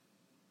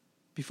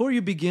Before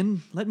you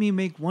begin, let me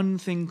make one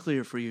thing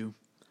clear for you.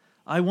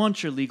 I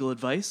want your legal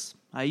advice.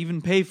 I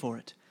even pay for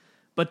it.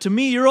 But to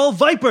me, you're all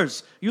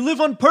vipers. You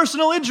live on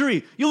personal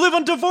injury. You live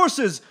on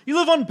divorces. You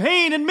live on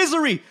pain and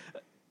misery.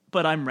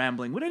 But I'm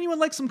rambling. Would anyone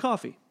like some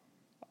coffee?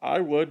 I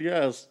would,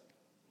 yes.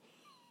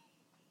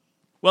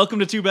 Welcome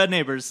to Two Bad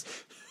Neighbors.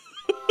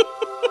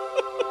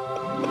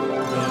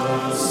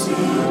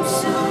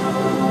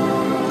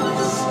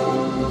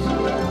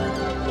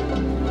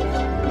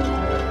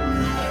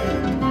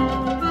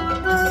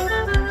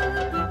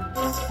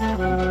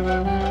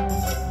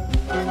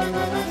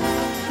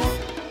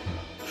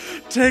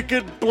 Take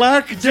it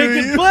black, do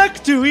Take you? it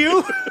black, do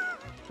you?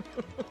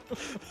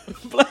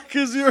 Black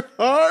is your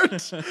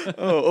heart?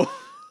 Oh.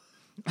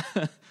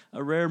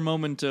 A rare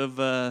moment of,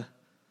 I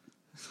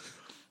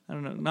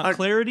don't know, not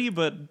clarity,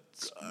 but...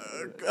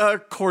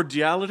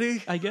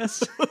 Cordiality? I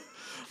guess,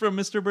 from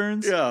Mr.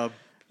 Burns. Yeah.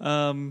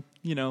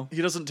 You know.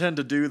 He doesn't tend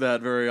to do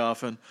that very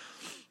often.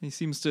 He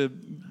seems to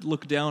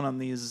look down on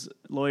these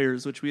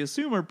lawyers, which we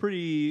assume are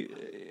pretty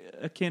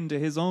akin to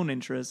his own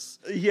interests.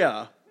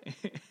 Yeah.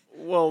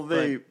 Well,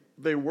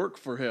 they work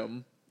for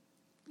him.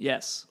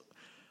 Yes.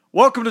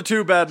 Welcome to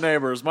Two Bad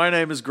Neighbors. My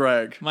name is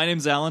Greg. My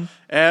name's Alan.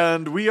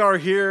 And we are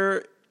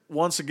here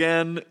once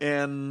again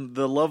in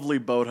the lovely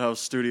Boathouse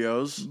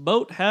Studios.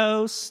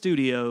 Boathouse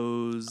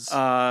Studios.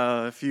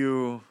 If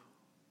you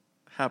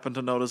happen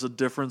to notice a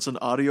difference in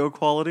audio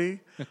quality,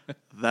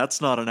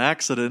 that's not an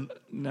accident.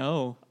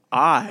 No.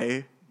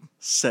 I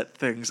set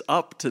things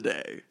up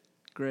today.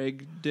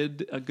 Greg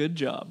did a good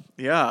job.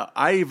 Yeah,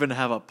 I even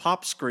have a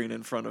pop screen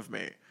in front of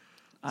me.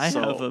 I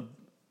have a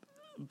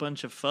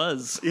bunch of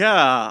fuzz.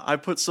 Yeah, I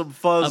put some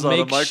fuzz on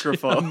a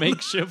microphone. A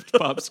makeshift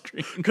pop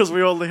screen. Because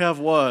we only have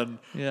one.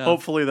 Yeah.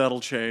 Hopefully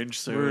that'll change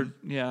soon.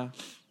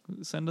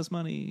 Send us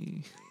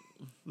money.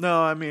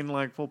 No, I mean,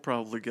 we'll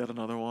probably get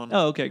another one.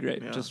 Oh, okay,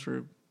 great. Yeah. Just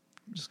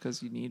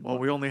because you need Well,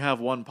 one. we only have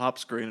one pop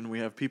screen, and we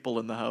have people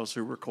in the house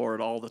who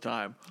record all the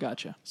time.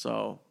 Gotcha.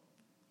 So,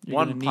 You're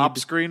one gonna pop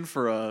need- screen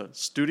for a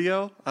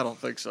studio? I don't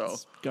think so.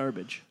 It's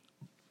garbage.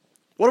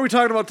 What are we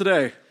talking about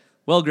today?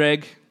 Well,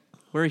 Greg,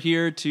 we're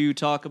here to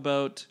talk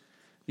about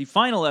the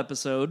final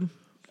episode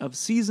of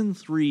Season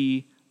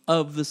 3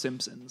 of The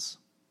Simpsons.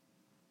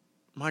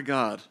 My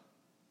God.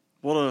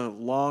 What a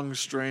long,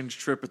 strange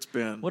trip it's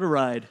been. What a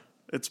ride.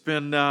 It's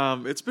been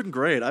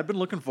great. I've been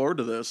looking forward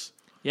to this.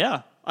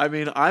 Yeah. I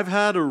mean, I've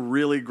had a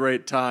really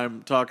great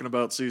time talking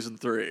about Season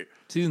 3.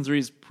 Season 3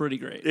 is pretty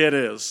great. It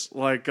is.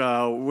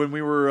 When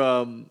we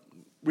were...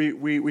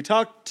 we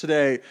talked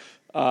today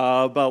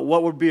about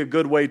what would be a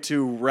good way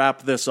to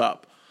wrap this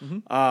up.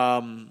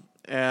 Mm-hmm.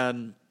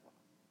 And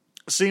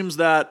it seems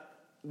that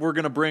we're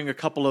going to bring a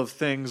couple of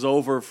things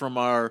over from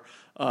our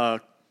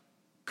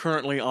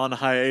currently on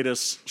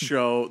hiatus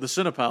show, The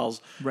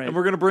Cinepals. Right. And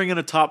we're going to bring in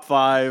a top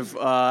 5.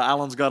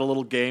 Alan's got a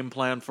little game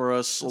plan for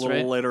us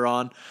later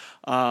on.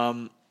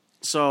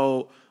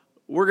 So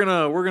we're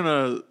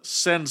gonna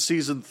send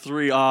Season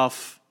 3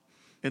 off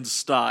in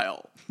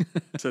style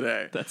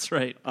today. That's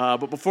right.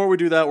 But before we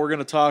do that, we're going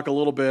to talk a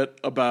little bit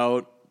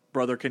about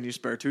Brother, Can You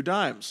Spare Two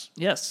Dimes?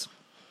 Yes.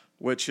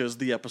 Which is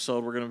the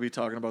episode we're going to be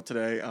talking about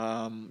today.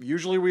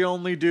 Usually we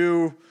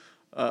do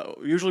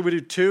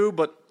 2,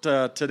 but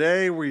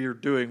today we're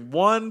doing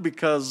 1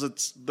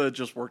 because that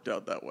just worked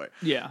out that way.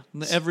 Yeah.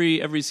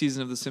 Every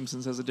season of The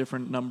Simpsons has a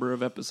different number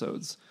of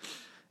episodes,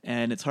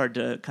 and it's hard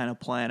to kind of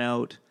plan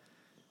out,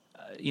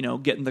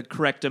 getting the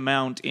correct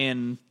amount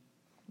in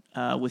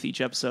with each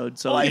episode.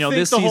 So,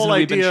 this season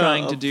we've been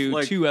trying to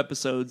do 2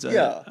 episodes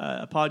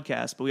a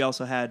podcast, but we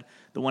also had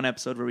the one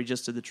episode where we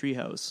just did the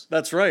treehouse.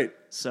 That's right.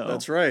 So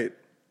that's right.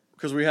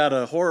 Because we had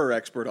a horror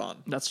expert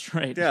on. That's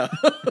right. Yeah.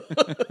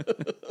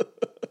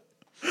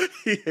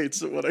 He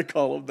hates it when I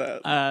call him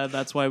that.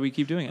 That's why we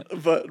keep doing it.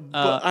 But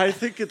I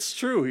think it's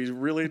true. He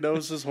really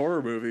knows his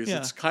horror movies. Yeah.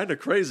 It's kind of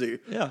crazy.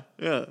 Yeah.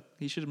 Yeah.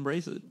 He should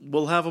embrace it.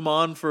 We'll have him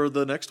on for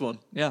the next one.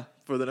 Yeah.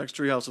 For the next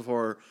Treehouse of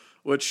Horror,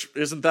 which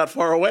isn't that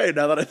far away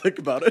now that I think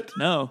about it.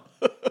 No.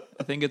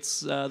 I think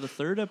it's the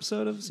 3rd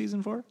episode of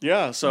Season 4.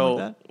 Yeah, so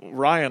like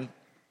Ryan,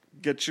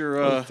 get your...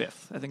 the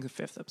 5th. I think the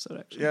 5th episode,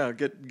 actually. Yeah,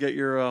 get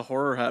your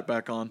horror hat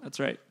back on. That's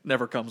right.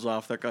 Never comes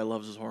off. That guy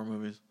loves his horror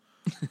movies.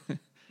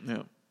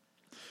 Yeah.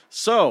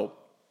 So,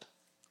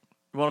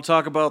 you want to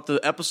talk about the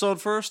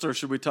episode first, or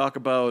should we talk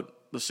about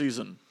the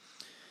season?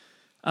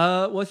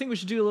 Well, I think we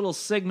should do a little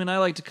segment I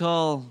like to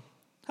call,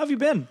 How Have You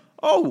Been?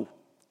 Oh,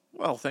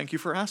 well, thank you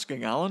for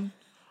asking, Alan.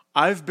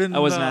 I've been...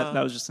 that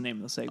was just the name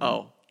of the segment.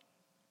 Oh.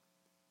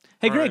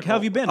 Hey, Greg, how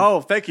have you been?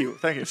 Oh, thank you.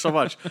 Thank you so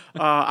much.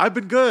 I've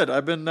been good.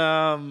 I've been,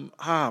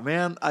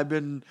 I've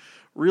been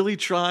really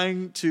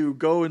trying to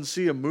go and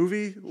see a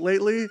movie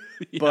lately,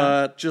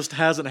 but just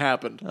hasn't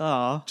happened.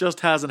 Aw. Just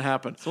hasn't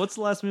happened. So what's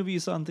the last movie you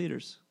saw in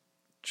theaters?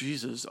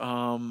 Jesus.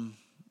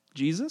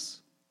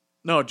 Jesus?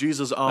 No,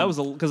 Jesus. That was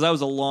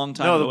a long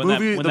time no, ago when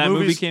that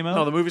movie came out.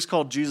 No, the movie's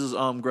called Jesus.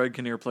 Greg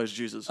Kinnear plays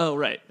Jesus. Oh,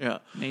 right. Yeah.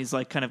 And he's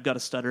kind of got a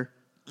stutter.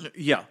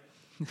 Yeah.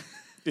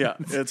 Yeah.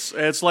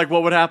 It's like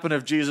what would happen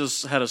if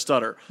Jesus had a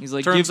stutter. He's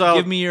like, Turns give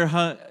out, me your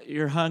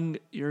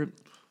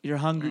You're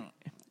hungry.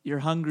 You're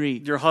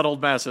hungry. You're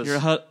huddled masses.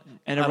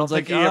 And everyone's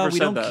like, think he ever we said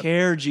don't that."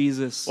 care,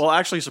 Jesus. Well,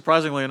 actually,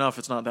 surprisingly enough,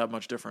 it's not that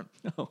much different.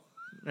 No.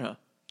 Yeah,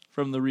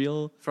 From the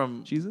real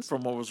from Jesus?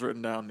 from what was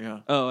written down. Yeah,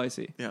 Oh, I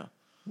see. yeah.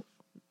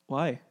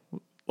 Why?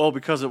 Well,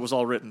 because it was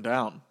all written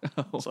down,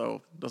 Oh.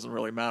 so it doesn't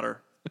really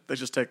matter. They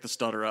just take the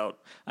stutter out.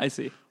 I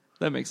see.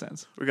 That makes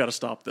sense. We got to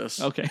stop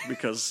this. Okay.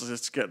 Because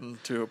it's getting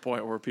to a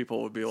point where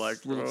people would be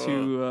like, A little "Ugh."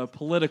 too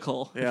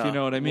political, if you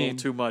know what I a little mean.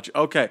 too much.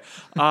 Okay.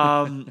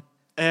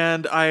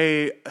 And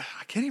I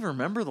can't even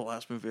remember the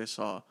last movie I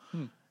saw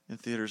in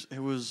theaters. It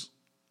was,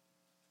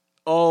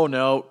 oh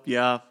no,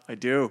 yeah, I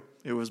do.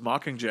 It was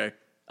Mockingjay.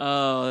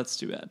 Oh, that's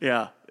too bad.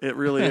 Yeah, it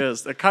really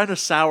is. It kind of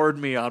soured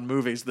me on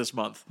movies this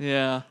month.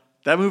 Yeah.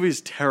 That movie's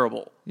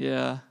terrible.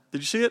 Yeah.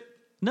 Did you see it?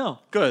 No,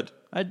 Good.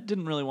 I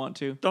didn't really want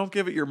to. Don't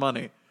give it your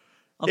money.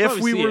 I'll If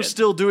probably we see were it.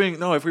 still doing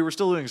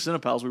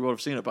Cinepals, we would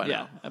have seen it by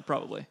Yeah, now.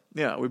 probably.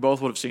 Yeah, we both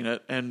would have seen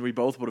it, and we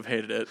both would have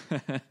hated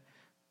it.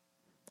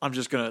 I'm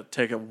just gonna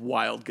take a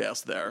wild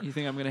guess there. You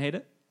think I'm going to hate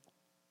it?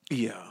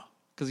 Yeah.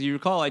 Because you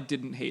recall I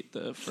didn't hate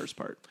the first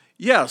part.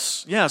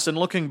 Yes. And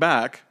looking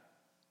back,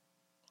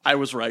 I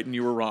was right and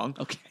you were wrong.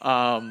 Okay.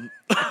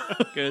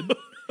 Good.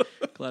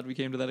 Glad we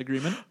came to that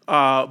agreement.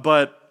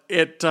 But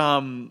it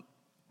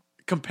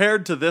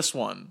compared to this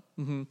one,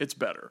 it's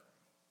better.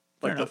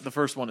 Like enough. the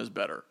first one is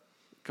better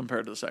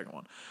compared to the second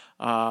one.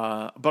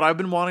 But I've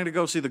been wanting to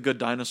go see The Good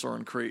Dinosaur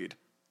and Creed.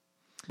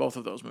 Both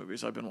of those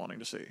movies I've been wanting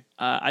to see.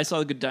 I saw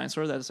The Good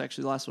Dinosaur. That is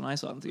actually the last one I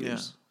saw in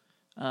theaters.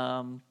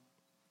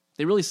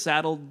 They really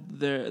saddled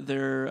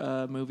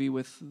their movie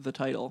with the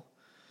title.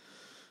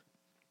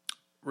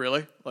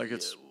 Really? Like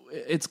it's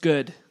It's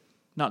good,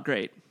 not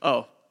great.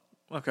 oh,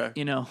 okay.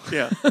 You know,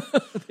 Yeah.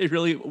 they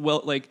really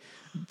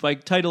by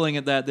titling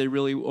it that, they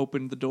really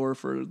opened the door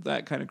for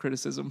that kind of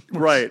criticism.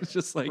 Right. It's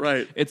just like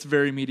Right. it's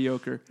very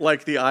mediocre.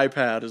 Like the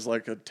iPad is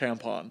like a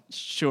tampon.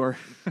 Sure.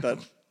 That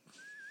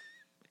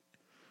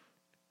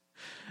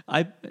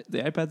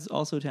The iPad's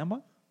also a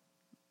tampon?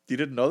 you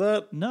didn't know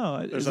that?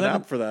 No, There's an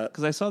app for that.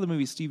 Because I saw the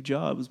movie Steve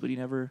Jobs, but he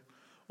never.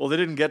 Well, they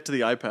didn't get to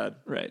the iPad.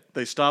 Right,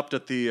 They stopped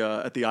at the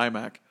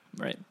iMac,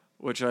 right.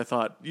 which I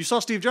thought you saw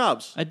Steve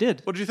Jobs. I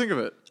did. What did you think of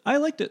it? I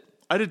liked it.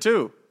 I did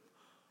too.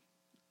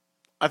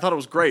 I thought it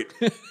was great.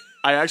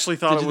 I actually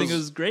thought Did you think it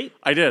was great?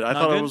 I did. I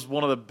thought good? it was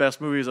one of the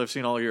best movies I've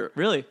seen all year.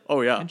 Really? Oh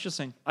yeah.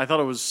 Interesting. I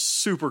thought it was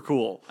super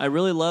cool. I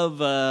really love,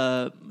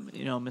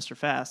 Mr.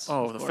 Fast.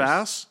 Oh, of the course.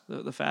 Fast?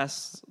 The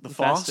Fast, the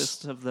Foss?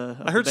 fastest of the.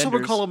 I heard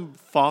someone call him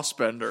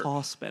Fossbender.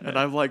 Fossbender. And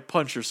I'm like,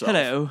 punch yourself.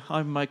 Hello,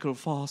 I'm Michael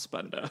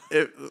Fossbender.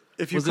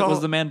 If you Was call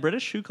the man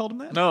British who called him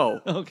that? No.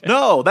 Okay.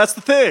 No, that's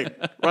the thing,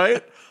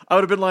 right? I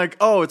would have been like,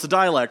 oh, it's a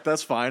dialect,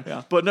 that's fine.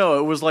 Yeah. But no,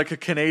 it was like a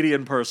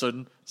Canadian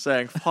person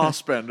saying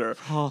Fossbender.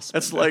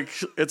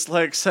 Fossbender. It's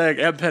like saying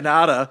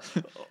empanada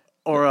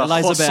or a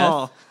Elizabeth.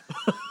 croissant.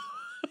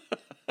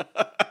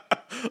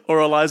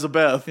 Or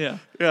Elizabeth. Yeah.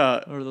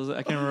 Yeah, Or those,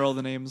 I can't remember all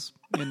the names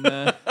in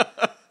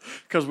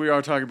because we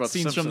are talking about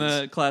scenes the from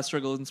Simpsons. the class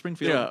struggle in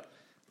Springfield. Yeah.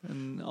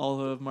 And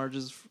all of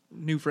Marge's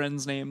new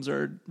friends' names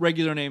are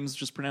regular names,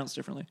 just pronounced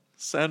differently.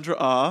 Sandra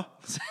Ah.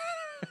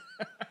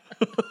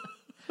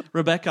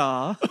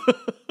 Rebecca.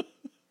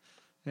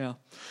 Yeah.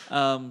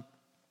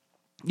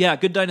 Yeah,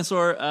 Good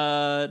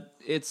Dinosaur.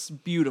 It's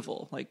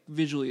beautiful. Like,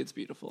 visually, it's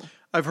beautiful.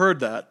 I've heard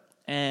that.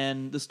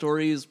 And the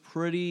story is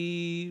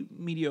pretty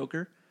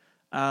mediocre.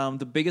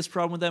 The biggest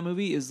problem with that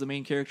movie is the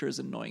main character is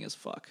annoying as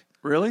fuck.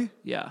 Really?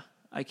 Yeah,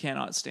 I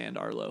cannot stand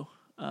Arlo.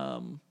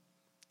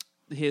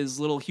 His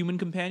little human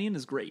companion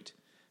is great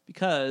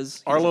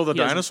because Arlo the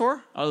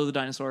dinosaur? Arlo the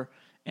dinosaur,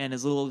 and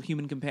his little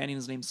human companion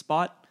is named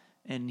Spot,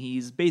 and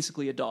he's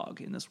basically a dog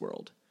in this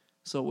world.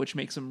 So, which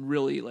makes him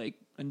really like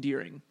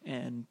endearing,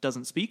 and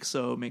doesn't speak,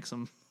 so it makes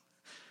him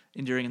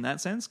endearing in that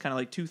sense, kind of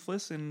like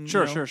Toothless and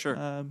Sure.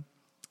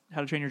 How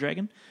to Train Your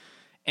Dragon.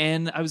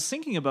 And I was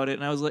thinking about it,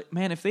 and I was like,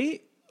 man, if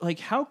they like,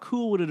 how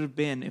cool would it have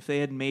been if they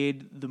had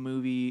made the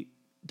movie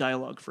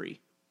dialogue free?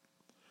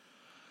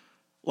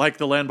 Like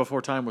The Land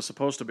Before Time was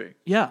supposed to be.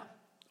 Yeah.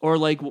 Or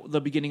like the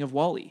beginning of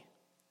WALL-E.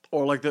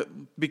 Or like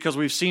because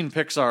we've seen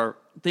Pixar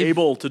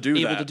able to do that.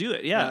 Able to do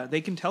it, yeah.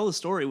 They can tell a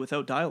story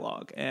without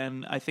dialogue.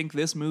 And I think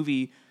this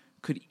movie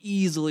could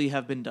easily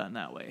have been done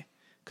that way.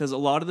 Because a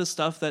lot of the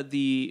stuff that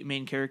the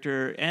main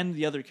character and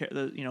the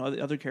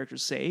other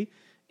characters say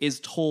is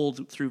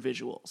told through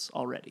visuals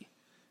already.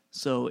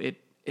 So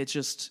it's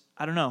just,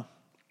 I don't know.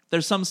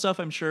 There's some stuff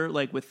I'm sure,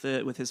 like with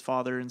his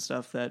father and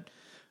stuff, that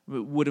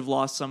would have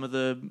lost some of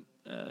the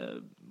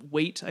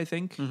weight, I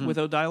think,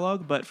 without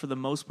dialogue. But for the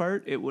most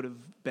part, it would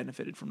have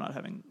benefited from not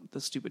having the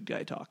stupid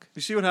guy talk.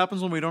 You see what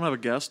happens when we don't have a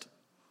guest?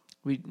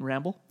 We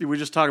ramble. We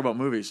just talk about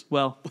movies.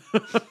 Well,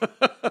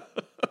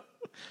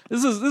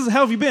 this is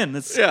how have you been?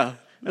 That's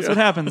what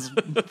happens.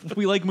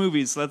 We like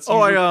movies. That's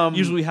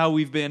usually how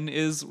we've been,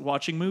 is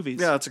watching movies.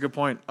 Yeah, that's a good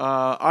point.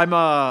 I'm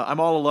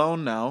all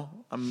alone now.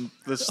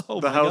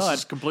 The house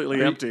is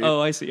completely empty.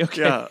 Oh, I see.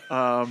 Okay.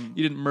 Yeah.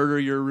 You didn't murder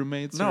your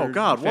roommates? No, or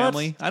God, what?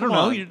 family? I don't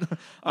Come know.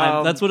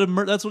 on. That's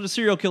what a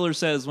serial killer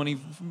says when he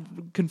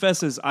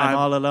confesses, "I'm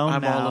all alone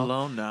I'm now." all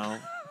alone now.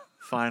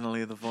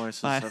 Finally, the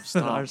voices have are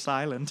stopped.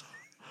 silent.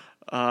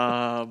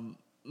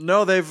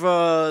 No,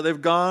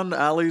 they've gone.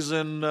 Allie's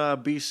in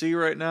BC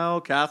right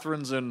now.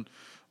 Catherine's in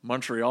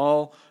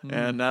Montreal,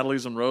 and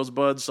Natalie's in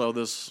Rosebud. So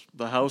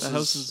the house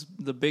is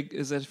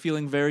is it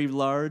feeling very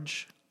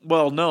large?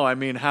 Well, no, I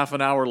mean half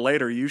an hour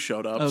later you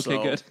showed up. Okay,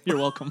 so. good. You're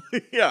welcome.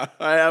 Yeah,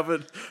 I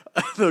haven't.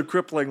 The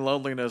crippling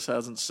loneliness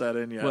hasn't set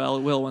in yet. Well,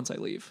 it will once I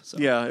leave. So.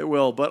 Yeah, it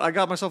will. But I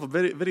got myself a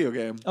video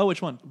game. Oh,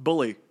 which one?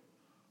 Bully.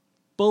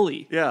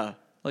 Bully. Yeah,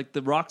 Like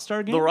the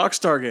Rockstar game? the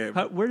Rockstar game.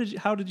 Where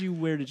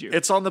did you?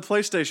 It's on the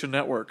PlayStation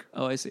Network.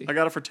 Oh, I see. I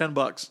got it for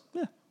 $10.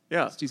 Yeah.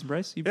 Yeah. It's a decent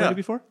price. You've Yeah. played it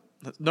before?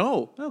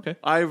 No. Okay.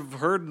 I've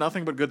heard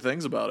nothing but good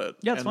things about it.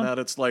 Yeah, it's and fun. that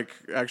it's like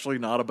actually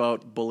not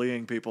about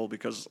bullying people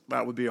because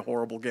that would be a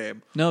horrible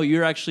game. No,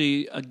 you're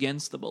actually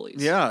against the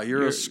bullies. Yeah,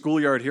 you're a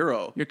schoolyard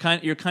hero. You're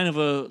kind of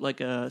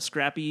a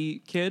scrappy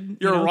kid.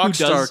 You're you know, a who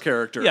Rockstar does-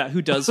 character. Yeah,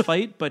 who does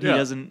fight, but Yeah. he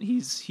doesn't.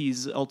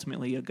 He's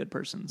ultimately a good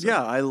person. So.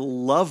 Yeah, I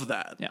love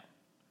that. Yeah.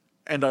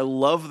 And I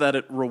love that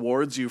it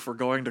rewards you for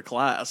going to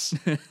class.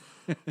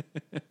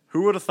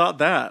 Who would have thought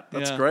that?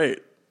 That's Yeah. great.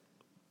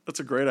 That's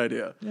a great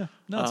idea. Yeah.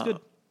 No, it's good.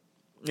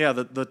 Yeah,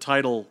 the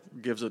title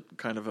gives it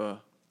kind of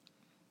a,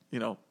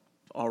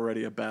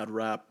 already a bad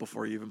rap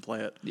before you even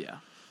play it. Yeah.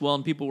 Well,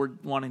 and people were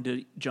wanting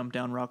to jump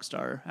down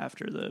Rockstar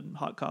after the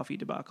hot coffee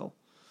debacle.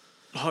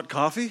 Hot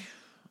coffee?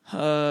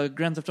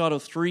 Grand Theft Auto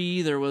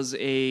 3, there was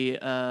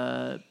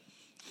a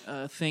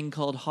thing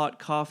called Hot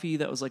Coffee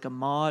that was like a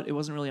mod. It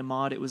wasn't really a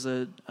mod. It was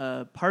a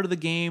part of the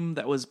game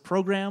that was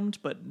programmed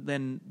but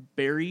then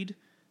buried,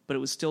 but it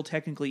was still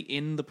technically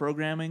in the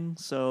programming.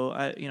 So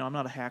I'm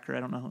not a hacker.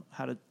 I don't know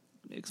how to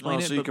explain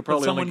it. So you but could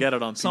probably only someone, get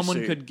it on PC.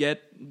 Someone could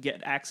get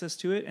access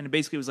to it, and it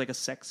basically was like a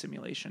sex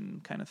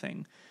simulation kind of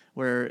thing.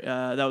 Where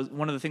that was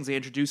one of the things they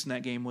introduced in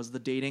that game was the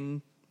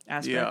dating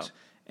aspect,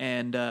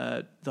 and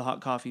the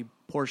hot coffee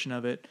portion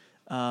of it.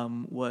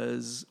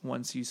 Was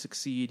once you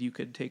succeed, you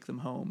could take them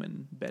home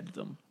and bed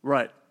them.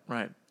 Right.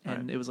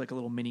 And it was like a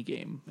little mini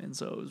game, and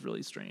so it was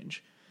really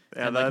strange.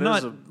 Yeah, and that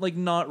like is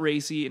not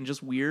racy and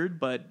just weird,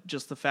 but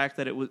just the fact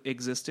that it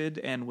existed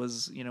and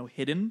was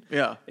hidden.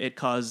 Yeah. It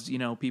caused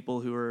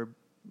people who are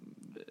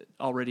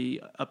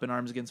already up in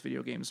arms against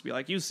video games to be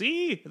like, you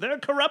see, they're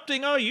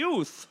corrupting our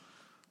youth.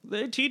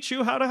 They teach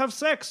you how to have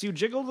sex. You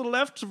jiggle the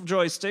left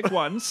joystick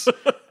once,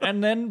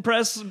 and then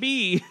press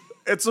B.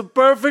 It's a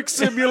perfect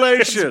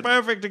simulation. It's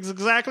perfect. It's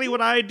exactly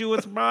what I do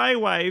with my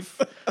wife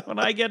when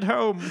I get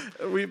home.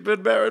 We've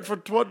been married for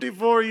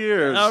 24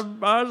 years.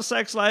 Our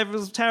sex life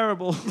is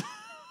terrible.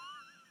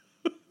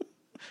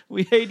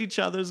 We hate each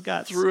other's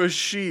guts. Through a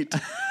sheet.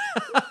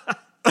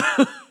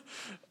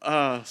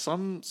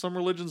 Some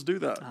religions do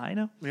that. I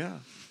know. Yeah.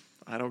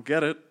 I don't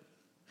get it.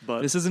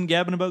 But This isn't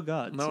gabbing about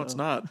God. no, so. it's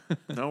not.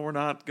 No, we're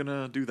not going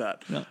to do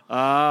that.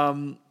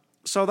 No.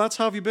 So that's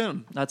how have you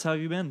been? That's how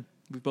you've been.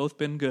 We've both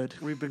been good.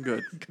 We've been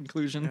good.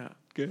 Conclusion. Yeah.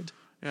 Good.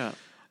 Yeah.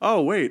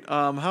 Oh, wait.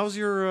 How's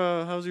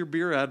your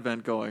beer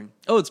advent going?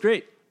 Oh, it's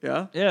great.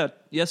 Yeah? Yeah.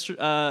 Yesterday,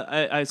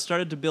 I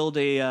started to build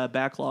a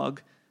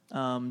backlog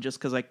just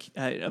because I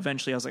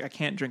eventually I was like, I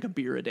can't drink a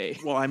beer a day.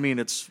 Well, I mean,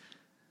 it's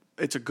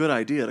a good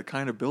idea to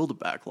kind of build a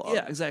backlog.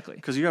 Yeah, exactly.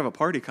 Because you have a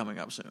party coming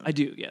up soon. I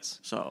do, yes.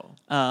 So.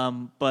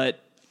 But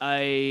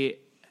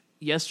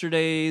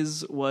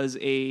yesterday's was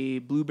a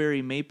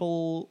blueberry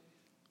maple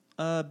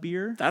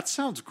beer. That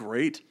sounds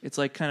great. It's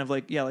like kind of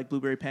like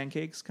blueberry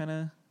pancakes kind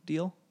of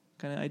deal,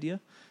 kind of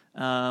idea.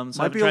 So I Might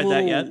haven't be a tried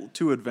that little yet.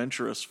 too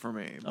adventurous for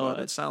me, but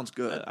it sounds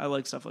good. I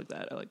like stuff like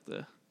that. I like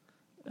the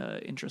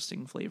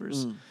interesting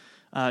flavors.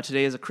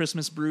 Today is a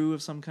Christmas brew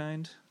of some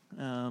kind.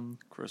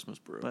 Christmas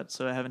brew. But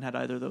so I haven't had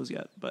either of those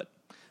yet. But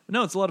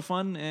no, it's a lot of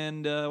fun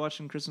and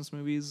watching Christmas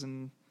movies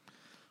and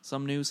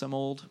some new, some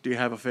old. Do you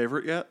have a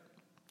favorite yet?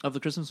 Of the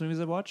Christmas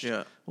movies I've watched?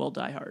 Yeah. Well,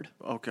 Die Hard.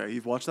 Okay,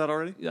 you've watched that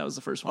already? That was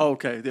the first one. Oh,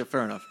 okay, yeah,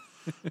 fair enough.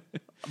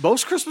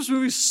 Most Christmas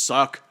movies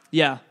suck.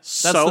 Yeah, that's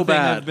So the thing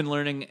bad. I've been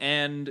learning.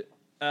 And,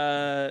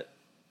 I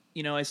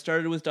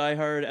started with Die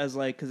Hard as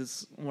because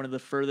it's one of the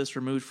furthest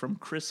removed from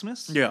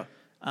Christmas. Yeah.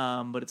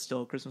 But it's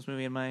still a Christmas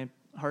movie in my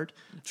heart.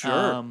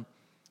 Sure.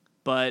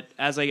 But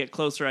as I get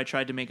closer, I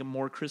tried to make it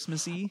more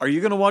Christmassy. Are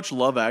you going to watch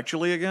Love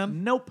Actually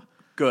again? Nope.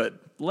 Good.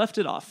 Left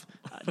it off.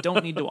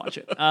 Don't need to watch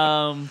it.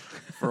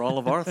 For all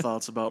of our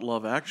thoughts about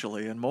Love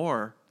Actually and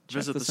more,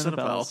 visit the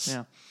Cinepals.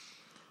 Yeah.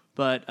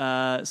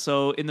 But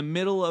so in the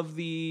middle of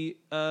the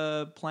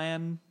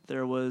plan,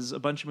 there was a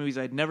bunch of movies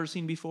I'd never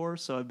seen before,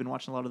 so I've been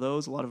watching a lot of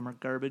those. A lot of them are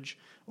garbage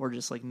or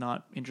just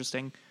not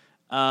interesting.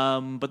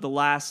 But the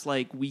last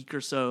week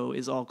or so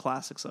is all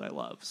classics that I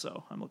love,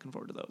 so I'm looking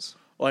forward to those.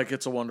 Like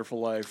It's a Wonderful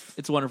Life.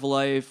 It's a Wonderful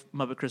Life,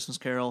 Muppet Christmas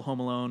Carol, Home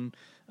Alone,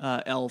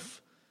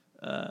 Elf,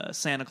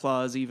 Santa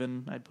Claus.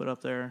 Even I'd put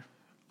up there,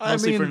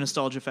 mostly for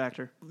nostalgia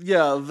factor.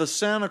 Yeah, the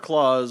Santa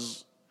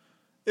Claus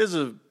is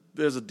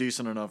a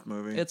decent enough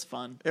movie. It's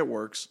fun. It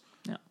works.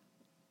 Yeah.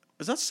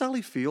 Is that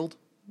Sally Field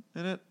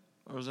in it?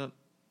 Or is it?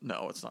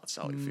 No, it's not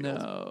Sally Field.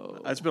 No.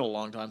 It's been a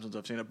long time since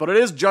I've seen it. But it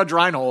is Judge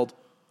Reinhold.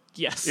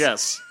 Yes.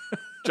 Yes.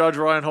 Judge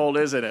Reinhold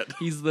is in it.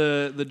 He's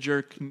the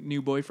jerk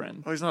new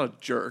boyfriend. Oh, he's not a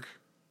jerk.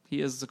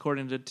 He is,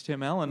 according to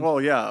Tim Allen.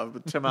 Well, yeah,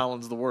 but Tim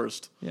Allen's the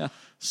worst. Yeah.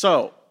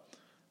 So,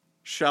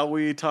 shall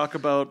we talk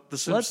about The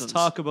Simpsons? Let's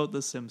talk about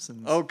The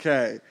Simpsons.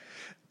 Okay.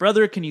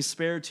 Brother, can you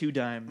spare 2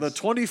 dimes? The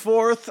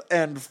 24th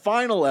and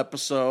final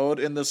episode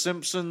in The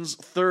Simpsons'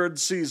 3rd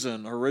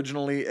season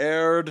originally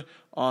aired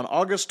on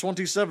August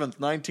 27th,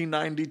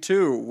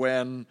 1992,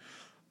 when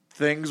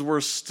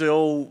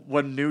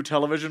new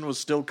television was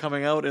still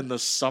coming out in the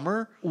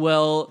summer.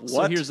 Well, so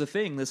What? here's the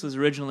thing. This was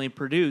originally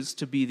produced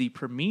to be the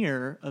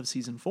premiere of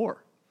season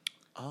 4.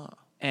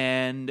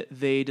 And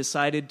they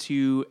decided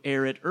to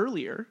air it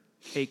earlier,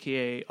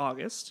 aka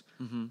August,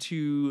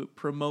 to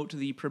promote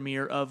the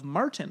premiere of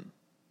Martin.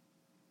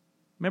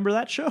 Remember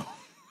that show?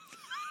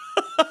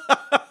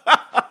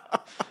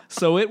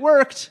 So it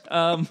worked.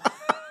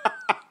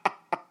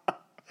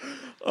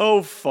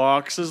 Oh,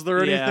 Fox, is there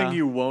anything Yeah.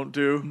 you won't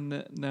do?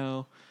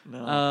 No.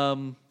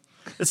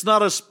 It's not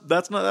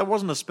that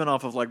wasn't a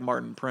spinoff of like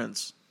Martin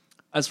Prince.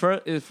 As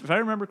far if I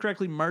remember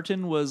correctly,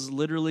 Martin was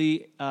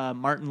literally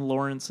Martin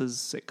Lawrence's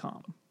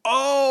sitcom.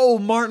 Oh,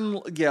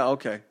 Martin. Yeah,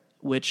 okay.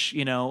 Which,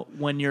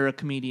 when you're a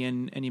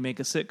comedian and you make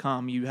a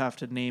sitcom, you have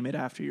to name it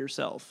after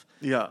yourself.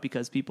 Yeah.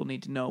 Because people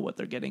need to know what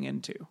they're getting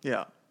into.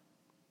 Yeah.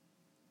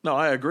 No,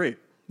 I agree.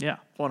 Yeah.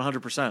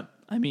 100%.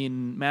 I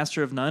mean,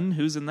 Master of None,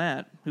 who's in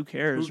that? Who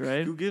cares,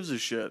 right? Who gives a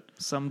shit?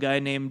 Some guy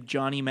named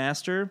Johnny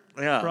Master,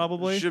 Yeah.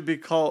 probably. Should be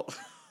called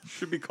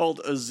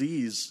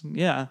Aziz.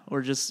 Yeah,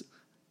 or just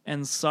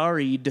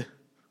Ansarid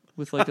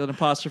with like an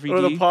apostrophe Or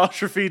D. an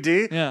apostrophe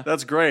D? Yeah.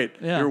 That's great.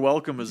 Yeah. You're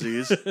welcome,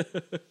 Aziz.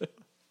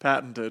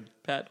 Patented.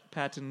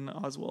 Patton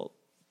Oswalt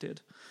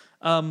did.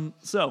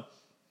 So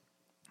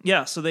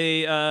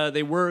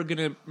they were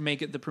gonna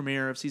make it the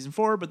premiere of season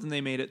 4, but then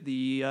they made it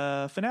the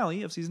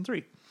finale of season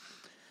 3,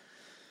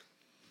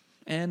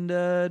 and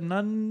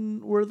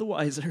none were the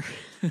wiser.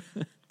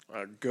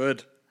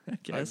 Good, I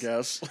guess. I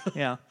guess.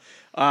 Yeah,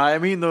 I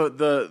mean,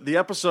 the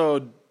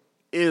episode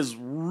is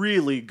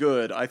really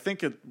good. I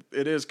think it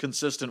is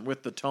consistent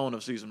with the tone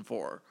of season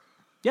 4,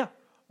 yeah,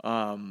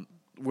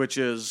 which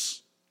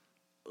is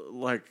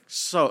like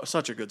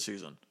such a good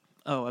season.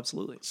 oh,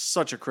 absolutely.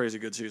 Such a crazy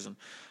good season.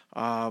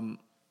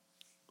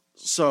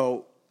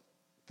 So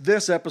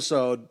this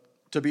episode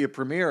to be a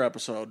premiere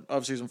episode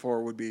of season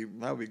 4 would be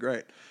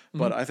great.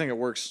 But I think it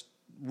works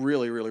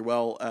really, really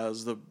well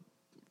as the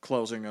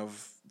closing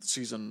of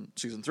season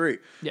 3.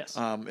 Yes.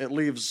 It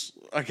leaves,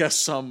 I guess,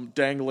 some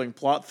dangling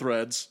plot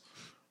threads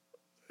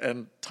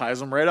and ties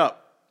them right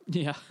up,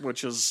 Yeah,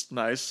 which is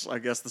nice. I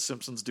guess The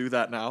Simpsons do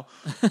that now,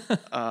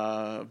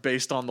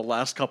 based on the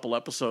last couple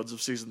episodes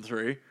of season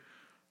 3,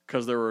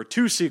 because there were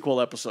 2 sequel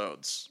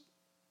episodes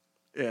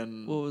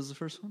in what was the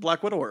first one?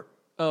 Black Widower.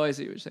 Oh, I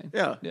see what you're saying.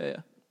 Yeah. yeah,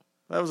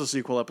 That was a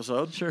sequel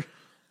episode, sure.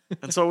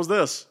 and so was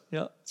this.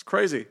 Yeah. It's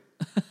crazy.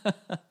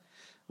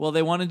 Well,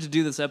 they wanted to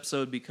do this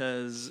episode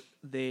because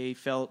they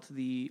felt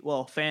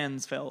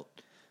fans felt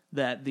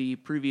that the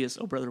previous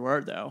 "Oh Brother Where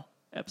Art Thou"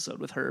 episode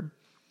with Herb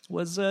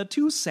was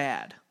too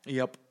sad.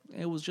 Yep.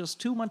 It was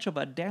just too much of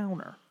a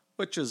downer.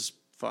 Which is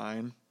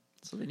fine.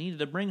 So they needed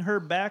to bring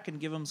Herb back and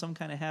give him some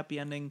kind of happy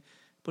ending,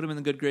 put him in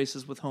the good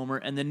graces with Homer,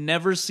 and then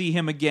never see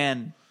him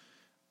again.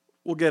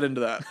 We'll get into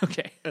that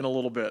Okay. in a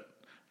little bit.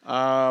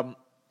 But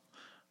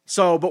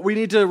we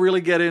need to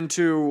really get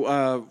into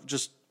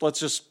let's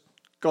just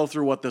go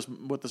through what this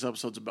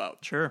episode's about.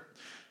 Sure.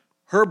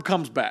 Herb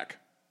comes back.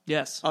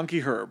 Yes.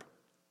 Unky Herb.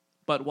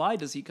 But why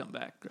does he come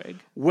back, Greg?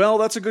 Well,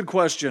 that's a good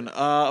question.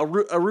 A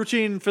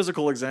routine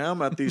physical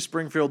exam at the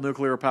Springfield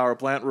Nuclear Power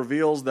Plant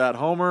reveals that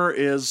Homer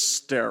is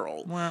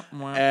sterile. Wah,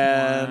 wah,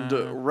 And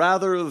wah.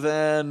 rather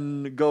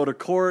than go to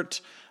court,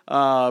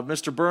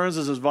 Mr. Burns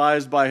is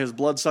advised by his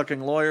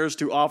blood-sucking lawyers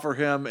to offer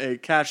him a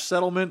cash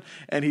settlement,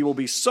 and he will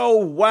be so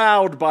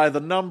wowed by the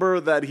number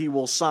that he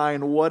will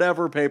sign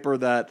whatever paper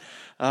that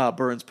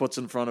Burns puts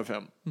in front of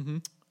him. Mm-hmm.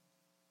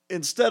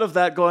 Instead of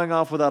that going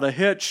off without a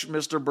hitch,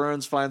 Mr.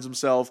 Burns finds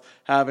himself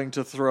having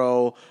to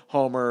throw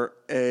Homer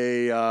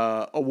a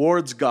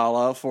awards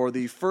gala for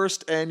the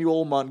first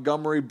annual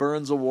Montgomery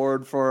Burns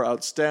Award for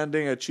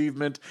Outstanding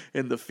Achievement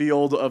in the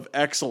Field of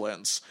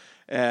Excellence.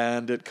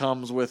 And it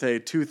comes with a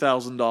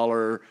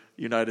 $2,000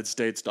 United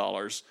States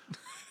dollars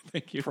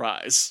Thank you.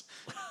 prize.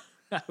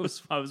 I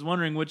was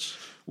wondering which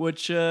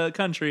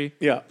country.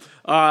 Yeah.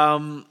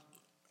 Homer...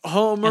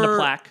 And a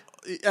plaque.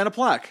 And a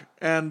plaque.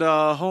 And,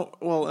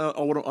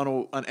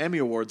 an Emmy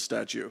Award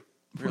statue.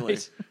 Really.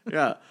 Right.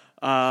 Yeah.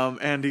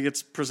 And he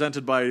gets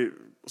presented by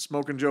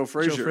Smokin' Joe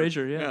Frazier. Joe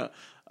Frazier,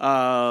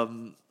 yeah.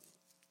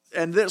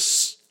 And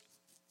this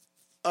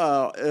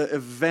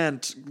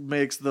event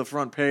makes the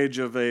front page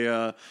of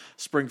a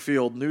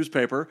Springfield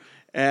newspaper.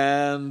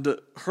 And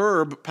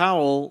Herb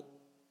Powell,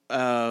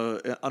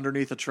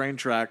 underneath a train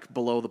track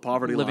below the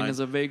poverty line. Living as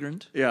a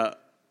vagrant. Yeah.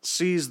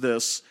 Sees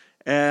this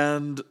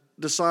and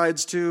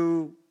decides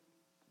to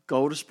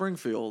go to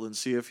Springfield and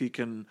see if he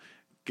can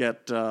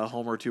get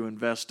Homer to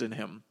invest in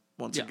him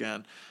once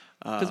again.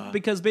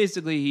 Because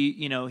basically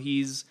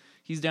he's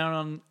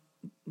down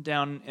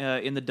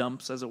in the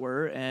dumps, as it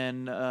were,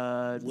 and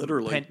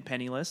Literally.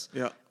 penniless.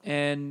 Yeah.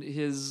 And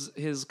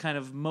his kind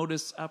of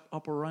modus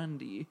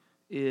operandi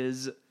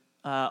is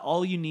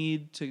all you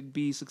need to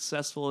be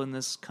successful in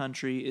this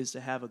country is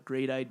to have a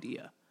great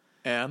idea.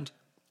 And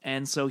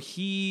so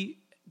he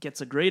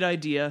gets a great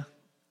idea,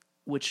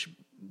 which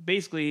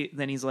basically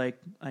then he's like,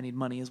 I need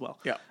money as well.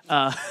 Yeah.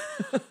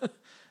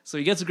 So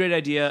he gets a great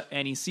idea,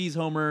 and he sees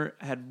Homer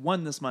had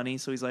won this money,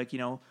 so he's like,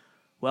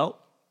 well,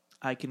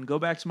 I can go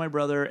back to my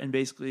brother and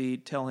basically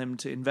tell him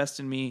to invest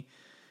in me,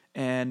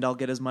 and I'll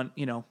get his money,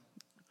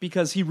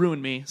 because he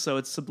ruined me, so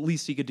it's the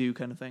least he could do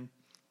kind of thing.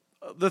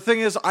 The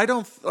thing is, I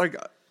don't like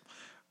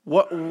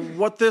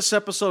what this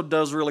episode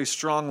does really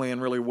strongly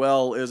and really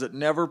well is it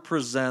never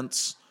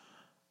presents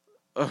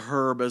a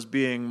Herb as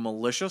being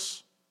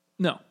malicious.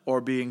 No.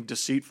 Or being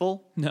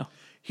deceitful. No.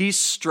 He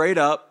straight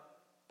up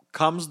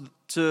comes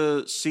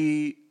to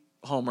see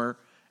Homer,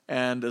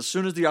 and as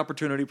soon as the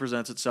opportunity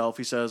presents itself,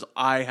 he says,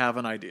 I have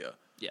an idea.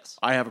 Yes.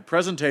 I have a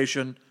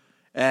presentation,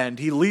 and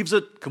he leaves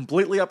it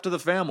completely up to the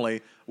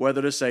family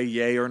whether to say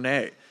yay or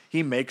nay.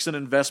 He makes an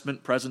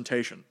investment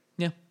presentation.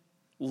 Yeah.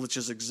 Which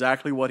is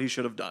exactly what he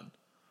should have done.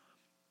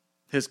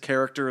 His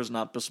character is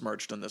not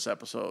besmirched in this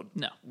episode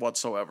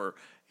whatsoever.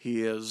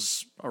 He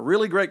is a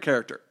really great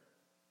character.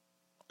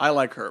 I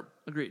like Herb.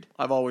 Agreed.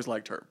 I've always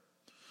liked Herb.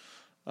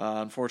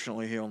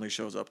 Unfortunately, he only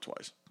shows up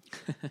twice.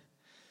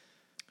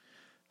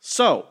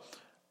 So,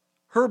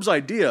 Herb's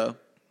idea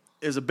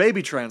is a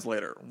baby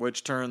translator,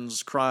 which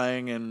turns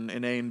crying and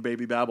inane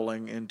baby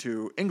babbling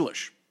into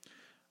English.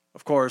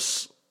 Of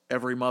course,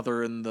 every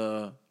mother in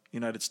the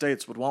United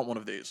States would want one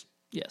of these.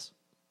 Yes.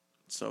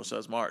 So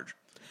says Marge.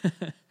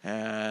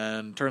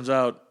 And turns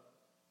out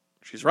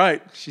she's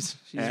right. She's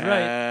right.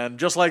 right. And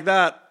just like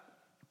that,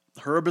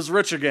 Herb is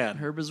rich again.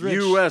 Herb is rich.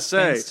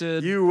 USA. Thanks to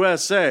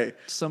USA.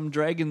 some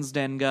Dragon's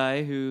Den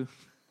guy who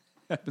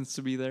happens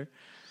to be there.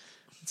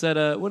 It's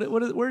at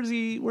where is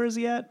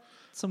he at?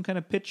 Some kind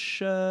of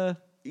pitch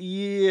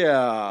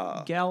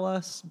Yeah.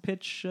 gala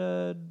pitch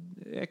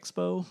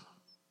expo.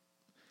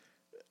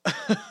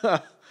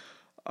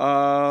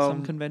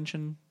 Some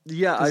convention.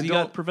 Yeah, he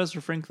got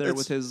Professor Frink there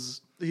with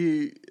his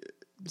he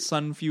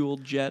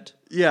sun-fueled jet.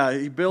 Yeah,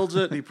 he builds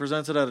it and he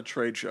presents it at a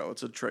trade show.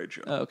 It's a trade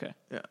show. Oh, okay.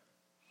 Yeah.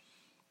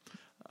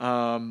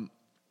 The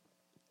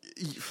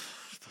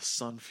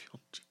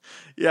sun-fueled jet.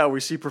 Yeah, we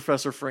see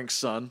Professor Frink's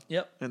son.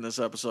 Yep. In this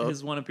episode.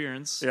 His one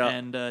appearance Yeah.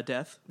 and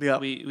death. Yeah.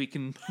 We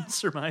can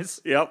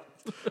surmise. Yep.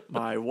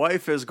 My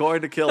wife is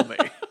going to kill me.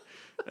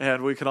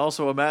 And we can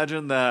also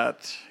imagine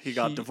that he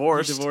got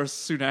divorced. He divorced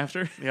soon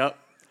after. Yep.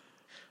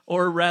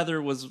 Or rather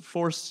was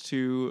forced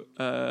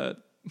to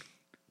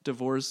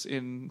divorce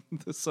in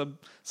the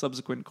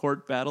subsequent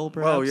court battle,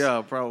 perhaps. Oh,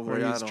 yeah, probably. Where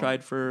he was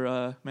tried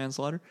for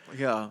manslaughter.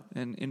 Yeah.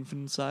 And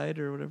infanticide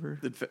or whatever.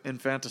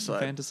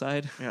 Infanticide.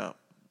 Infanticide. Yeah.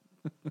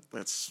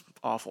 That's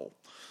awful.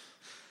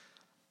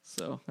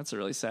 So that's a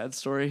really sad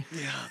story.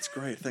 Yeah, that's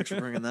great. Thanks for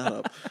bringing that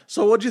up.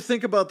 So what'd you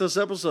think about this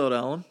episode,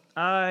 Alan?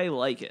 I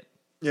like it.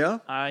 Yeah?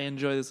 I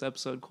enjoy this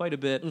episode quite a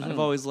bit. Mm-hmm. I've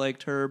always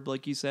liked Herb,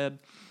 like you said.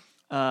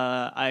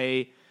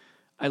 I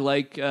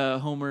like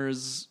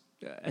Homer's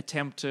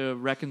attempt to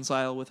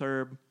reconcile with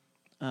Herb.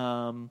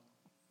 Danny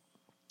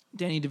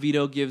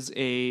DeVito gives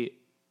a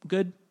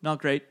good, not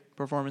great,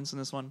 performance in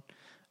this one.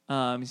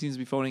 He seems to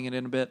be phoning it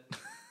in a bit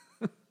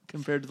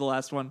compared to the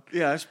last one.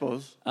 Yeah, I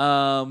suppose.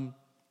 But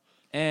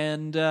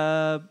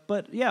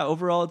yeah,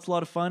 overall it's a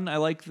lot of fun. I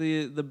like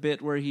the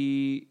bit where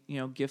he,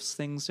 gifts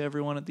things to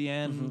everyone at the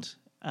end.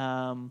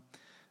 Mm-hmm.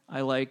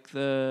 I like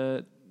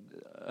the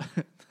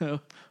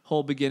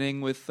whole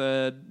beginning with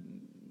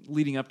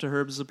leading up to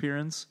Herb's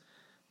appearance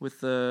with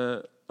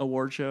the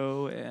award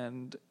show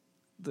and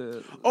the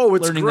it's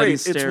learning great. that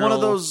he's It's one of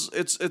sterile. those.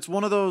 It's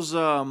one of those.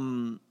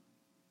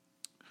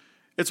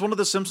 It's one of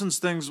the Simpsons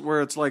things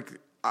where it's like,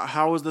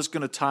 how is this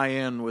going to tie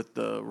in with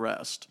the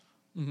rest,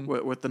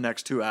 with the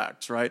next two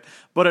acts, right?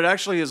 But it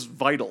actually is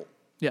vital.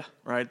 Yeah.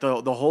 Right.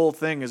 The whole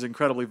thing is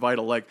incredibly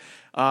vital. Like,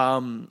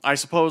 I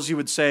suppose you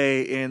would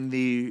say in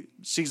the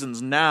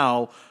seasons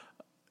now,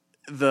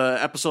 the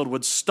episode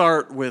would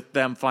start with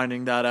them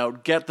finding that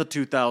out, get the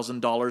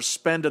 $2,000,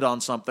 spend it on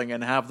something,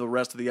 and have the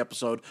rest of the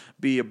episode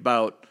be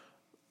about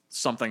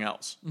something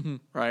else. Mm-hmm.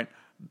 Right.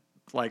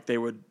 Like they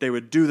would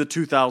do the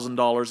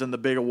 $2,000 in the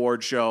big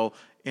award show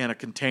in a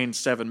contained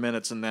 7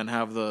 minutes, and then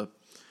have the.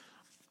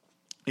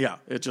 Yeah,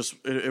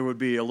 it would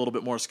be a little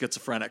bit more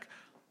schizophrenic,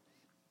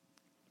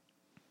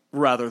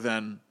 rather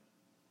than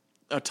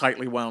a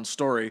tightly wound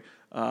story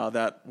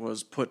that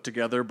was put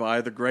together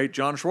by the great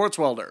John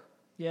Swartzwelder.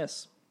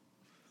 Yes.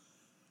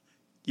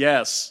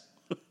 Yes.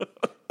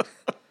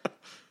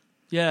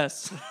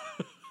 Yes.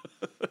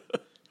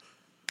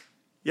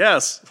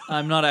 Yes.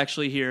 I'm not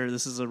actually here.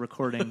 This is a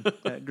recording,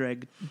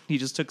 Greg. He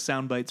just took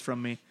sound bites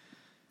from me.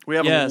 We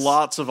have Yes.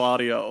 lots of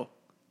audio.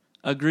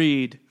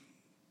 Agreed.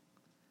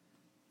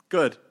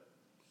 Good.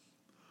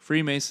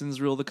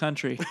 Freemasons rule the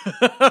country.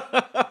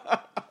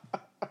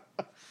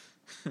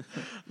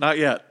 Not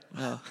yet.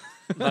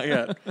 Not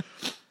yet.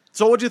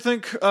 So, what do you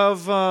think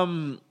of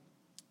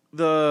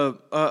the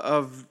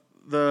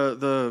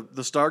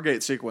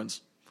Stargate sequence?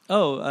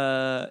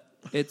 Oh,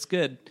 It's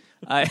good.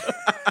 I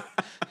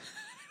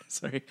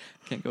sorry,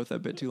 can't go with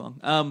that bit too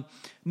long.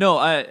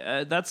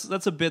 No,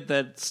 that's a bit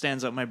that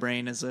stands out in my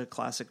brain as a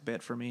classic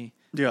bit for me.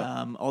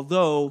 Yeah.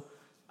 Although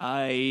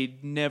I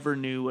never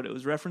knew what it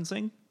was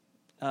referencing.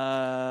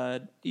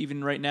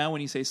 Even right now,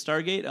 when you say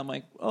Stargate, I'm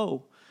like,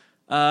 oh.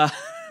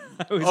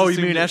 You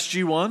mean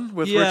SG-1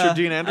 with yeah, Richard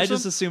Dean Anderson? I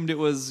just assumed it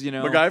was,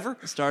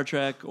 MacGyver? Star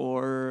Trek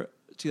or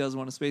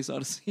 2001: A Space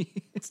Odyssey.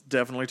 It's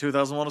definitely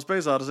 2001: A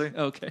Space Odyssey.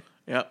 Okay.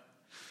 Yeah.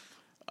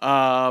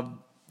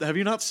 Have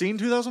you not seen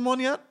 2001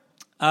 yet?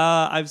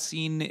 I've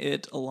seen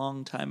it a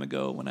long time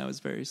ago when I was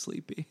very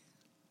sleepy.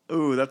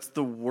 Ooh, that's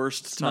the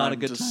worst It's time not a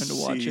good time to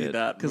watch it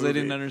because I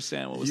didn't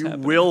understand what was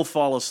happening. You will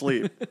fall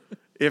asleep.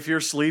 If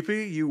you're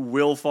sleepy, you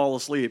will fall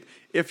asleep.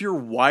 If you're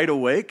wide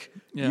awake,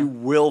 Yeah. you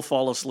will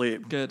fall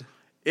asleep. Good.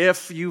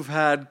 If you've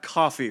had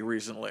coffee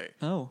recently,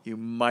 Oh. you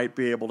might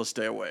be able to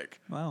stay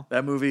awake. Wow.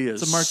 That movie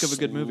is It's a mark of a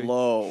good movie.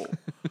 slow.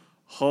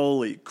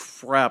 Holy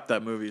crap,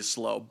 that movie is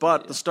slow.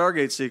 But the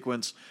Stargate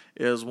sequence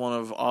is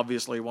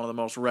obviously one of the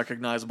most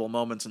recognizable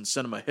moments in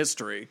cinema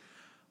history,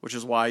 which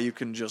is why you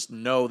can just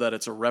know that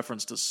it's a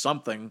reference to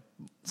something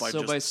by So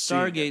just by seeing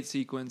it. Stargate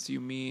sequence, you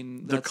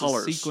mean The that's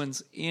colors. a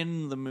sequence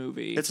in the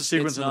movie. It's a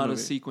sequence it's in the not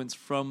movie. a sequence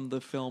from the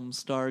film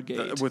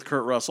Stargate. With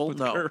Kurt Russell?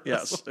 No. Kurt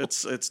Yes.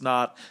 Russell. It's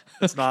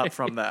not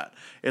from that.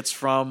 It's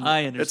from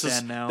I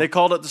understand now. They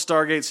called it the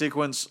Stargate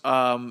sequence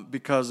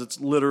because it's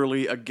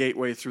literally a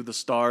gateway through the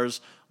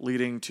stars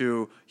leading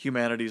to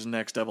humanity's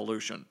next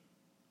evolution.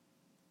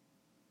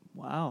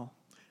 Wow.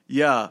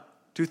 Yeah.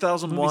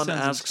 2001 sounds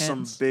asks some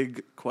intense.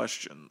 big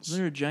questions. Is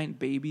there a giant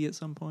baby at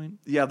some point?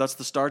 Yeah, that's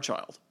the Star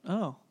Child.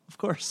 Oh, of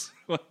course.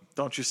 What?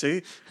 Don't you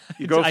see?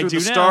 You go I through the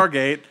do now.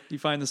 Stargate. You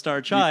find the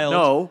Star Child.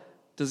 No.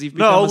 Does he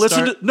become No, a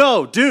listen star? to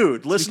no,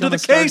 dude. Listen to become the a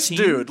star case, team?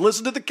 dude.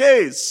 Listen to the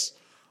case.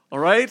 All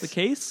right? The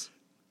case?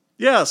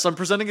 Yes, I'm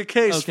presenting a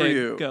case for Okay,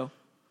 you. go.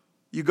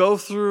 You go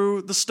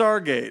through the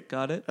Stargate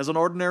Got it. as an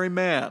ordinary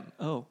man.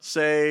 Oh.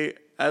 Say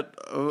at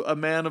a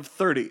man of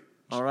 30.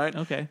 All right.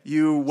 Okay.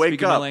 You wake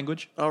Speaking up. my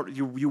language. Oh,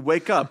 you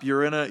wake up.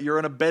 You're in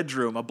a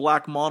bedroom. A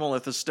black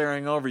monolith is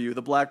staring over you.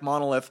 The black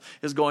monolith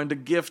is going to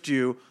gift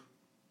you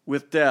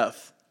with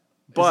death.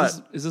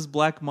 But Is this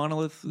Black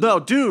Monolith? no,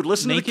 dude,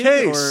 listen to the naked,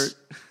 case.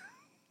 or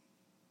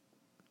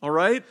All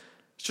right.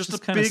 It's just It's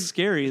a kinda big,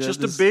 scary It's that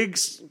just a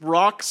this- big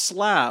rock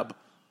slab.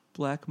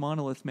 Black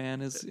Monolith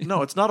Man is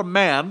No, it's not a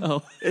man.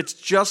 Oh. It's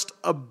just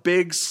a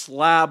big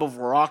slab of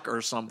rock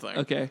or something.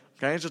 okay.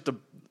 Okay, it's just a And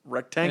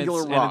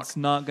rectangular it's, rock. and it's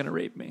not gonna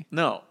rape me.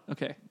 No.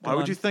 Okay. Why go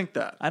would on. you think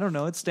that? I don't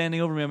know. It's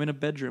standing over me. I'm in a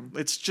bedroom.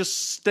 It's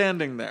just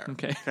standing there.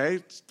 Okay. Okay?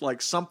 It's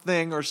like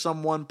something or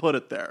someone put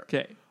it there.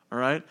 Okay. All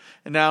right?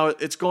 And now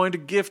it's going to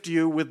gift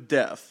you with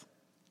death.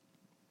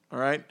 All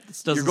right?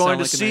 This doesn't You're going sound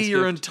to like a see nice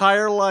your gift.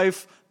 entire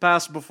life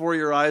pass before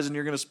your eyes, and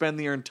you're going to spend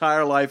your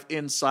entire life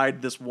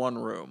inside this one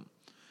room.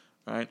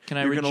 All right? Can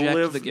I You're gonna reject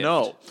live, the gift?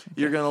 No.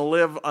 You're going to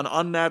live an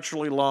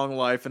unnaturally long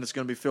life, and it's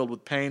going to be filled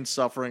with pain,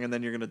 suffering, and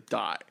then you're going to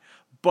die.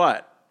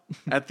 But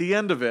at the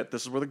end of it,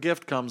 this is where the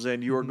gift comes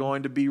in. You are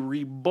going to be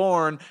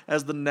reborn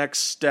as the next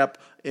step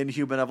in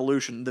human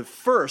evolution. The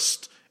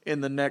first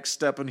in the next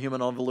step in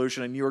human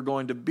evolution, and you are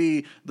going to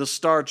be the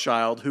Star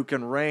Child who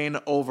can reign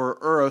over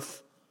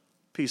Earth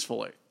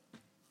peacefully.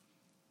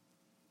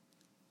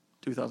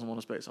 2001: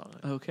 A Space Odyssey.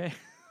 Okay.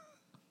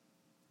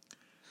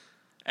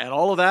 And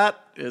all of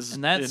that is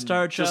And that in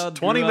Star just Child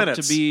 20 grew minutes.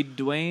 up to be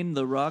Dwayne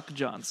the Rock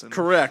Johnson,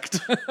 Correct.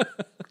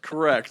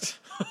 Correct.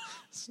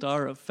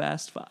 star of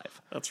Fast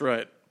Five. That's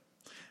right.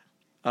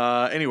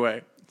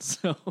 Anyway,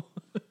 So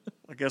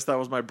I guess that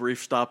was my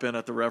brief stop in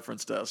at the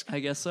reference desk. I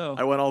guess so.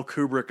 I went all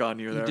Kubrick on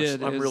you You there.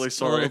 did. I'm It was really A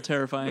sorry. little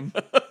terrifying.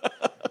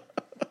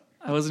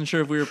 I wasn't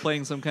sure if we were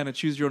playing some kind of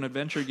choose your own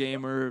adventure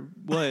game or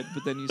what,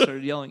 but then you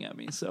started yelling at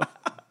me, so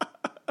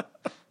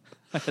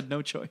I had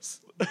no choice.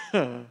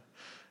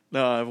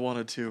 No, I've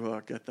wanted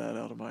to get that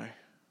out of my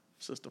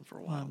system for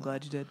a while. I'm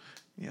glad you did.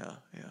 Yeah.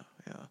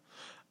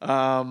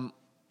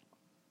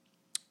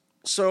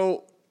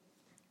 So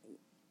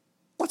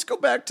let's go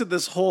back to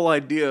this whole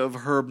idea of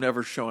Herb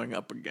never showing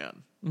up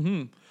again.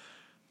 Mm-hmm.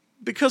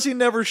 Because he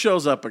never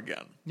shows up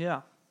again.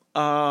 Yeah.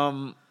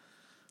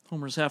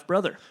 Homer's half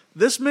brother.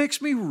 This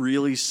makes me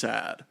really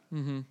sad,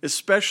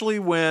 especially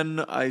when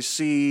I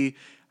see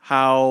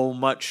how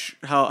much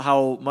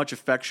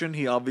affection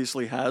he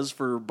obviously has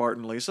for Bart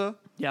and Lisa,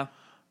 Yeah.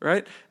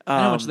 right?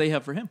 And how much they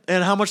have for him.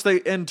 And how much they,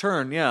 in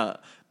turn,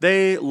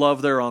 they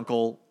love their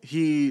uncle.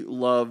 He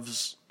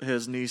loves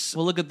his niece.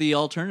 Well, look at the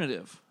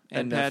alternative.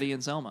 And And Patty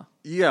and Selma.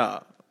 Yeah,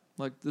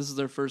 Like, this is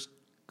their first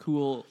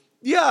cool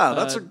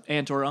that's a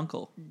aunt or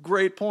uncle.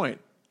 great point.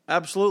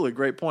 Absolutely,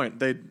 great point.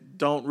 They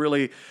don't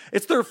really.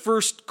 It's their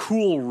first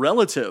cool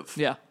relative.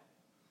 Yeah.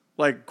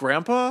 Like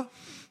grandpa,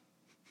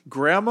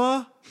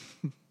 grandma.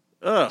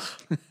 Ugh,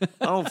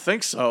 I don't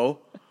think so.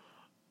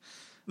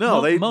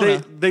 No,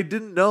 Mona. they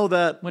didn't know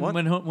that. When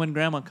What? when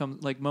grandma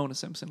comes, like Mona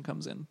Simpson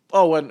comes in.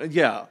 Oh, and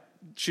yeah,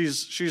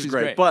 she's great.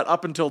 great. But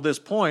up until this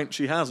point,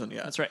 she hasn't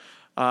yet. That's right.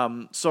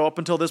 So up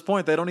until this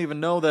point, they don't even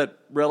know that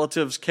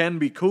relatives can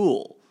be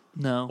cool.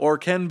 No. or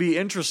can be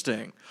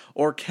interesting,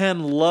 or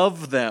can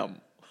love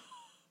them.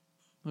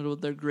 What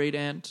about their great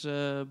aunt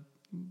Bartha?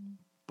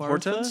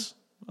 Hortense?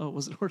 Oh,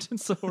 was it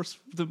Hortense? The horse?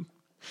 The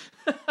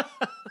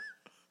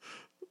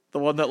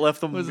one that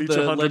left them Was it each the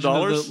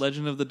 $100?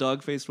 legend of the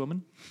dog-faced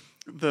woman?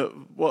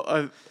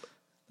 I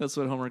That's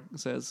what Homer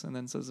says, and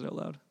then says it out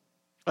loud.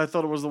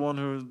 thought it was the one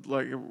who,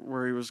 like,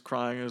 where he was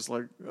crying. It was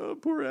like, oh,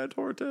 poor Aunt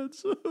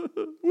Hortense.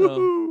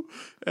 Woohoo!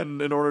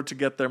 And in order to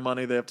get their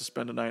money, they have to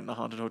spend a night in a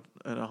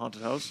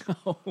haunted house.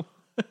 Oh,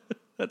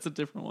 that's a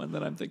different one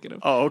that I'm thinking of.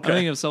 Oh, okay. I'm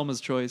thinking of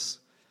Selma's Choice.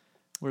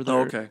 Where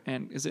Oh, okay.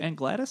 And is it Aunt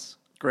Gladys?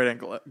 Great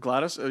Aunt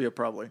Gladys? Oh, yeah,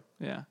 probably.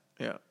 Yeah.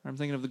 Yeah. I'm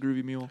thinking of the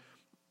Groovy Mule.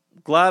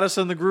 Gladys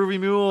and the Groovy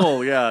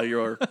Mule. Yeah,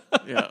 you're.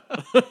 Yeah.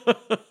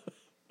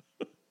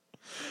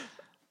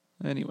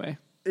 Anyway.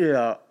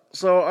 Yeah.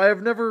 So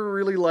I've never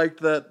really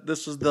liked that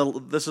this is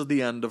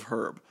the end of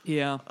Herb.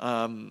 Yeah.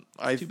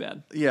 Too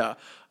bad. Yeah.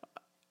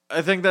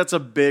 I think that's a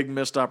big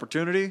missed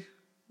opportunity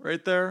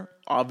right there.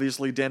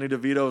 Obviously, Danny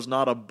DeVito is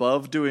not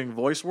above doing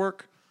voice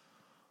work.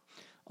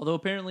 Although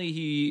apparently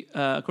he,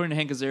 according to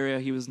Hank Azaria,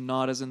 he was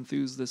not as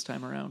enthused this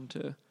time around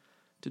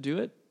to do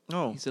it.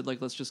 Oh. He said,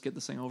 like, let's just get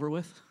this thing over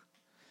with.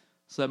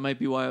 So that might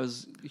be why I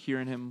was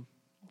hearing him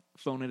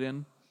phone it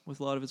in with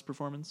a lot of his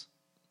performance.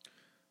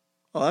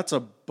 Oh, that's a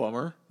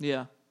bummer.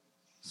 Yeah.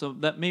 So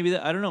I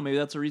don't know, maybe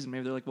that's a reason.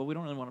 Maybe they're like, well, we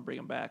don't really want to bring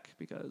him back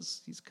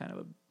because he's kind of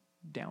a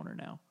downer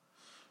now.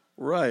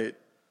 Right.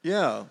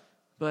 Yeah.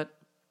 But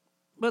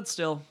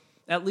still,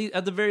 at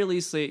the very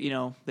least,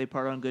 they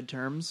part on good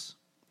terms.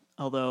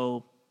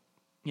 Although,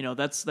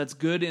 that's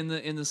good in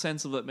the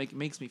sense of it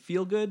makes me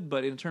feel good.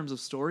 But in terms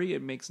of story,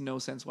 it makes no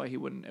sense why he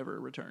wouldn't ever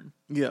return.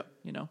 Yeah.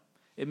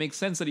 It makes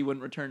sense that he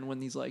wouldn't return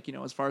when he's like,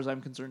 as far as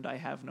I'm concerned, I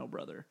have no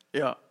brother.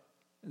 Yeah.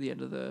 At the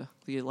end of the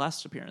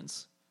last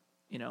appearance,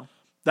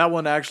 That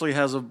one actually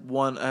has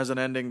an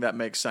ending that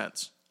makes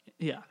sense.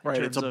 Yeah.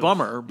 Right. It's a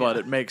bummer, but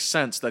it makes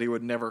sense that he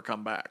would never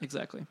come back.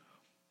 Exactly.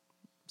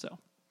 So,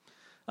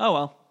 oh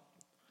well.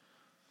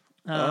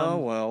 Oh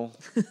well.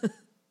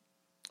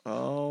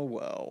 Oh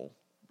well.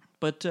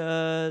 But we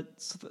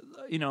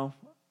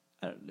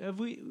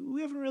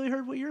haven't really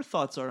heard what your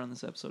thoughts are on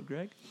this episode,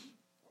 Greg.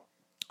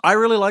 I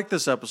really like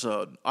this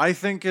episode. I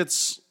think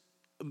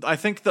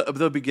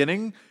the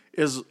beginning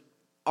is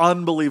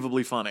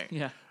unbelievably funny.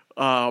 Yeah.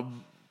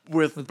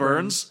 With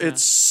Burns, yeah.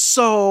 it's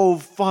so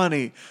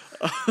funny.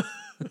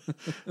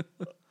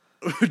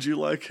 Would you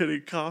like any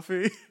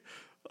coffee?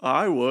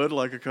 I would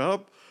like a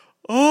cup.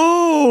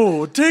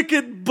 Oh, take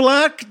it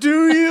black,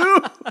 do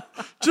you?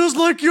 Just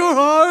like your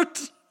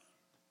heart.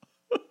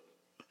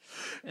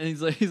 And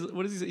he's like,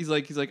 what is he? He's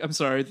like, I'm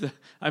sorry,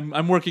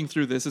 I'm working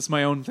through this. It's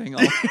my own thing.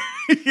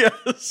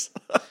 Yes.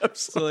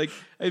 So like,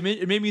 it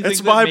made me think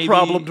it's my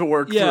problem to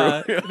work through.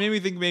 Yeah, it made me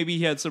think maybe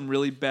he had some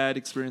really bad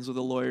experience with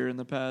a lawyer in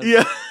the past.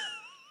 Yeah.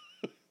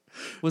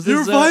 Was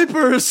You're this,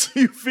 vipers.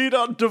 You feed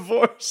on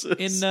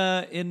divorces.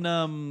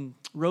 In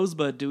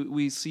Rosebud, do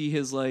we see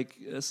his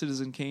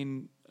Citizen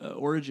Kane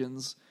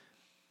origins?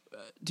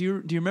 Do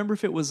you remember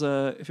if it was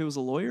a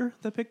lawyer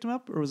that picked him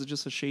up, or was it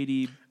just a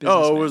shady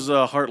businessman? Oh, it was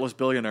a heartless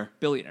billionaire.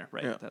 Billionaire,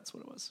 right? Yeah. That's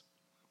what it was.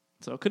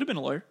 So it could have been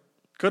a lawyer.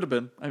 Could have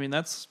been. I mean,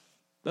 that's.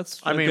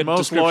 I mean, good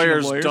most description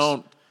of lawyers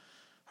don't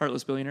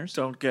heartless billionaires.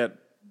 don't get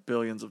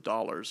billions of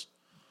dollars.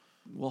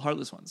 Well,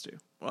 heartless ones do.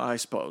 Well, I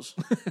suppose.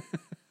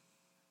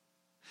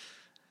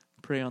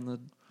 Prey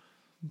on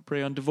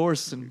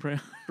divorce and prey.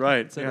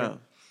 Right. cetera. Yeah.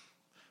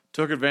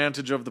 Took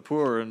advantage of the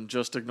poor and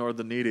just ignored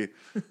the needy.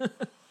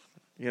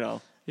 Yeah.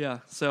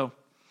 So.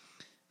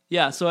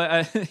 Yeah. So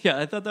I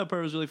thought that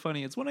part was really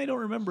funny. It's one I don't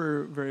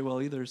remember very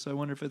well either. So I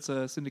wonder if it's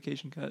a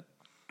syndication cut.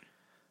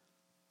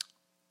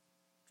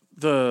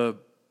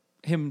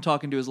 Him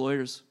talking to his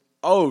lawyers.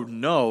 Oh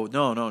no.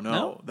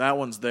 No? That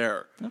one's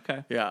there.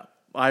 Okay. Yeah.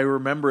 I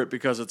remember it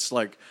because it's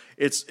like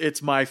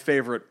it's my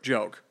favorite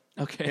joke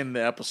Okay. in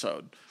the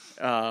episode.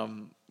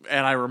 And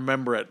I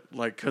remember it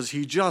cuz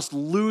he just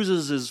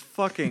loses his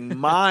fucking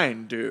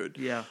mind, dude.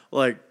 Yeah.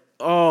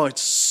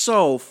 It's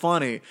so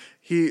funny.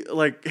 He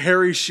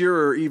Harry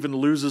Shearer even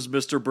loses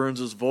Mr.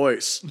 Burns'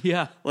 voice.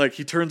 Yeah.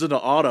 He turns into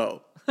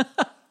Otto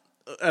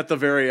at the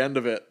very end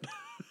of it.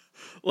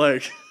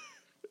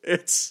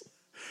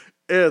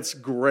 It's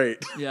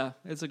great. Yeah.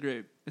 It's a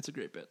great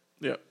bit.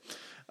 Yeah.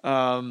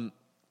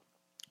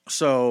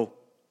 So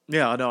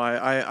yeah, no,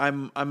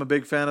 I'm a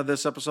big fan of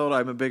this episode.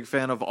 I'm a big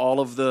fan of all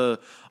of the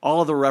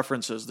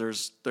references.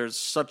 There's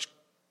such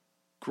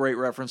great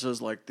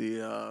references like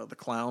the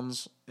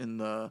clowns in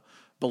the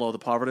Below the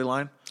Poverty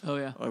Line. Oh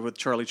yeah. With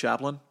Charlie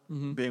Chaplin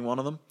being one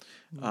of them.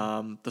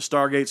 The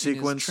Stargate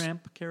sequence. His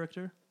tramp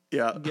character.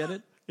 Yeah. Get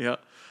it? Yeah.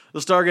 The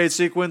Stargate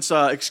sequence,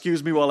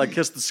 excuse me while I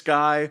kiss the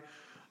sky.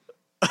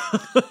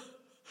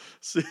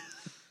 See?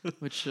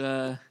 Which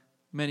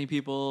many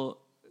people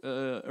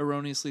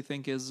erroneously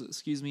think is,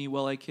 excuse me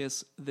while I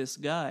kiss this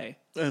guy.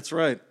 That's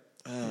right.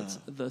 It's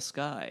the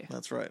sky.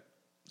 That's right.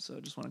 So I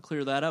just want to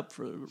clear that up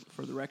for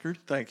the record.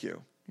 Thank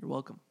you. You're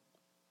welcome.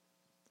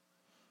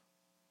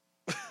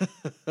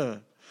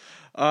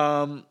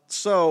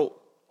 So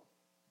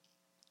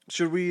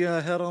Should we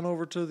head on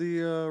over to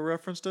the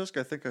reference desk?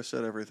 I think I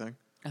said everything.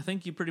 I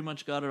think you pretty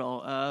much got it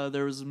all.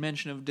 There was a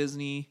mention of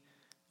Disney,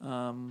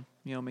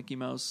 Mickey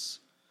Mouse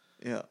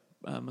Yeah.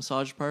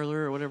 massage parlor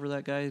or whatever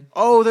that guy.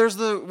 Oh, there's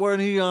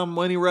when he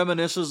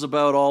reminisces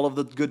about all of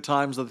the good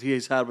times that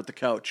he's had with the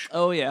couch.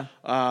 Oh yeah,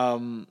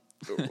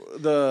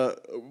 The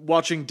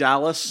watching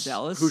Dallas,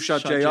 Who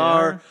Shot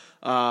JR,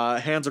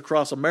 Hands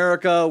Across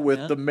America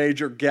with the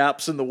major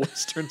gaps in the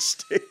Western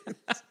states.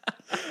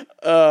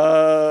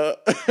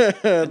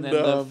 and then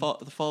the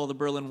fall of the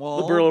Berlin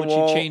Wall, which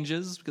Wall. he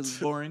changes because it's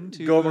boring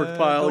to Gomer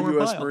Pyle, Gomer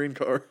U.S. Pyle. Marine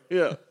Corps.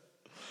 Yeah.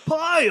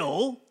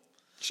 Pile.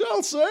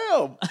 Shell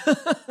Sam.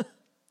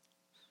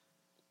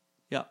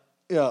 Yeah.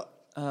 Yeah.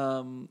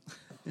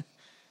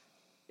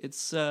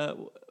 It's what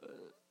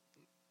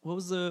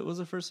was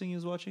the first thing he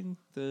was watching?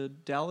 The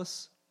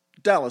Dallas.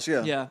 Dallas,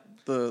 yeah. Yeah.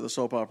 The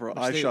soap opera.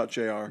 I Shot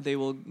JR. They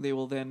will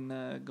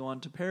then go on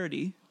to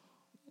parody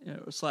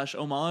 /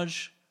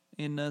 homage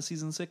in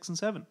season 6 and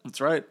 7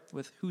 That's right.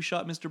 with Who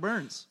Shot Mr.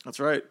 Burns. That's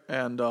right.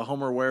 And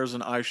Homer wears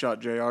an I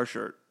Shot JR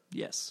shirt.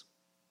 Yes.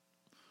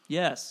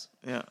 Yeah.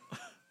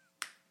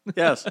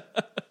 Yes.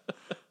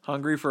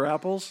 Hungry for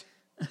apples?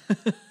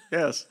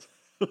 Yes.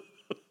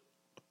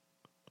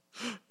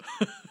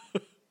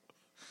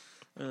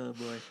 Oh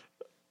boy.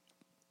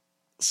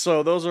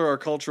 So those are our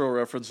cultural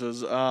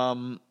references.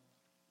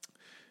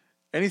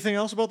 Anything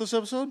else about this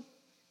episode?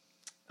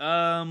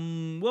 Well,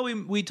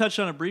 we touched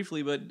on it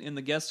briefly, but in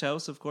the guest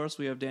house, of course,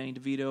 we have Danny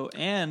DeVito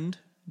and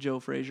Joe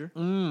Frazier.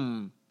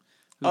 Yeah.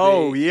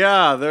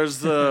 There's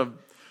the.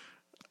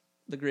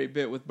 The great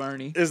bit with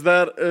Barney. Is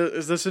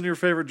this in your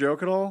favorite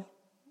joke at all?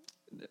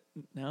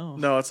 No.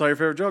 No, it's not your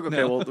favorite joke. Okay,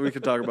 No. well we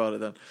could talk about it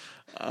then.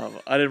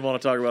 I didn't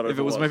want to talk about it. If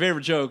it was my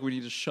favorite joke, we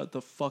need to shut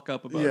the fuck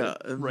up about it.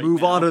 and right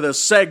move now. on to the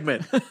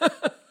segment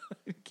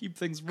Keep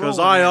things rolling. because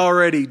I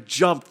already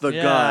jumped the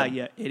yeah, gun.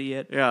 yeah,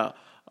 idiot. Yeah.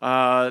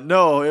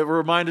 No, it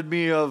reminded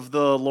me of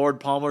the Lord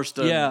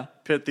Palmerston. Yeah.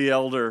 Pitt the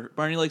Elder.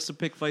 Barney likes to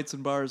pick fights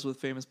in bars with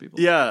famous people.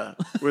 Yeah,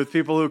 with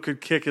people who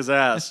could kick his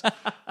ass.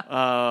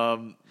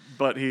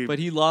 But But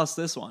he lost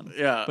this one.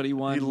 yeah, But he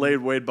won. He laid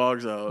Wade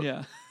Boggs out.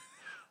 Yeah.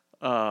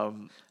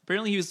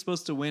 Apparently he was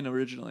supposed to win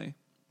originally.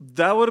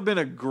 That would have been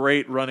a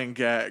great running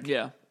gag.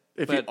 Yeah.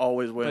 If he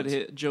always wins.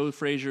 But Joe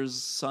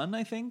Frazier's son,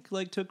 I think,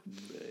 took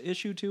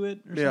issue to it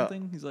or Yeah.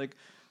 something. He's like,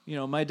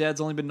 my dad's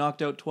only been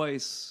knocked out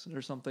twice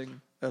or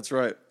something. That's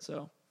right.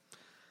 So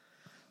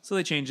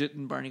they changed it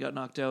and Barney got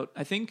knocked out.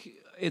 I think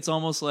it's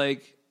almost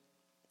like,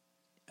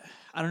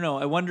 I don't know.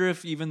 I wonder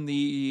if even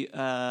the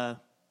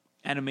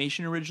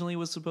animation originally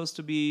was supposed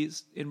to be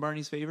in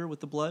Barney's favor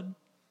with the blood.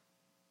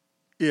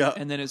 Yeah.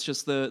 And then it's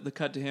just the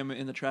cut to him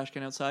in the trash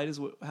can outside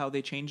is how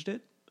they changed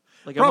it.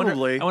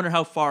 Probably. I wonder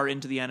how far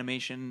into the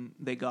animation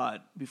they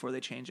got before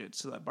they changed it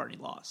so that Barney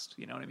lost.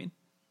 You know what I mean?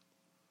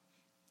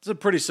 It's a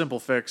pretty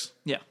simple fix.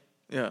 Yeah.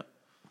 Yeah.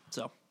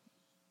 So.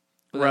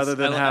 Rather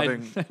than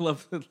having... I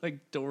love the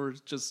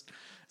doors just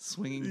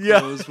swinging Yeah,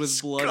 closed with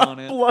it's blood got on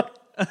it. blood.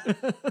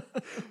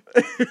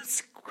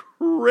 It's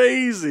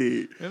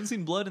crazy. I haven't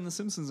seen blood in The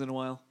Simpsons in a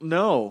while.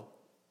 No.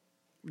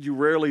 You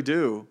rarely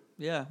do.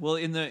 Yeah. Well,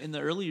 in the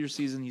earlier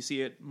season, you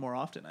see it more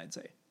often, I'd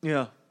say.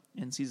 Yeah.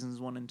 In seasons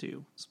 1 and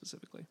 2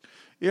 specifically.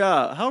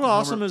 Yeah. How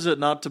awesome is it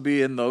not to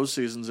be in those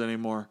seasons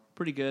anymore?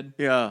 Pretty good.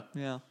 Yeah.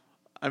 Yeah.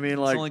 I mean,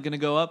 It's only going to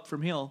go up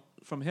from hill.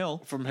 from hill.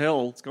 It's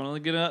only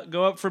going to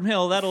go up from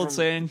hill. That old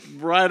saying.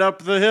 Right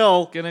up the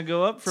hill. Going to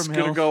go up from It's hill.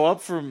 going to go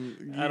up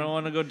from... I don't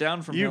want to go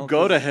down from hill. You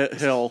go to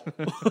hill.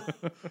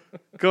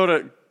 go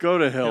to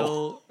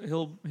hill.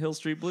 Hill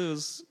Street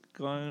Blues.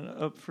 Going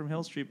up from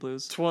Hill Street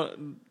Blues.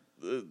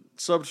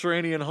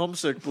 Subterranean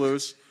homesick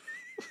blues.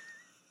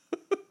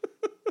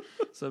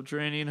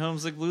 Subterranean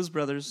Homesick Blues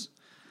Brothers.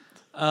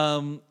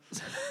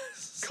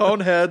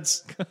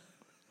 Coneheads.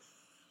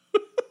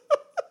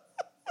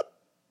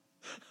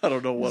 I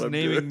don't know what Just I'm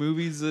naming doing.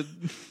 movies that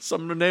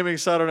I'm naming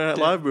Saturday Night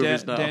Live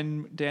movies now.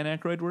 Dan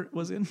Aykroyd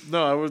was in.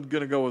 No, I was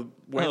going to go with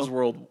Wayne's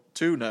World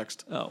 2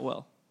 next. Oh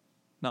well,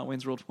 not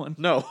Wayne's World 1.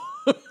 No.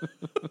 That'd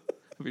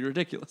be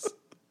ridiculous.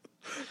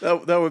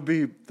 that would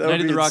be...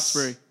 Night at the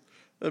Roxbury.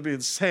 That'd be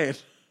insane.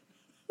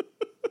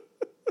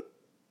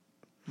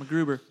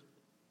 MacGruber.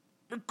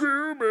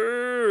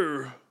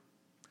 MacGruber.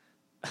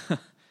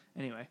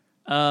 Anyway.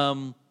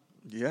 Yeah,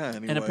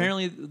 anyway. And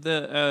apparently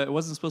it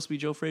wasn't supposed to be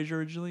Joe Frazier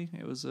originally.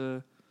 It was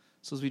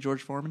supposed to be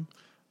George Foreman.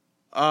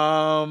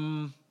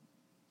 I'm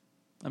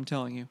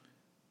telling you.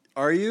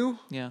 Are you?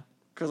 Yeah.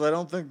 Because I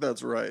don't think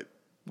that's right.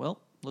 Well,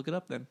 look it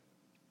up then.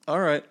 All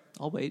right.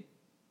 I'll wait.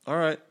 All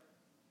right.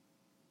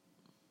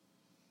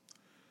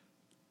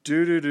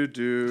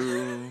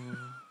 Do.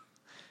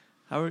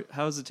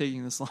 How is it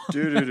taking this long?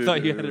 Do. I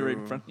thought you had it right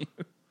in front of you.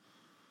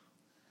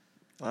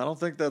 I don't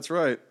think that's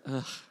right.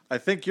 Ugh. I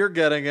think you're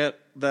getting it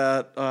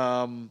that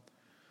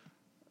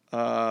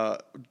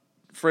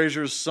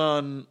Frazier's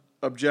son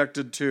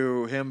objected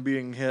to him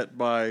being hit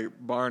by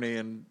Barney,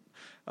 and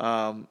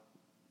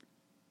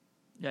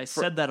Yeah, I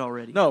said that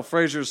already. No,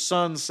 Frazier's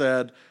son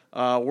said,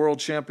 world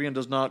champion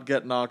does not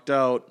get knocked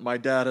out. My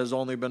dad has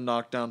only been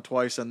knocked down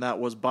twice, and that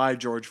was by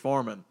George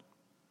Foreman.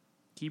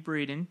 Keep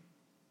reading.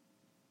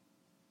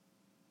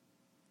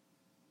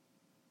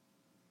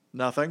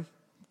 Nothing.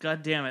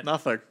 God damn it.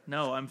 Nothing.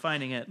 No, I'm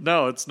finding it.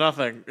 No, it's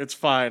nothing. It's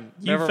fine.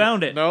 You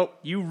found it. Nope.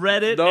 You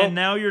read it, Nope. and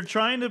now you're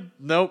trying to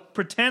Nope.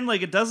 pretend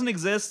like it doesn't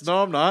exist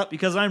No, I'm not.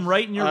 because I'm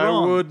right and you're I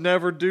wrong. would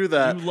never do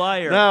that. You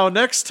liar. Now,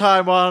 next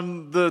time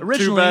on the Two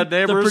Originally, Bad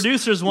Neighbors, the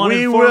producers wanted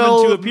we Foreman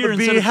will to appear be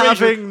instead of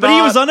Frazier, having but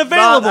he was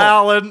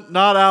unavailable.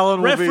 Not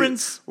Alan.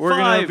 Reference we're 5.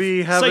 gonna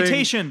be having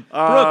Citation.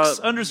 Brooks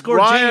 _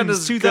 Ryan James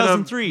is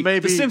 2003. gonna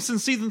maybe The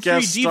Simpsons Season 3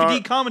 guest DVD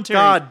star- commentary.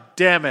 God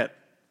damn it!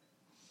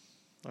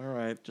 All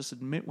right. Just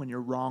admit when you're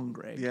wrong,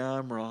 Greg. Yeah,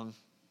 I'm wrong.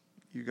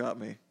 You got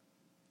me.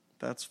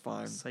 That's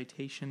fine.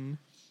 Citation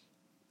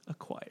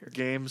acquired.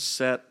 Game,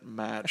 set,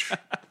 match.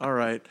 All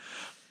right.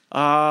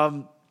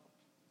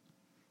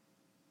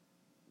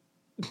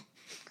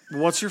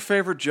 What's your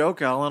favorite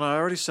joke, Alan? I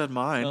already said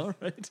mine. All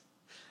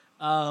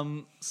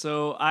right.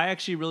 So I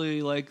actually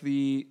really like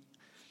the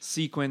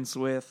sequence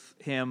with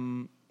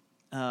him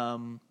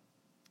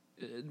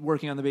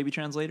working on the baby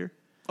translator,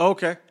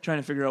 Okay. trying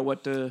to figure out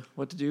what to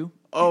do.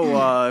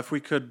 Oh, if we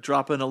could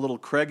drop in a little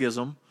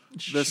Craigism.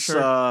 This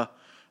Sure.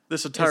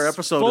 this entire It's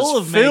episode full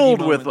is of filled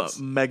Maggie with moments.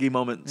 Maggie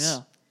moments.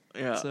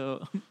 Yeah. Yeah.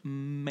 So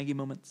Maggie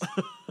moments.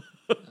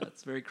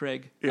 That's very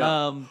Craig.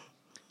 Yeah.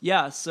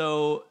 Yeah.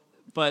 So,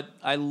 but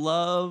I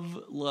love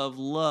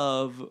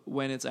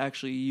when it's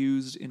actually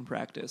used in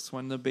practice,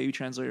 when the baby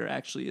translator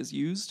actually is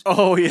used,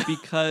 Oh yeah.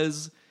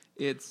 because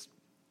it's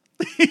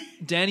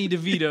Danny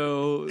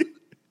DeVito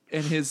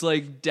and his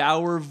like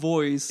dour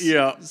voice,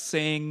 Yeah.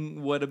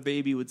 saying what a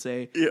baby would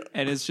say, Yeah.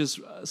 and it's just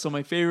so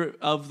my favorite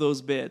of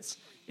those bits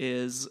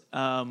is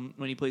when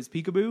he plays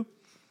peekaboo.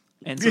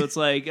 And so it's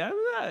like,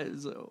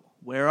 so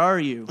where are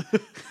you?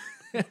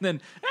 And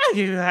then,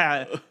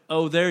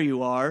 oh, there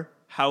you are.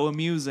 How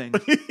amusing.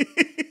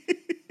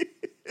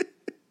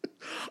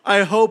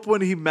 I hope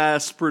when he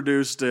mass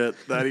produced it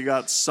that he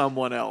got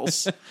someone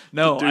else.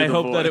 No, to do I the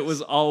hope that it voice.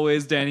 was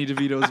always Danny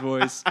DeVito's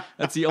voice.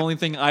 That's the only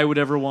thing I would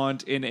ever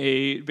want in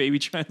a baby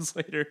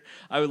translator.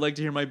 I would like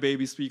to hear my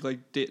baby speak like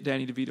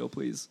Danny DeVito,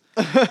 please.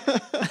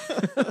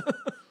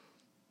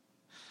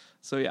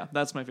 So yeah,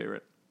 that's my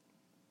favorite.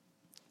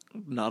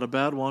 Not a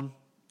bad one.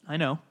 I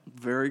know.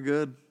 Very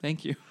good.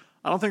 Thank you.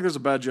 I don't think there's a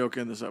bad joke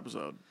in this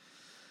episode.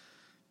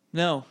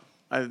 No,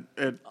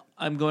 It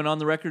I'm going on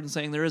the record and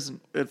saying there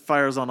isn't. it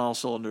fires on all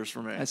cylinders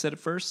for me. I said it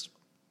first.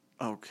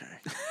 Okay.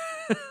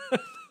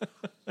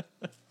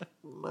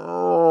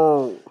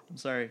 No. I'm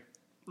sorry.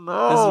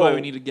 No. This is why we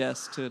need a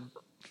guest to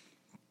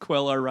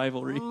quell our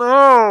rivalry.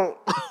 No.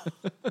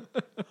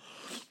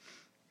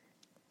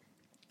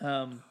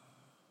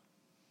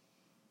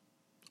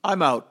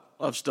 I'm out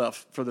of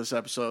stuff for this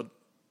episode.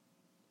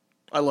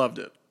 I loved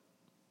it.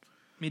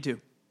 Me too.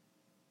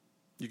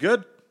 You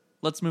good?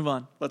 Let's move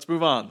on. Let's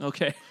move on.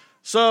 Okay.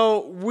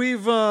 So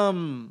we've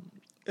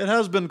it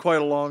has been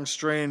quite a long,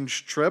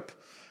 strange trip.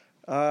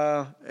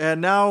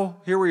 And now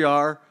here we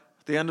are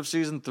at the end of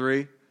season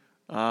 3.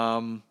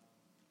 How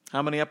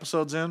many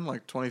episodes in?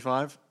 Like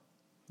 25?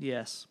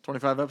 Yes.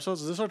 25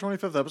 episodes? Is this our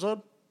 25th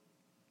episode?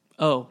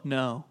 Oh,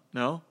 no.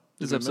 No?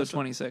 This is Did we episode miss it?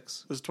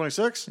 26. This is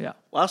 26? Yeah.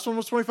 Last one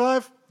was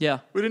 25? Yeah.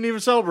 We didn't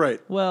even celebrate.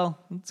 Well,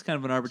 it's kind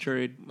of an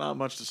arbitrary Not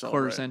much to celebrate.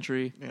 quarter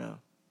century. Yeah.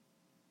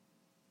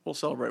 We'll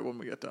celebrate when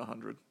we get to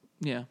 100.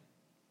 Yeah.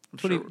 I'm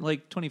 20, sure.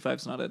 like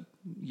 25's not a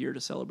year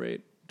to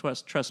celebrate.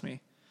 Trust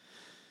me.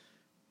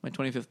 My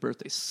 25th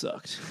birthday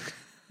sucked.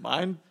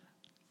 Mine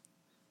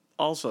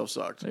also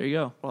sucked. There you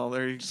go. Well,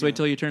 there you Just wait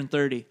till you turn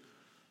 30.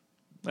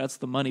 That's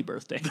the money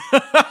birthday.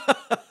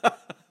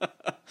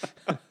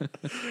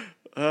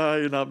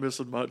 You're not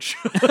missing much.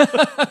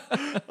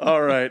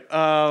 All right.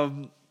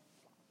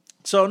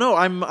 So no,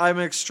 I'm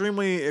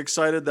extremely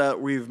excited that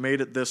we've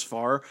made it this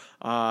far.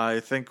 I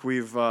think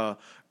we've got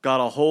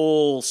a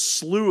whole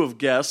slew of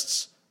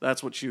guests.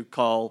 That's what you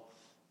call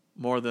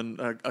more than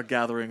a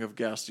gathering of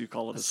guests. You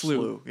call it a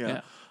slew.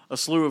 Yeah. A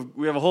slew of.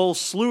 We have a whole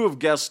slew of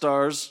guest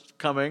stars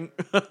coming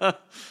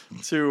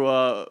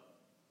to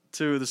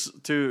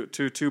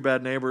Two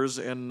Bad Neighbors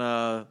in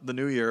the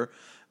new year.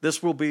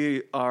 This will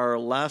be our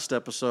last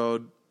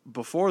episode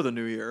before the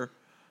new year.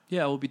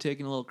 Yeah, we'll be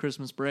taking a little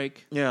Christmas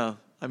break. Yeah,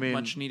 I mean,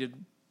 Much needed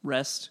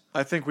rest.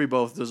 I think we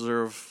both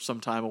deserve some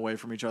time away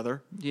from each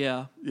other.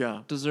 Yeah.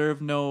 Yeah, Deserve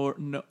no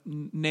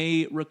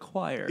nay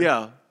require.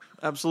 yeah,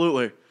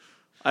 absolutely.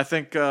 I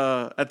think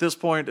at this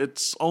point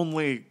it's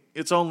only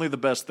the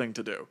best thing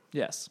to do.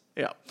 Yes.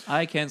 Yeah,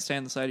 I can't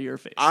stand the side of your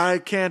face. I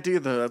can't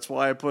either. That's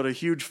why I put a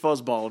huge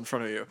fuzzball in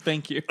front of you.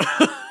 Thank you.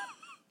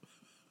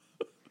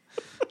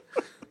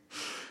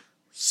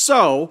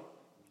 So,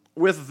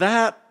 with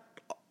that,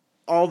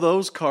 all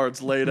those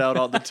cards laid out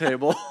on the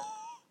table.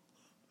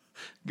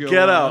 Go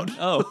Get on. out.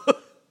 Oh.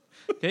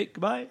 Okay,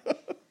 goodbye.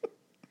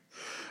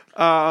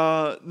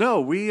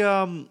 No,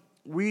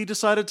 we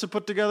decided to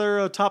put together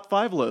a top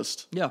 5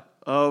 list Yeah.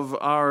 of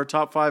our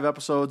top 5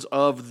 episodes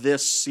of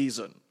this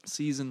season.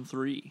 Season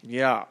 3.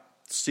 Yeah,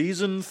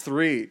 season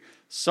 3.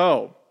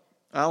 So,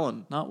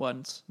 Alan, Not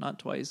once, not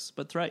twice,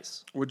 but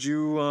thrice. would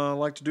you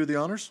like to do the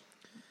honors?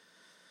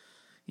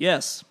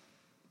 Yes.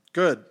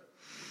 Good.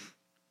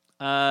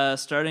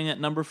 Starting at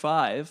number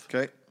 5.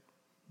 Okay.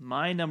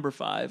 My number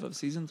 5 of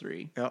season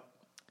 3 Yeah.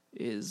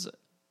 is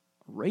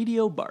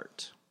Radio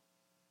Bart.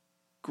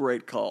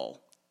 Great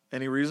call.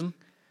 Any reason?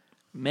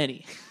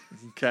 Many.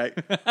 Okay.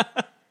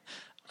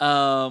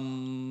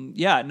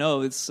 Yeah,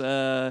 no, it's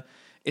a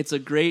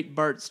great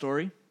Bart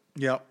story.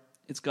 Yeah.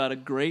 It's got a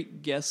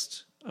great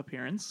guest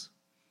appearance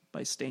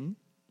by Sting.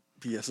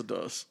 Yes, it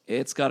does.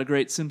 It's got a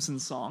great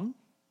Simpsons song,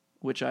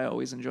 which I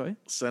always enjoy.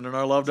 Sending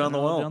our love down the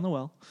well. Down the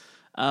well.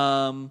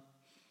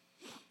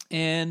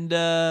 And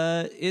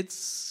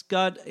it's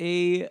got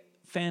a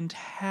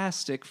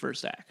fantastic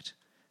first act.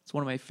 It's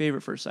one of my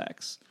favorite first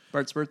acts.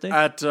 Bart's birthday.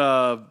 At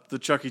the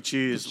Chuck E.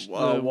 Cheese,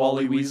 The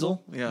Wally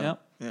Weasel. Yeah. Yeah.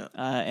 Yeah.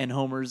 And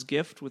Homer's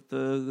gift with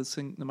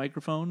the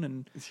microphone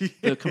and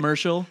the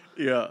commercial.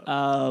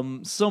 Yeah.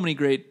 So many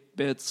great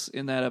bits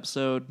in that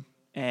episode.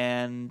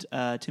 And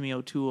Timmy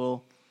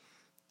O'Toole.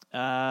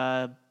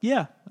 Yeah,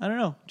 I don't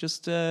know.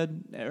 Just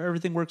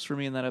everything works for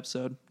me in that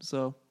episode.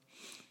 So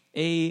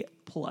A+.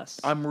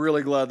 I'm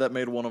really glad that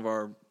made one of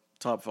our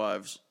top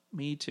 5s.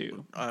 Me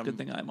too. Good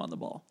thing I'm on the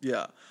ball.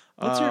 Yeah.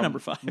 What's your number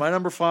 5? My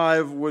number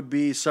 5 would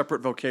be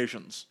Separate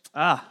Vocations.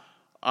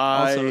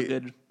 Also a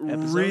good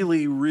episode.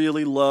 Really,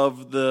 really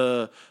love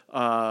the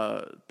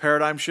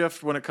paradigm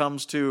shift when it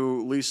comes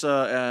to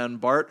Lisa and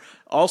Bart.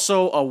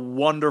 Also, a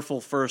wonderful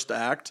first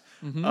act.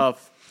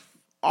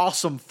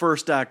 Awesome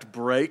first act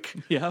break.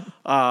 Yeah.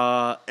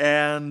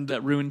 And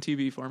That ruined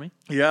TV for me.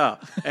 yeah,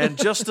 and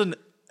just a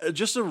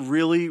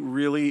really,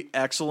 really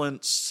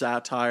excellent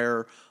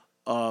satire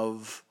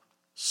of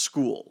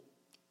school.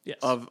 Yes.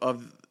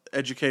 Of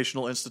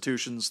educational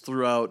institutions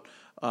throughout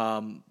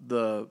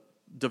the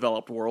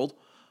developed world.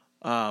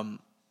 Like,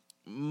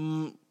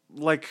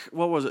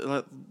 what was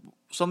it?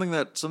 Something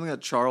that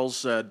Charles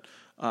said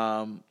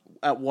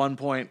at one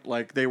point,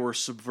 like they were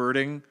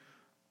subverting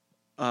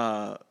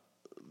the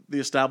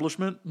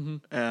establishment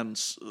and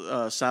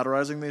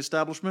satirizing the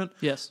establishment.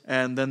 Yes.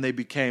 And then they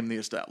became the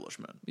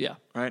establishment. Yeah.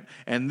 Right?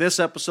 And this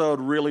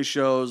episode really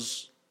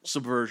shows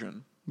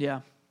subversion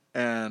Yeah.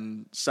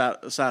 and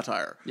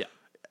satire Yeah.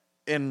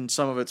 in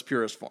some of its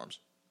purest forms.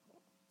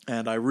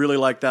 And I really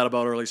like that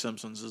about early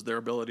Simpsons is their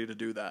ability to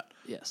do that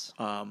Yes.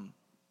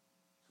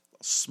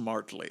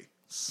 smartly.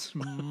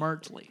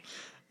 Smartly.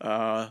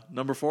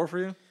 Number 4 for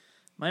you?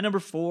 My number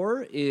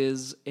 4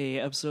 is a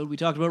episode we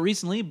talked about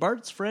recently.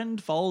 Bart's friend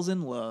falls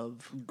in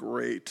love.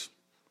 Great.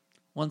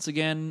 Once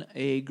again,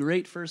 a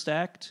great first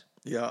act.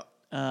 Yeah.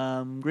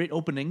 Great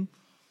opening.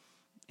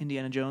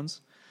 Indiana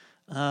Jones.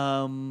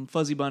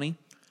 Fuzzy Bunny.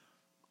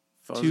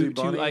 Fuzzy Two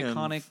Bunny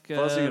iconic and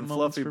Fuzzy and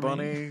moments Fluffy for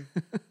Bunny.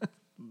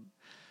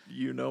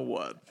 You know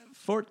what?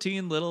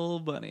 14 little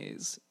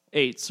bunnies.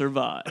 8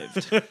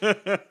 survived.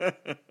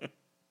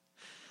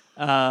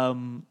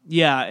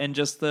 Yeah, and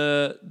just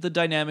the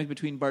dynamic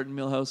between Bart and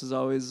Milhouse is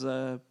always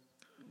a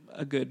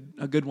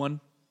good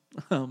one.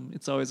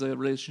 It's always a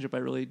relationship I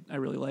really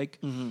like.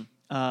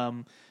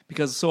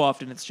 Because so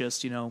often it's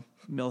just,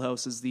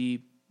 Milhouse is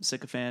the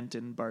sycophant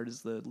and Bart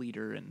is the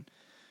leader and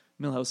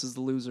Milhouse is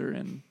the loser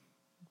and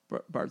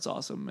Bart's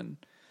awesome, and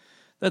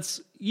that's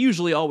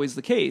usually always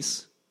the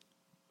case.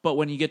 But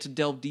when you get to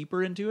delve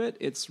deeper into it,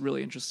 it's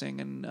really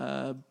interesting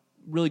and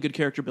really good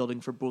character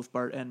building for both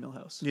Bart and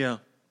Milhouse. Yeah.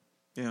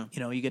 Yeah.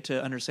 You get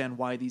to understand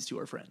why these two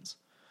are friends.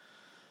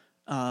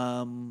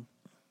 And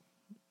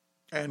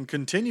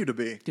continue to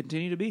be.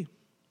 Continue to be,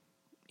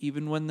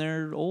 even when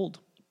they're old,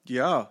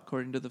 Yeah.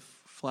 according to the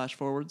flash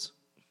forwards.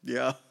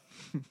 Yeah.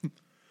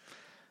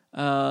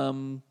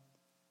 And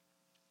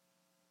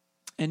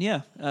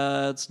yeah,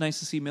 it's nice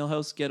to see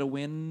Milhouse get a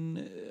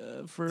win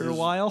for a His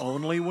while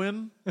only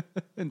win?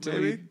 until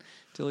maybe?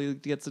 he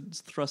gets it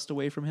thrust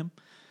away from him.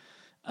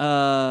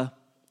 Because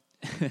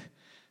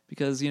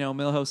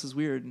Milhouse is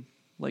weird and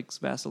likes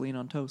Vaseline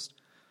on toast.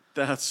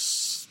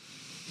 That's...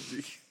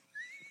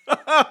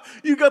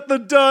 You got the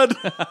dud.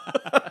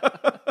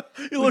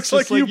 He looks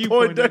like you,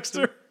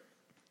 Poindexter.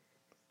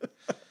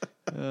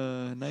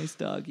 Nice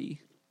doggy.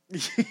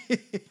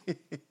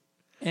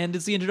 And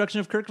it's the introduction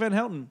of Kirk Van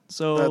Houten,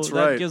 so That's that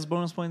right. gives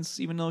bonus points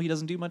even though he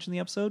doesn't do much in the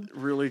episode.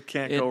 Really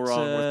can't go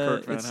wrong with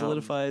Kirk Van It Houten.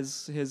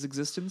 solidifies his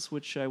existence,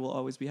 which I will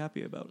always be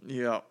happy about.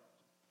 Yeah.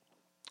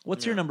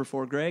 What's your number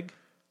 4, Greg?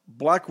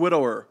 Black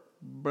Widower.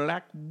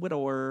 Black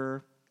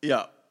Widower.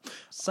 Yeah.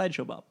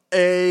 Sideshow Bob.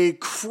 A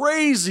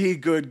crazy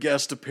good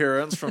guest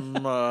appearance from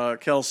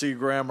Kelsey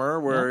Grammer,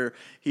 where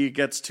he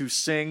gets to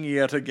sing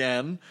yet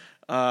again.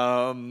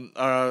 Actually,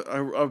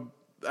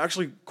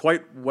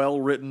 quite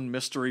well written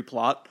mystery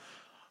plot.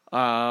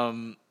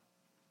 And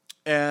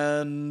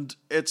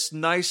it's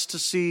nice to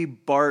see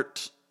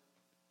Bart.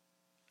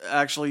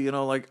 Actually,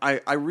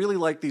 I really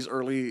like these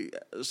early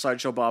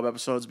Sideshow Bob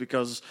episodes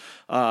because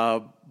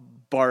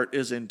Bart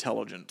is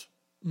intelligent,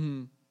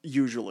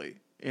 usually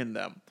in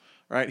them.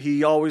 right?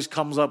 He always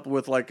comes up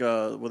with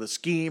with a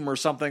scheme or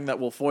something that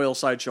will foil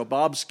Sideshow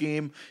Bob's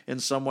scheme in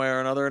some way or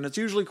another, and it's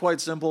usually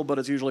quite simple, but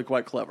it's usually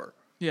quite clever,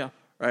 Yeah.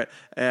 right?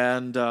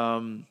 And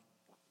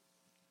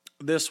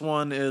this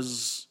one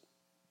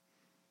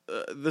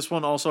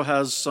also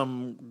has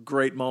some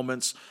great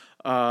moments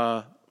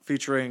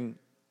featuring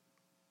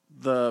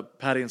the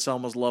Patty and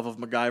Selma's love of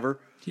MacGyver.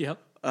 Yep.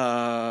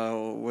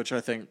 Which I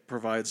think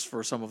provides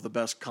for some of the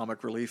best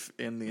comic relief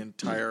in the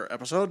entire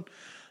episode.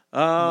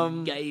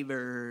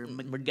 MacGyver.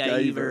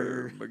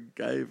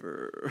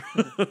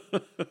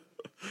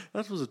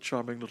 That was a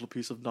charming little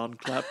piece of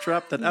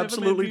non-claptrap that Never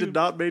absolutely made me- did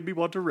not make me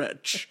want to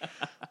retch.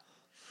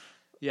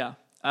 Yeah.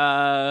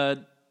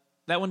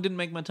 That one didn't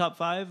make my top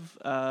 5,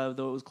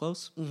 though it was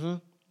close. Yeah.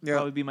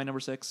 Probably be my number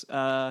 6.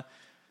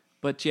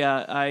 But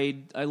yeah,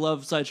 I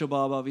love Sideshow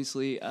Bob.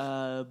 Obviously,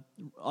 on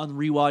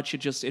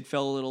rewatch, it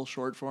fell a little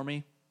short for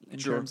me in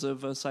Sure. terms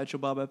of a Sideshow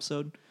Bob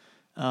episode.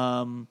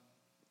 And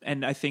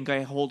I think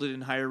I hold it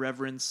in higher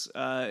reverence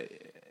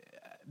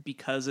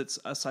because it's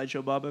a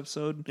Sideshow Bob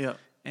episode. Yeah.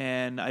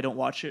 And I don't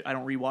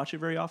rewatch it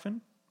very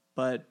often.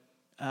 But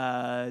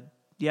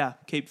yeah,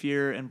 Cape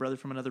Fear and Brother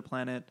from Another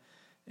Planet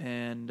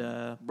and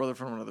Brother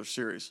from Another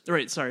Series.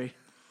 right, sorry,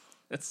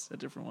 that's a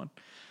different one.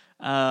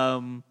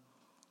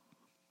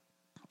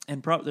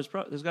 And there's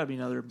got to be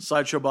another.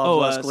 Sideshow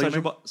Bob's Last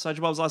Gleaming.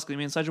 Sideshow Bob's Last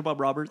Gleaming and Sideshow Bob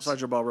Roberts.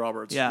 Sideshow Bob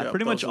Roberts. Yeah,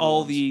 pretty much those are all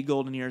ones. the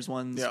Golden Years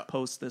ones Yeah.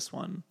 post this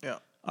one Yeah.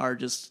 are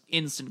just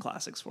instant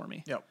classics for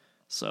me. Yep.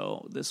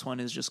 So this one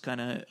is just kind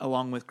of,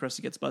 along with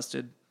Krusty Gets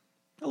Busted,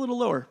 a little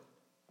lower,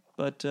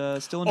 but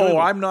still enjoyable. Oh,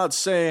 I'm not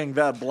saying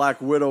that Black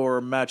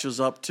Widower matches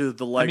up to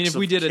the likes I mean, if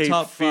we of did a Cape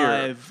top Fear.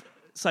 5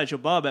 Sideshow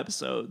Bob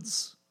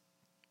episodes,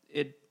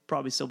 it'd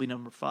probably still be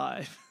number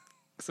 5.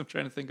 Because I'm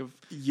trying to think of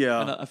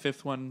Yeah. a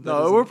fifth one. that No,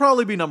 it isn't- would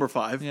probably be number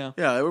 5. Yeah.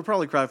 Yeah, it would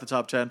probably crack the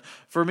top 10.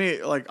 For me,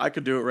 I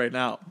could do it right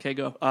now. Okay,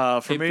 go.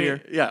 For Cape me,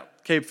 Fear. yeah,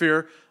 Cape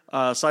Fear,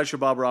 Sideshow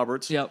Bob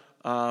Roberts. Yep.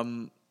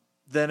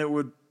 Then it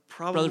would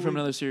probably... Brother from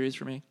Another Series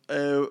for me.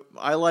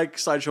 I like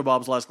Sideshow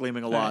Bob's Last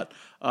Gleaming a lot.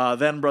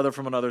 Then Brother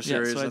from Another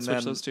Series. so I'd and switch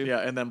then, those two.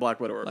 Yeah, and then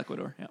Black Widower. Black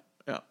Widower, yeah.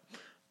 Yeah.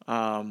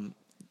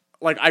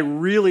 I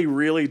really,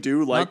 really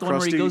do like Not the one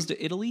where he Krusty. goes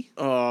to Italy?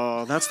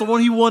 That's the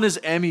one he won his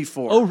Emmy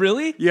for. Oh,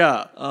 really?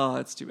 Yeah. Oh,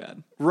 that's too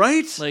bad.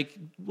 Right? Like,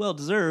 well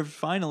deserved,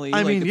 finally. I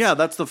Like, mean, it's- yeah,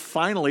 that's the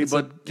finally, it's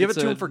but give it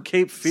it's to a him for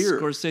Cape Fear.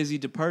 Scorsese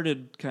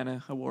Departed kind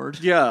of award.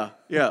 Yeah.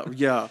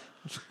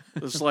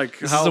 It's like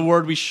This how is an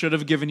award we should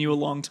have given you a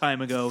long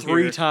time ago.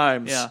 3 here.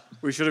 times. Yeah.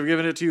 We should have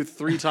given it to you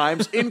 3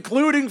 times,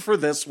 including for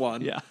this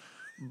one. Yeah.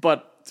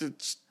 But to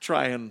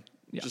try and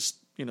Yeah. just,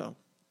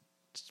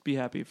 Just be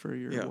happy for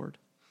your Yeah. award.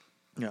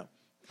 yeah.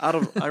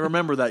 I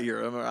remember that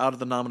year. Out of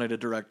the nominated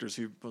directors,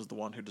 he was the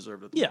one who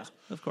deserved it. the Yeah, most.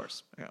 of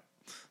course. Yeah.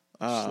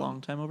 Just a long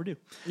time overdue.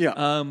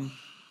 Yeah.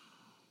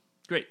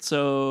 Great.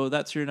 So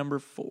that's your number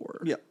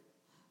 4. Yeah.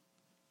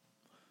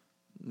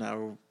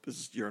 Now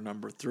is your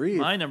number 3.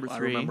 My number I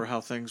 3. remember how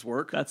things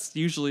work. That's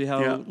usually how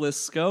Yeah.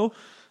 lists go.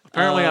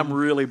 Apparently, I'm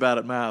really bad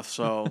at math,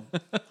 so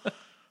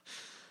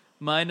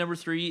My number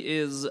 3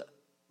 is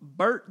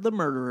Bart the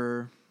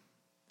Murderer.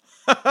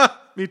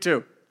 me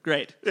too.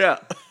 Great. Yeah.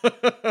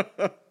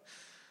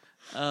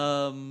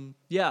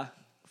 Yeah.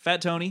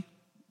 Fat Tony.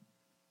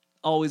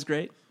 Always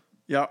great.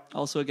 Yeah.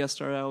 Also a guest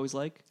star I always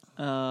like.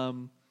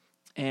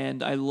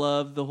 And I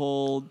love the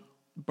whole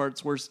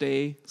Bart's Worst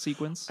Day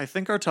sequence. I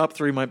think our top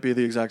 3 might be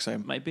the exact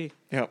same. Might be.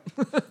 Yeah.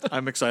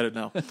 I'm excited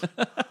now.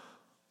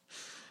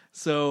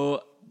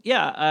 So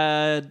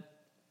yeah,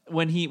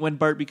 when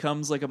Bart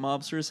becomes like a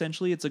mobster,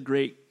 essentially, it's a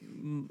great.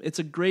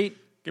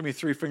 Give me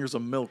 3 fingers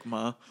of milk,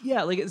 Ma.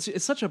 Yeah, like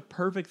it's such a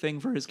perfect thing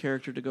for his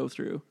character to go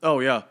through. Oh,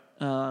 yeah.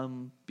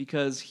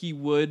 Because he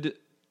would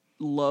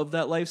love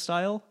that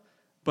lifestyle,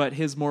 but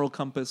his moral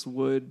compass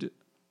would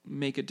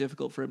make it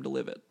difficult for him to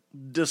live it.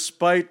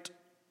 Despite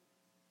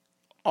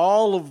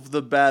all of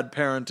the bad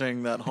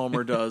parenting that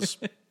Homer does,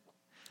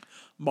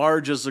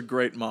 Marge is a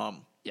great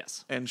mom.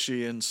 Yes. And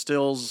she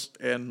instills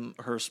in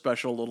her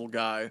special little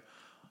guy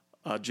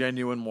a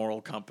genuine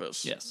moral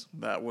compass. Yes.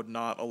 That would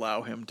not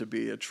allow him to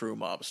be a true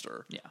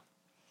mobster. Yeah.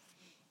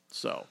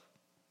 So,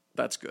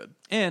 that's good.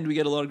 And we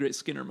get a lot of great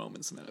Skinner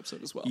moments in that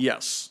episode as well.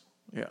 Yes.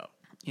 Yeah.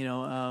 You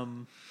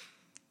know,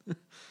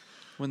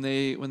 when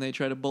they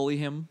try to bully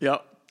him.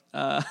 Yep.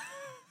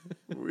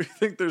 We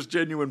think there's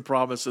genuine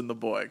promise in the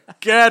boy.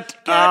 Get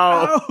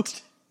out!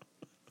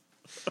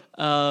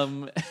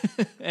 And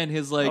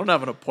his I like don't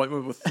have an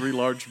appointment with 3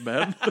 large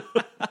men.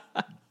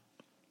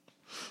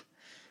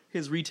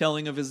 his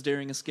retelling of his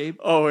daring escape.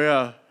 Oh,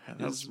 yeah. And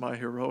that's my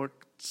heroic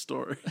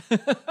story.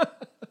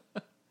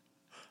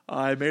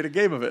 I made a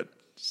game of it,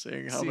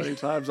 seeing how many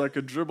times I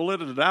could dribble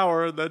it in an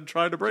hour and then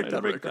try to break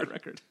that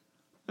record.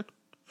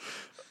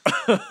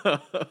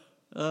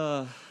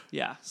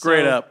 Yeah.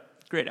 Great app.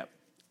 Great app.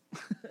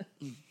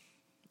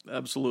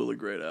 Absolutely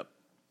great app.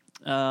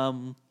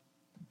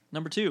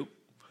 Number 2.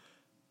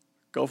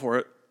 Go for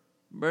it.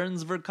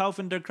 Burns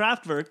Verkaufen der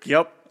Kraftwerk.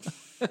 Yep.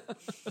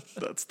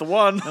 That's the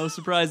one. No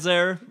surprise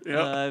there. Yep.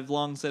 I've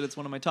long said it's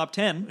one of my top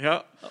 10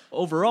 Yeah.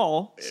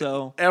 overall.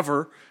 So,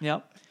 Ever.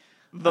 yeah.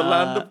 The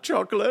land of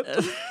chocolate.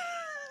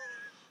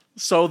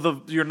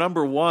 So your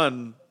number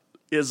one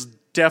is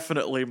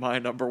definitely my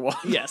number one.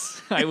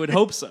 Yes, I would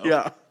hope so.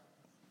 Yeah.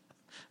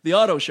 The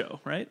Auto Show,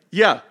 right?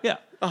 Yeah. Yeah.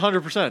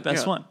 100%.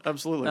 Best one.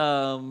 Absolutely.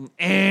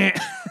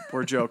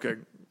 We're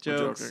joking. We're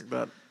Jokes.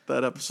 joking.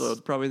 That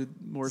episode, Probably the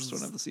worst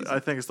one of the season. I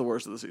think it's the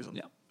worst of the season.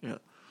 Yeah. Yeah.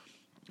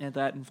 And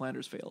that and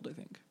Flanders Failed, I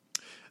think.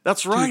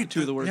 That's right.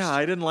 two of the worst. Yeah,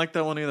 I didn't like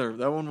that one either.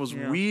 That one was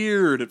Yeah.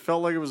 weird. It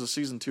felt like it was a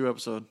season 2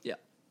 episode. Yeah.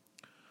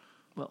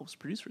 Well, it was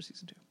produced for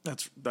season 2,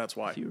 That's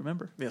why. if you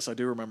remember. Yes, I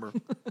do remember.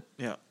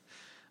 Yeah.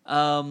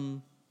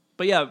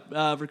 But yeah,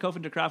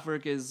 Verkaufen der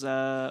Kraftwerk is,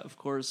 of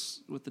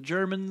course, with the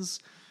Germans,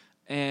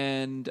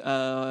 and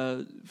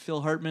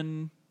Phil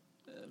Hartman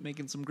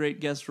making some great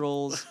guest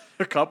roles.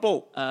 A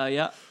couple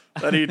Yeah,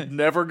 that he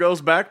never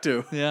goes back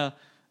to. yeah.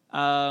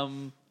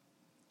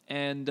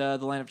 And The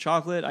Land of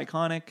Chocolate,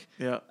 iconic.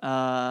 Yeah.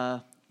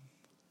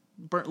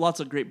 Lots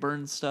of great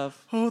Burns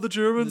stuff. Oh, the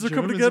Germans The are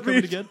coming Germans to are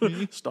get coming to me. get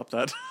me. Stop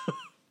that.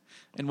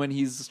 And when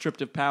he's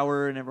stripped of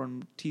power and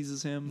everyone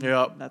teases him,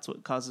 Yep. that's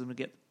what causes him to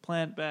get the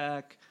plant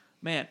back.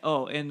 Man,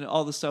 and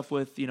all the stuff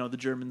with, the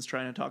Germans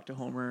trying to talk to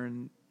Homer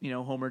and,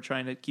 Homer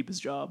trying to keep his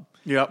job.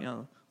 Yep.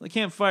 They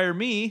can't fire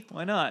me.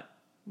 Why not?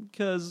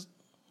 Because...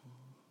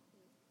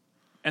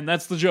 And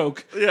that's the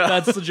joke. Yeah.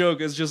 That's the joke.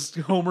 It's just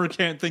Homer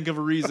can't think of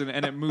a reason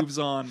and it moves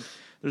on.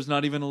 There's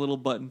not even a little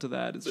button to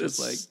that. It's just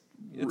It's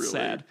it's really-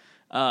 sad.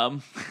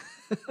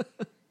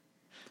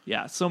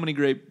 Yeah, so many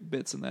great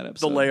bits in that The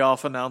episode.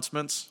 layoff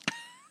announcements.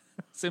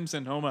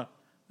 Simpson, Homer.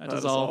 That That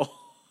is is all.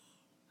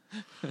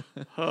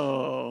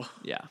 Oh.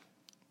 Yeah.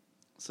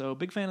 So,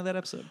 big fan of that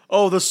episode.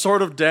 Oh, the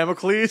Sword of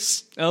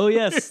Damocles. Oh,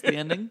 yes. The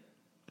ending.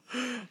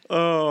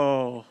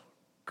 Oh,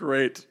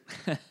 great.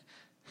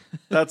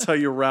 That's how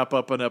you wrap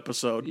up an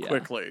episode Yeah.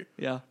 quickly.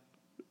 Yeah.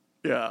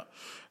 Yeah.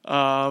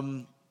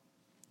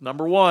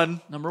 Number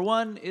one, Number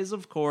one is,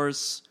 of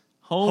course,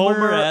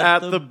 Homer at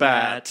the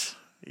bat.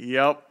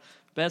 Yep.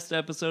 Best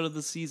episode of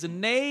the season.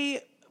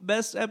 Nay,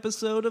 best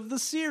episode of the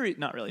series.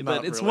 Not really, Not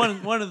but it's really.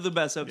 one of the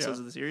best episodes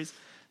Yeah. of the series.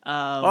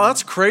 Oh,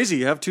 that's crazy.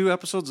 You have 2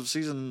 episodes of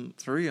season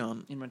 3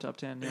 on. In my top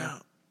 10, yeah. Yeah.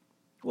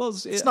 Well,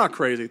 It's not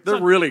crazy. They're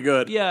not- really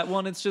good. Yeah, well,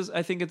 and it's just,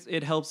 I think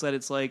it helps that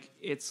it's like,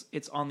 it's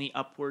on the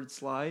upward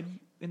slide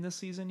in this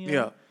season,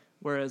 Yeah.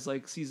 Whereas,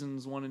 like,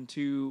 seasons 1 and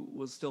 2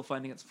 was still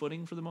finding its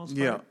footing for the most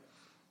part. Yeah.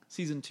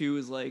 Season 2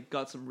 is, like,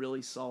 got some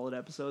really solid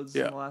episodes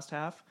Yeah. in the last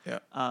half. Yeah.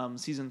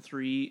 Season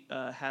 3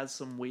 has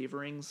some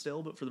wavering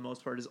still, but for the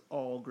most part is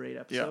all great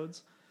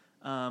episodes.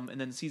 And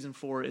then season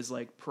 4 is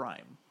like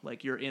prime.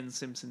 Like you're in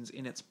Simpsons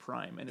in its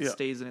prime, and it Yeah.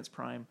 stays in its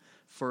prime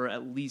for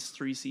at least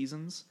 3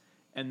 seasons,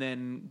 and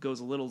then goes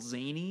a little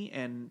zany,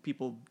 and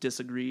people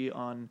disagree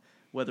on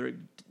whether it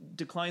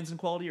declines in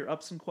quality or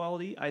ups in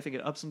quality. I think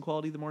it ups in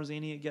quality the more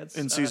zany it gets.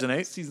 In season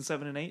 8? Season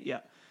 7 and 8,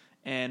 yeah.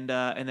 And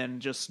then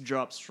just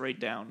drops straight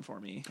down for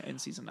me in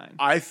season 9.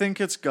 I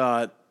think it's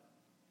got,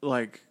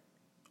 like,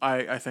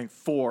 I think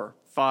 4,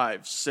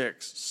 5,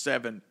 6,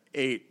 7,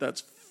 8.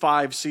 That's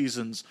 5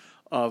 seasons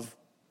of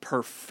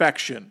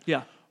perfection.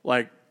 Yeah.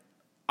 Like,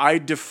 I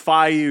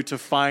defy you to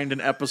find an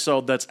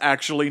episode that's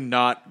actually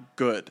not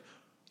good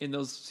In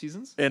those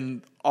seasons?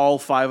 in all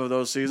 5 of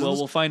those seasons. Well,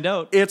 we'll find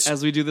out It's-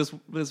 as we do this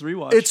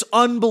rewatch. It's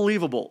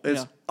unbelievable.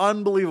 It's Yeah.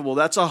 unbelievable.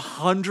 That's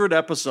 100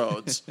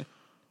 episodes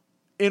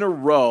in a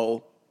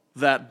row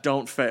that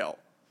don't fail.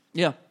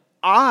 yeah.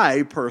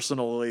 I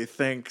personally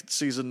think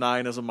season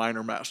 9 is a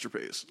minor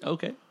masterpiece,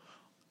 Okay.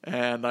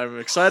 and I'm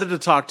excited to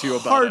talk to you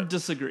about Hard it.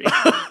 disagree.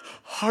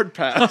 Hard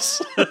pass.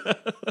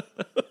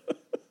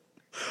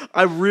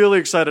 I'm really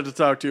excited to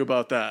talk to you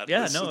about that.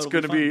 Yeah, it's no, it'll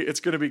going to be it's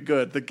going to be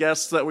good. The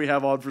guests that we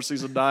have on for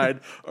season 9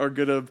 are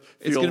going to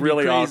It's feel going to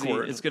really be crazy.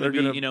 awkward. It's going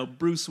to be,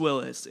 Bruce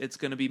Willis. It's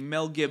going to be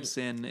Mel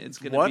Gibson. It's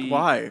going to What? be...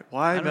 Why?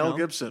 Why don't Mel know.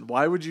 Gibson?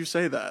 Why would you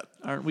say that?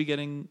 Aren't we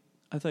getting...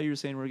 I thought you were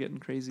saying we're getting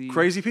crazy...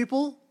 Crazy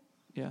people?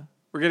 Yeah.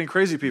 We're getting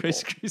crazy people.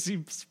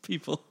 Crazy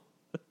people.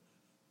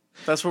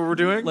 That's what we're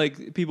doing?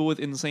 Like people with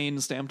insane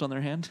stamped on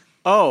their hand.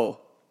 Oh,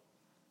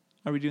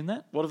 Are we doing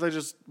that? what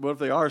if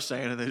they are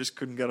saying and they just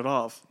couldn't get it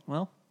off?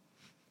 Well,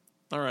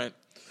 All right.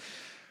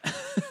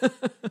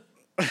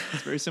 it's a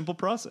very simple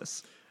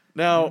process.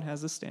 Now, Everyone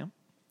has this stamp.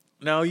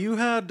 Now you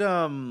had,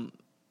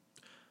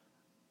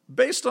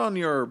 based on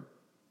your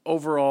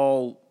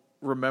overall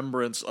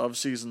remembrance of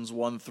seasons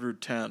 1 through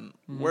 10,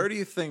 where do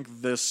you think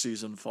this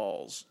season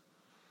falls?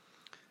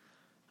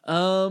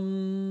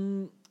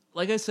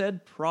 Like I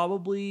said,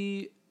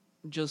 probably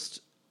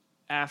just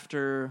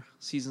after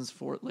seasons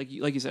 4, like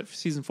you said,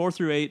 season 4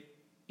 through 8,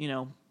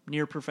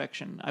 near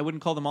perfection. I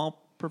wouldn't call them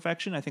all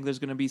perfection. I think there's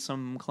going to be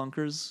some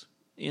clunkers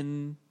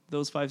in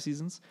those 5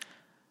 seasons.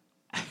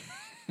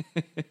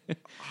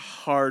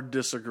 Hard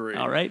disagree.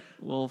 All right,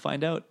 we'll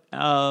find out.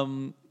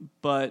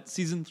 But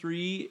season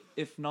 3,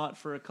 if not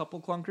for a couple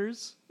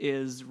clunkers,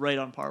 is right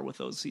on par with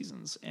those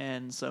seasons,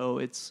 and so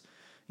it's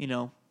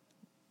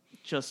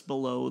just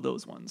below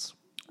those ones.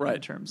 Right.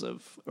 in terms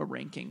of a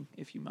ranking,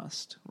 if you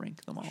must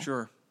rank them all.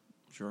 Sure.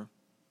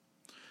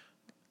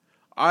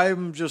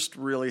 I'm just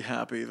really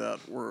happy that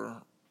we're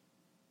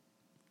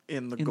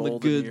in the golden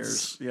goods.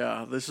 years.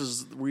 Yeah,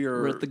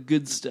 We're at the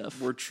good stuff.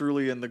 We're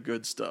truly in the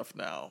good stuff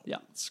now. Yeah.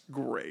 It's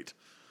great.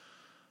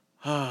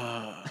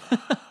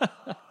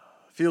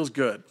 Feels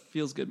good.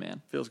 Feels good,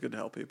 man. Feels good to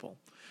help people.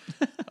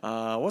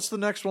 What's the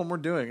next one we're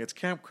doing? It's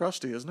Camp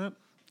Krusty, isn't it?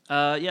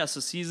 So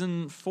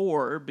season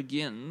 4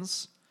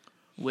 begins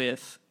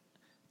with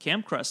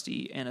Camp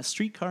Krusty and a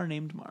streetcar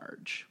named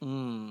Marge,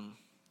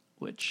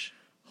 which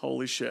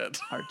Holy shit.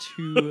 are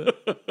 2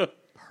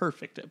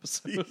 perfect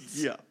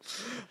episodes. Yeah.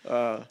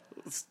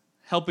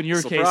 Helping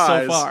your Surprise. case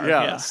so far.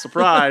 Yeah,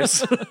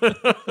 surprise.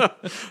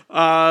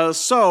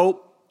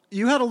 So,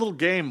 you had a little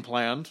game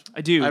planned.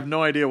 I do. I have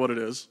no idea what it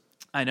is.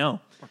 I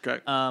know. Okay.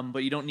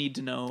 But you don't need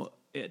to know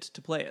it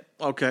to play it.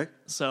 Okay.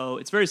 So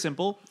it's very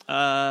simple.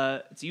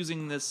 It's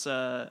using this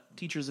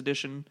Teacher's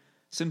Edition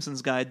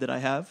Simpsons guide that I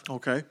have.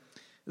 Okay.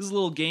 This is a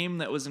little game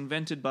that was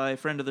invented by a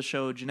friend of the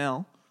show,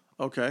 Janelle.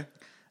 Okay.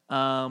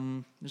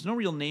 There's no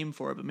real name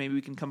for it, but maybe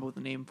we can come up with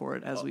a name for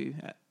it as we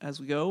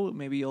go.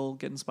 Maybe you'll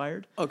get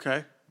inspired.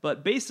 Okay.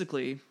 But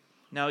basically,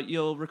 now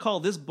you'll recall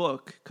this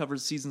book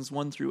covers seasons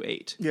 1 through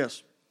 8,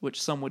 Yes.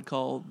 which some would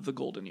call the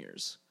golden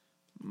years,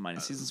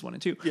 minus seasons 1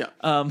 and 2. Yeah.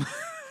 But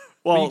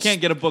Well, you can't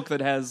get a book that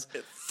has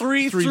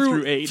 3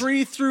 through 8.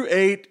 3 through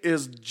 8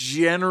 is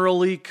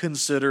generally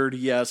considered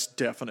yes,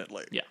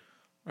 definitely. yeah.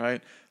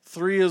 Right?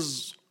 3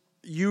 is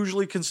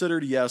usually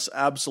considered yes,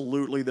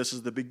 absolutely. This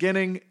is the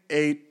beginning.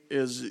 8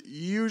 is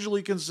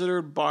usually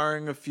considered,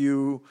 barring a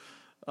few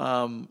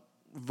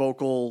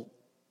vocal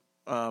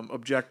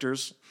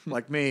objectors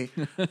like me,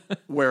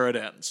 where it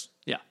ends.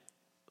 Yeah.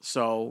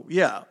 So,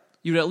 yeah.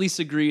 You'd at least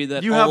agree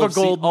that You all, have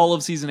a all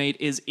of season 8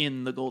 is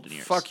in the golden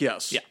years. Fuck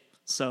yes. Yeah.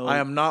 So I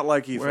am not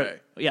like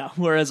Ife.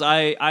 Whereas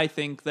I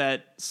think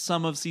that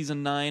some of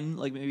season 9,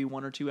 like maybe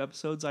 1 or 2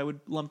 episodes, I would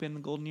lump in the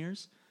golden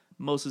years.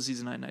 Most of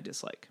season 9 I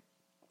dislike.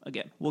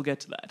 Again, we'll get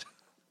to that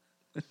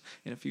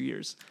in a few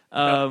years.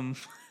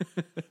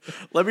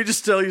 Let me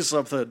just tell you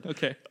something.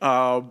 Okay.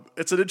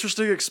 It's an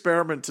interesting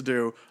experiment to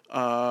do.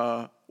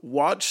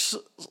 Watch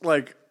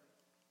like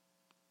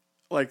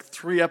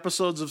 3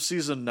 episodes of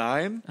season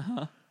 9,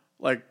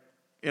 like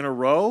in a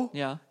row.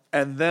 Yeah.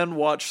 And then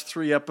watch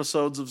 3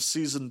 episodes of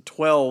season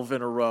 12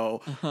 in a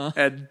row,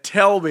 and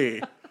tell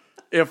me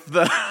if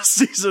the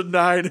season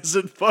 9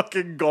 isn't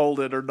fucking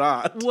golden or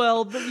not.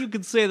 Well, but you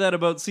could say that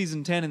about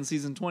season 10 and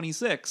season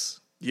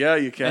 26. Yeah,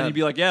 you can. And you'd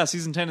be like, yeah,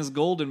 season 10 is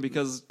golden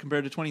because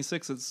compared to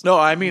 26, it's No,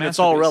 I mean, it's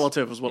all masterpiece.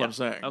 relative is what I'm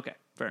saying. Okay,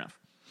 fair enough.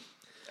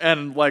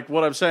 And like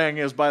what I'm saying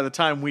is by the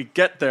time we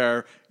get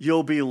there,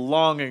 you'll be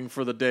longing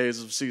for the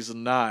days of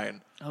season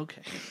 9.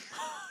 Okay.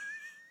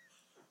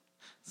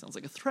 Sounds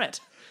like a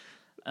threat.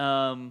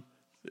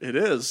 It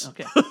is.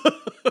 Okay.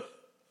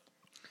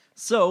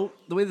 So,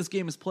 the way this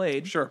game is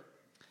played Sure.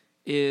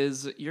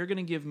 is you're going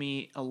to give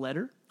me a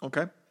letter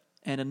Okay.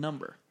 and a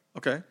number.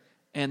 Okay.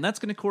 And that's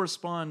going to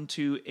correspond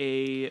to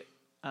a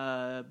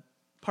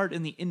part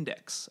in the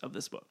index of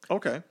this book.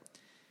 Okay.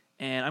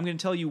 And I'm going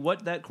to tell you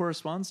what that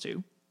corresponds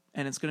to.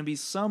 And it's going to be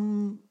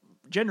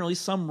generally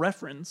some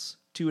reference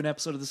to an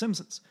episode of The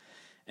Simpsons.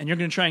 And you're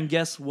going to try and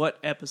guess what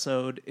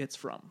episode it's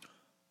from.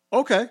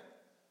 Okay.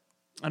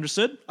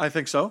 Understood? I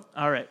think so.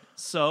 All right.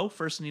 So,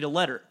 first I need a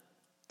letter.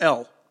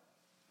 L.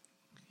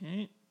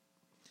 Okay.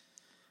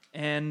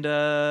 And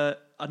a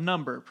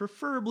number,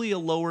 preferably a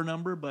lower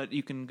number, but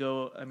you can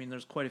go, I mean,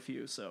 there's quite a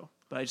few,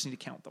 but I just need to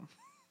count them.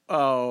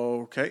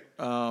 Okay.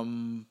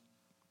 12.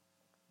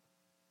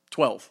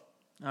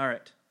 All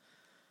right.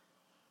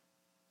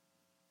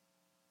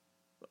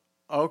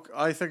 Oh,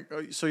 I think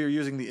so. You're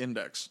using the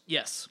index.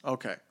 Yes.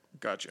 Okay,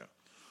 gotcha.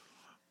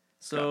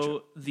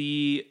 So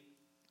the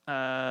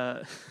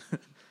the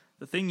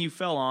thing you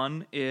fell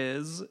on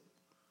is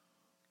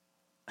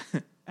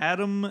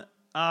Adam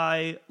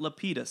I.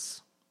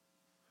 Lapidus.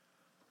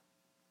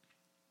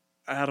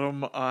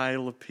 Adam I.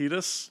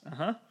 Lapidus.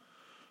 Uh-huh.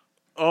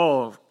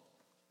 Oh,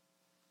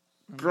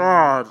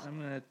 God. I'm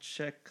going to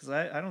check, because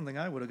I don't think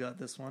I would have got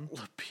this one.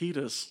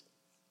 Lapidus.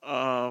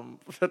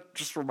 That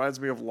just reminds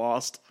me of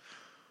Lost.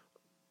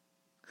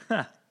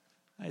 I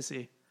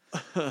see.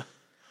 I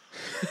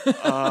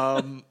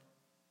It's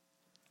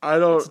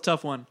a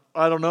tough one.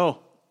 don't know.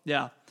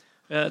 Yeah.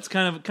 It's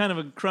kind of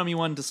a crummy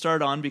one to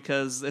start on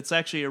because it's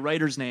actually a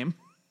writer's name.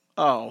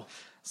 Oh.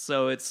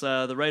 So it's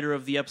the writer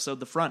of the episode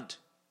The Front.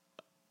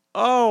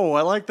 Oh,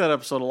 I like that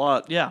episode a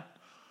lot. Yeah.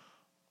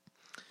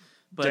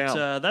 But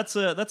Damn. that's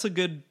a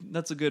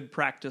good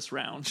practice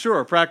round.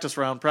 Sure, practice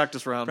round.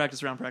 Practice round.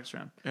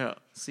 Yeah.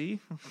 See?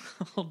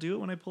 I'll do it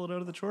when I pull it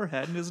out of the chore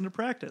hat and it isn't a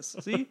practice.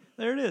 See?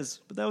 There it is.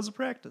 But that was a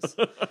practice.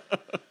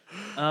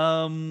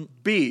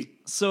 B.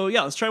 So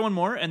yeah, let's try one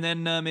more and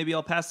then maybe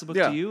I'll pass the book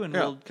to you and yeah.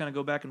 we'll kind of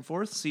go back and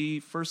forth. See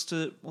first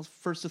to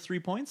 3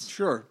 points,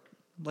 Sure.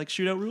 like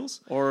shootout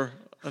rules, Or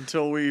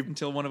until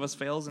until one of us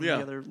fails and Yeah.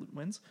 the other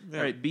wins. Yeah.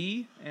 All right,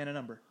 B and a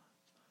number.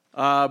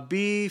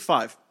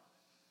 B5.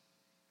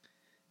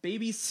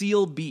 Baby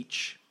Seal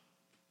Beach.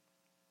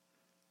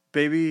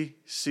 Baby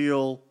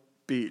Seal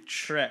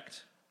Beach.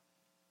 Correct.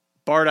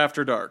 Bart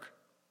After Dark.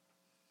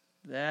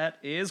 That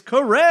is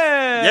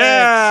correct.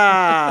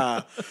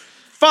 Yeah!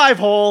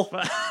 5-hole.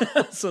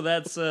 So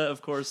that's,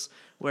 of course,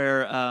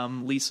 where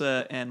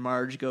Lisa and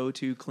Marge go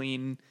to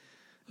clean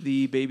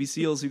the baby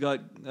seals who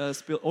got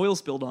oil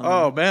spilled on them.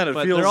 Oh, man, it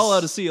but feels... they're all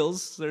out of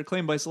seals. They're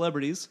claimed by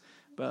celebrities.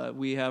 But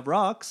we have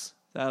rocks.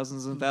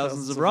 Thousands and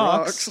thousands of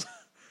rocks.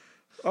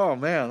 Oh,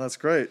 man, that's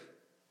great.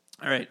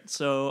 All right,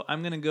 so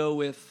I'm going to go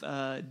with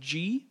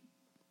G7.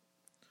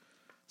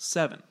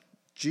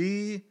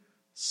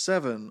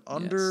 G7.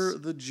 Under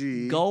Yes. the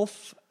G.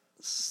 Golf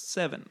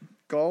 7.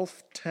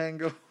 Golf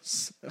Tango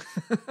 7.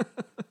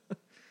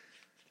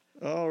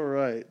 All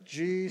right.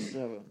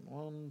 G7.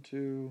 1,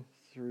 2,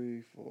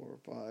 3, 4,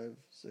 5,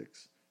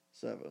 6,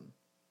 7.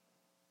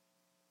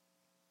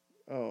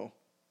 Oh.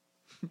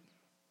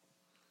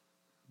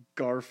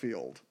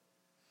 Garfield.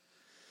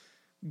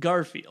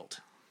 Garfield.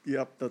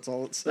 Yep, that's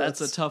all it says.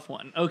 That's a tough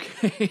one.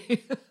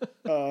 Okay.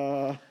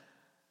 Uh,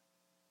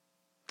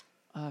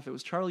 if it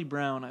was Charlie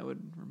Brown, I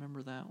would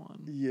remember that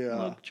one. Yeah.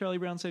 Look, Charlie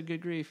Brown said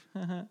good grief.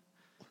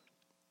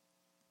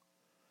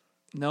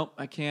 Nope,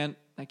 I can't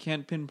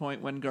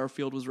pinpoint when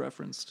Garfield was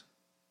referenced.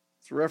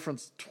 it's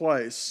referenced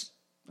twice.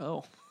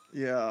 Oh.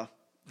 Yeah.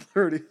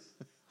 30.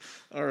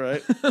 All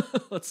right.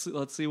 let's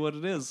see what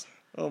it is.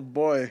 Oh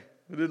boy.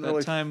 It didn't That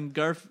really time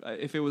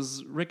if it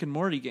was Rick and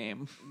Morty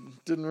game,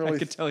 didn't really I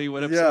could tell you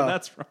what episode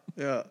that's from.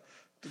 Yeah.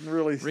 Didn't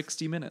really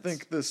Rick's Minutes.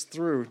 think this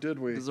through, did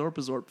we? The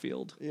Zorpazorp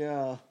field.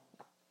 Yeah.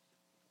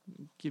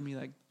 Give me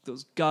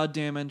those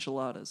goddamn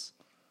enchiladas.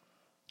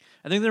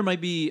 I think there might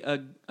be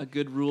a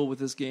good rule with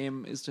this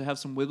game is to have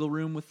some wiggle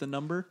room with the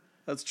number.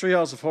 That's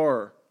Treehouse of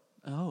Horror.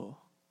 Oh,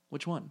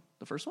 which one?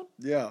 The first one?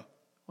 Yeah.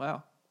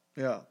 Wow,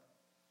 Yeah.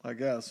 I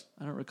guess.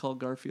 I don't recall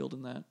Garfield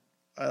in that.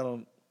 I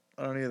don't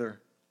either.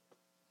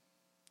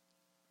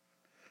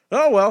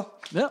 Oh well.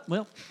 Yeah,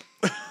 well.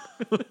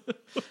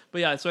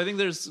 But yeah, so I think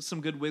there's some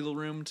good wiggle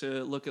room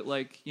to look at,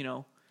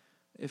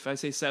 if I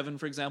say 7,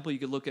 for example, you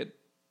could look at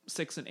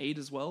 6 and 8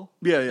 as well.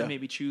 Yeah, And yeah.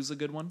 maybe choose a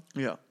good one.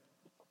 Yeah.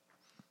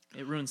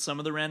 It ruins some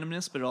of the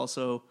randomness, but it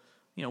also,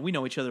 we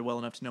know each other well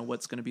enough to know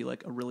what's going to be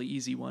like a really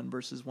easy one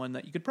versus one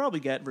that you could probably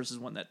get versus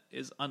one that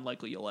is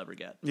unlikely you'll ever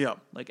get. Yeah.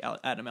 Like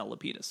Adam L.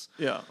 Lapidus.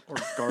 Yeah. Or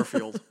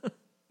Garfield.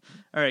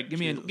 All right, give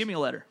me a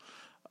letter.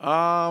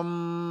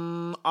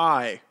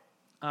 I.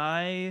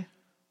 I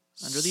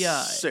under the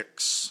I.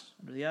 6.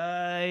 Under the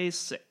I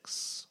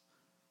 6.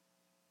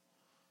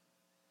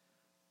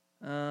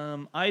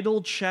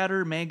 Idle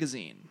Chatter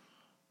Magazine.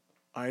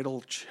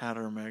 Idle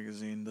Chatter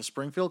Magazine. The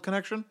Springfield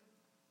Connection?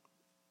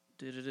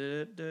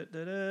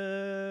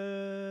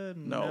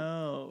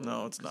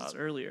 No, it's not. It's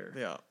earlier.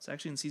 Yeah. It's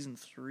actually in season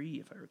 3,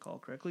 if I recall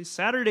correctly.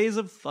 Saturdays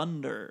of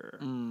Thunder.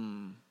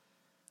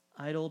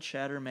 Idle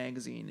Chatter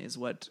Magazine is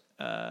what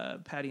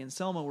Patty and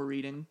Selma were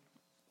reading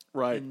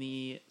Right. in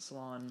the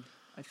salon.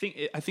 I think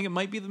it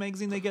might be the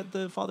magazine they get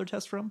the father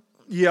test from.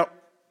 Yep.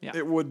 Yeah.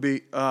 It would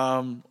be.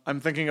 I'm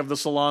thinking of the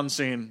salon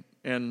scene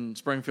in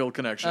Springfield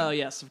Connection. Oh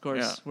yes, of course.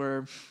 Yeah.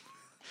 Where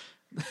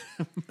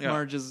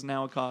Marge is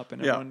now a cop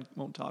and Yeah. everyone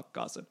won't talk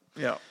gossip.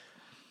 Yeah.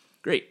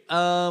 Great.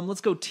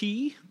 Let's go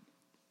T.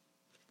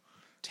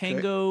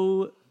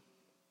 Tango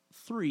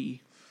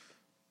 3.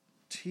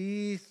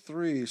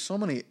 T3. So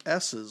many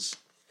S's.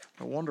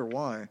 I wonder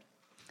why.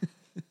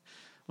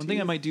 One thing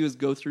I might do is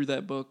go through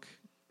that book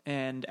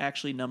and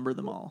actually number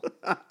them all,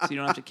 so you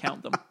don't have to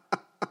count them.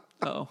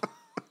 Oh.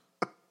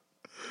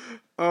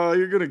 Oh,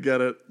 you're gonna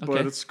get it, but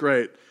Okay. it's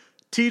great.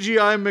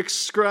 TGI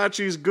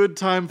McScratchy's Good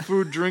Time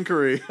Food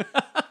Drinkery.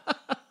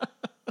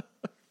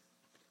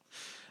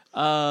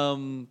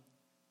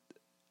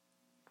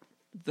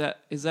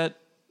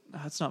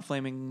 That's not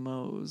Flaming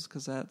Moe's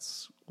because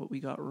that's what we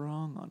got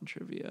wrong on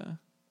trivia.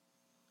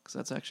 Because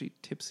that's actually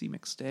Tipsy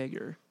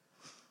McStagger.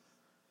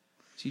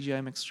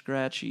 TGI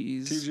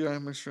McScratchy's. TGI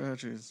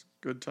McScratchy's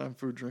Good Time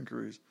Food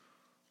Drinkeries.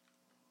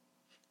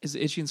 Is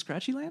it Itchy and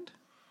Scratchy Land?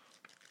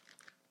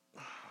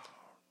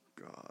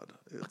 God,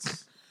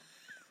 it's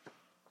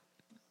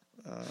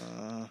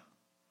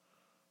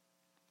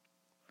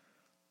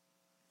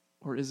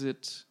Or is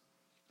it?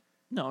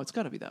 No, it's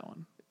got to be that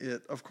one.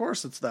 it. Of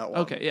course, it's that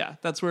one. Okay, yeah,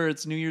 that's where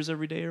it's New Year's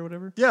every day or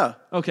whatever. Yeah,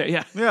 Okay,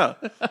 yeah. yeah.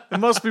 It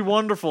must be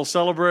wonderful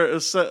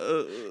celebrating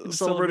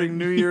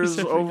New Year's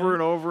every over night.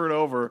 and over and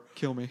over.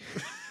 Kill me.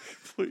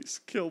 Please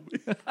kill me.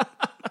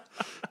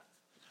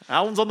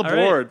 Alan's on the All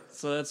right, board.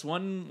 so that's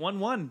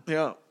 1-1.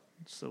 Yeah,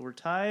 So we're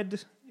tied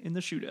in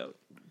the shootout.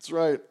 that's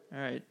right. All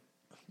right.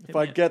 If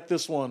I get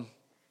this one,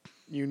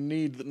 you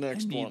need the I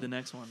next need one. the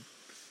next one.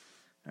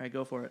 All right,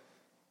 go for it.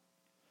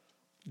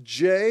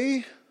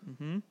 J.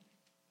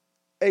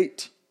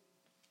 8.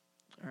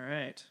 All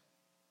right.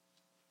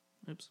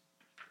 Oops.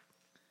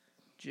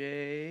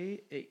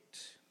 J8.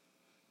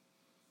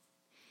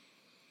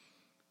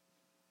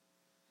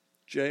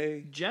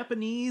 J.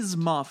 Japanese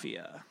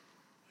Mafia.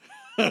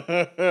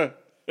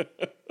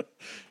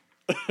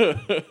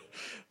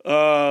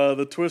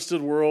 The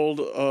Twisted World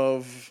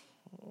of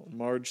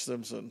Marge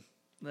Simpson.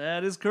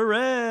 That is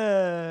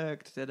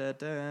correct.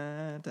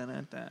 Da-da-da,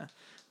 da-da-da.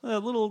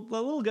 That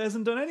little guy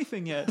hasn't done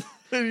anything yet.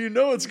 And you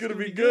know it's going to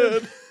be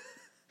good.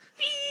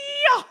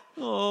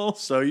 Oh,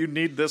 So you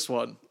need this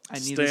one. I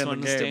need this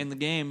one to stay in the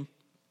game.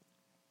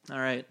 All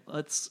right,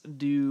 let's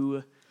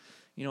do.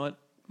 You know what?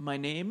 My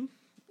name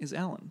is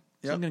Alan.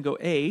 So Yep. I'm going to go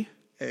A.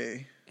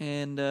 A.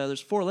 And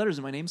there's 4 letters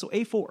in my name, so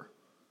A4.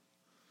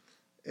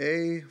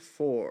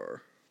 A4.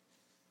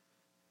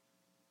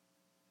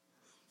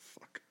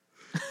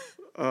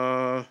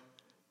 Fuck.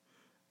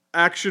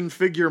 Action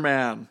figure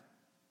man.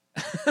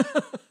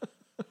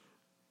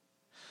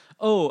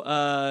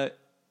 Oh,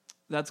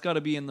 that's got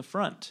to be in the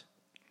front.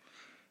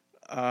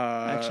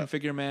 Action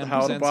Figure Man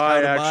How to presents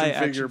buy How to Buy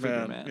Action Figure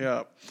Man.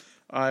 Yeah.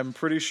 I'm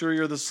pretty sure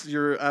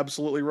you're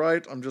absolutely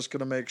right. I'm just going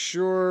to make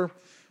sure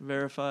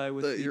Verify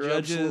with that the you're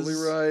judges.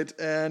 absolutely right.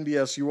 And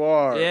yes, you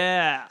are.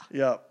 Yeah.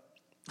 Yep.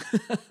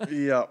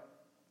 Yep.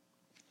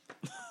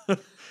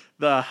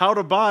 The How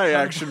to Buy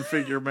Action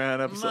Figure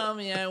Man episode.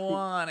 Mommy, I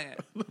want it.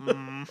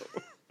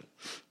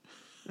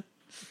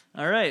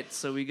 All right,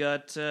 so we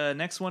got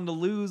next one to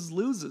lose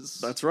loses.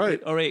 That's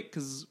right. All right,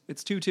 because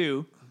it's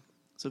 2-2.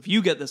 So if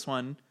you get this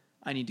one,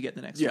 I need to get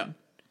the next one.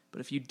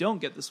 But if you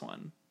don't get this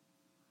one,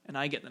 and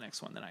I get the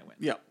next one, then I win.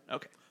 Yeah.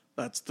 Okay.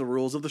 That's the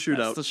rules of the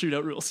shootout. That's the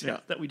shootout rules Yeah.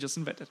 that we just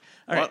invented.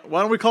 All right.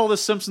 Why don't we call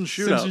this Simpsons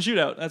Shootout? Simpson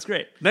shootout. That's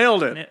great.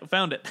 Nailed it.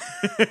 Found it.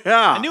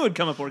 Yeah. I knew it'd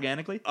come up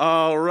organically.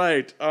 All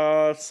right.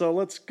 So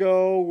let's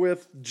go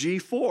with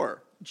G4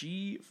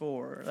 G4.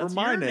 for That's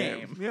my your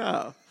name.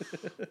 Yeah.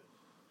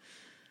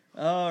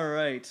 All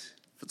right.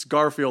 If it's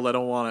Garfield, I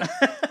don't want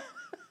it.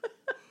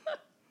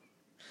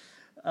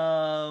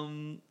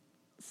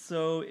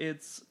 So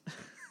it's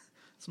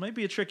this might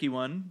be a tricky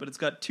one, but it's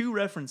got 2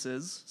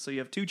 references, so you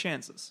have 2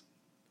 chances.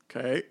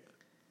 Okay.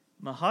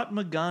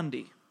 Mahatma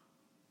Gandhi.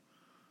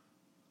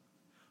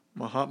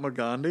 Mahatma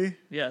Gandhi.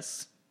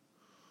 Yes.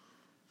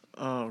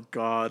 Oh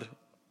God.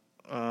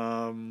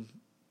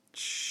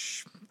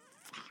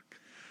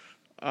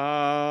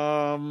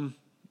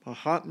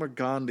 Mahatma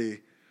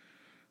Gandhi.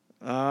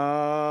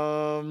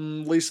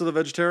 Lisa the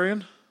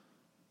Vegetarian.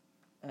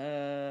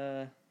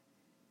 I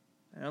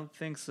don't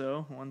think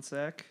so. One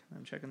sec.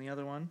 I'm checking the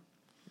other one.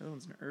 The other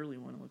one's an early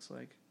one, it looks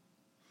like.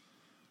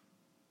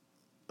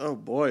 Oh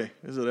boy,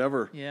 is it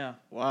ever? Yeah.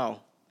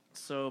 Wow.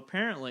 So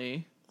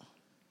apparently,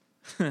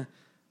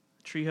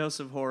 Treehouse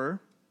of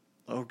Horror.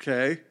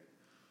 Okay.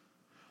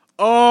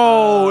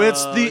 Oh,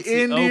 it's the it's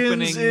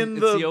Indians opening, in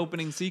It's the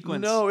opening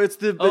sequence. No, it's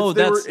the. Oh,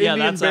 they that's were Indian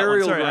that's that one.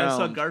 burial Sorry, ground. I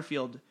saw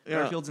Garfield. Yeah.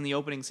 Garfield's in the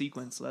opening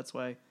sequence, so that's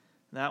why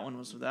that one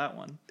was for that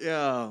one.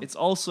 Yeah. It's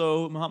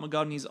also Mahatma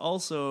Gandhi's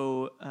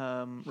also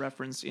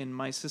referenced in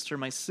My Sister,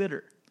 My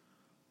Sitter.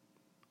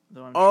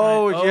 Though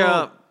I'm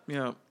yeah.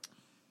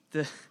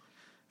 Yeah.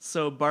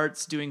 So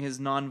Bart's doing his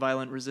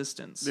nonviolent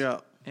resistance. Yeah.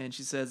 And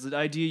she says, the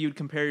idea you'd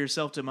compare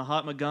yourself to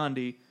Mahatma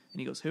Gandhi. And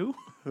he goes, who?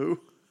 Who?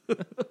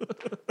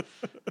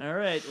 All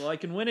right, well, I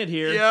can win it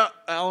here. Yeah,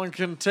 Alan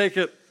can take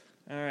it.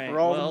 All right, For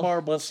all the well,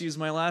 marbles. let's use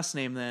my last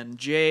name then.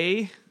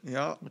 J,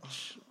 Yeah.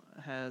 which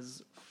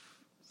has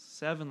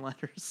 7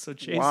 letters, so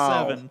J7.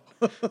 Wow.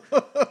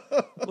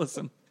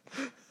 Listen,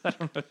 I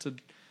don't have to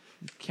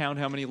count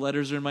how many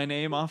letters are in my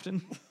name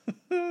often.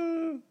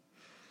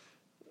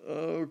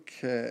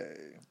 Okay.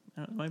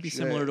 It might be J.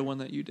 similar to one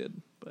that you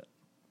did, but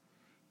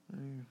 3,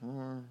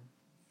 4,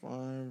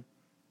 5,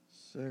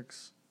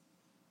 6,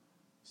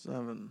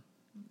 7.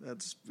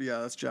 That's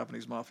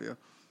Japanese mafia.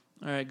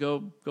 all right,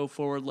 go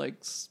forward like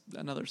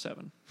another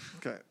 7.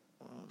 Okay.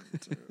 1,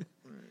 2, 3,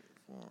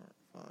 4,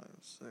 5,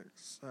 6,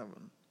 7.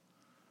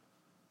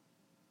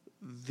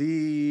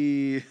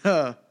 The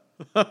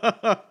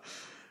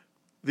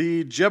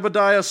the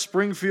Jebediah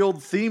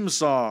Springfield theme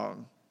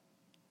song.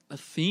 A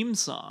theme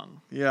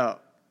song. Yeah.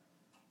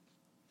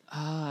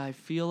 I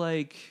feel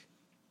like,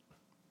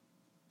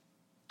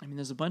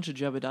 there's a bunch of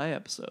Jebediah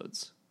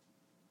episodes.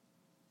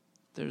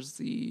 There's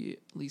the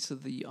Lisa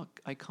the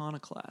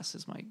Iconoclast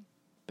is my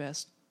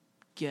best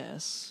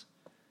guess.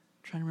 I'm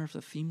trying to remember if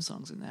the theme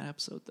song's in that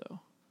episode,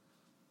 though.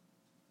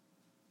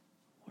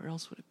 Where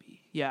else would it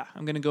be? Yeah,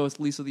 I'm going to go with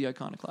Lisa the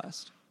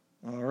Iconoclast.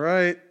 All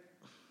right.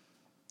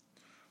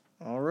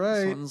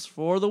 This one's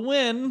for the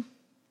win.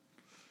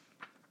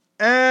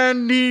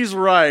 And he's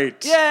right.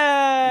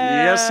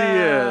 Yeah! Yes, he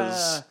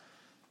is.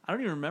 I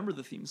don't even remember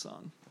the theme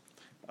song.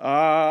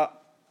 I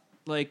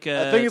Like,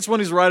 think it's when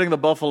he's riding the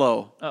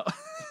buffalo. Oh,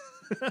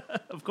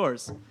 of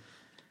course.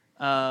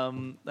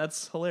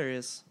 That's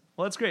hilarious.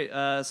 Well, that's great.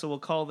 So we'll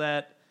call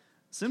that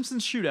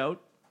Simpsons Shootout.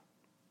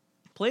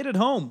 Played at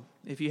home.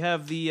 If you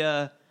have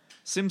the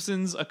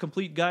Simpsons, A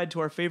Complete Guide to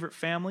Our Favorite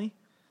Family,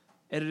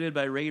 edited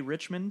by Ray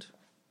Richmond.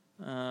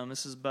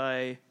 This is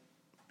by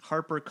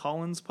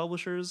HarperCollins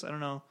Publishers. I don't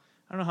know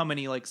how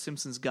many like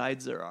Simpsons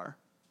guides there are,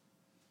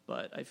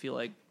 but I feel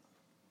like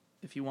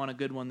if you want a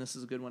good one, this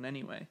is a good one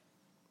anyway.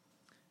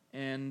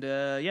 And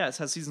it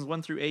has seasons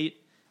 1 through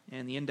 8,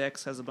 and the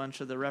index has a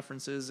bunch of the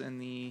references, and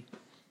the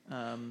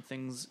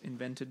things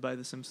invented by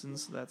The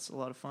Simpsons. That's a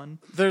lot of fun.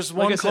 There's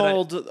Like one I said,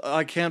 called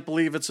I Can't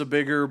Believe It's a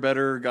Bigger,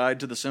 Better Guide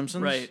to the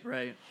Simpsons.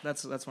 Right.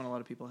 That's one a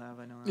lot of people have.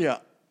 I know that. Yeah.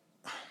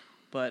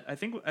 But I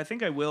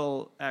think I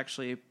will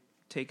actually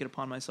take it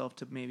upon myself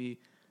to maybe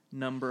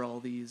number all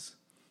these,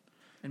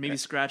 and maybe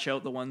scratch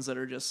out the ones that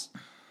are just,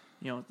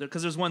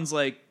 because there's ones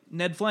like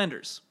Ned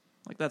Flanders.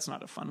 Like, that's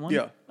not a fun one.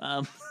 Yeah.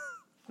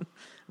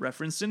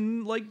 Referenced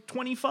in like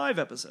 25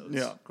 episodes.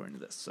 Yeah. According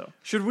to this. So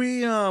Should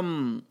we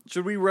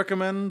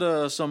recommend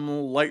some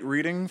light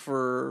reading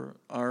for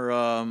our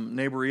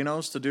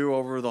neighborinos to do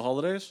over the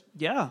holidays?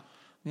 yeah.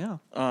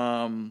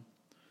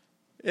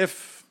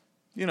 If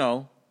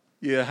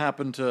you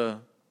happen to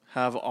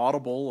have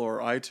Audible or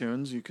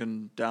iTunes, you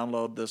can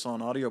download this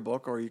on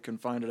audiobook, or you can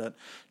find it at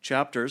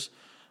Chapters.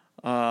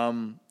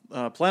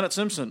 Planet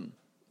Simpson.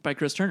 By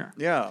Chris Turner.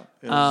 Yeah.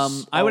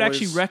 I would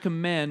actually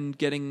recommend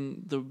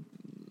getting the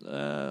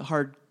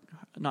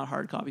not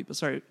hard copy,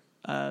 but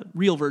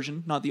real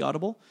version, not the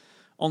Audible,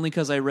 only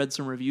because I read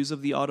some reviews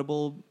of the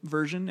Audible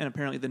version, and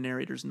apparently the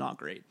narrator's not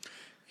great.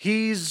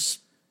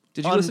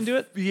 Did you listen to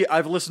it? Yeah,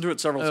 I've listened to it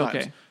several times.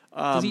 Okay.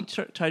 Does he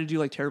try to do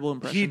like terrible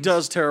impressions? He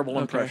does terrible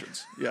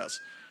impressions. Yes.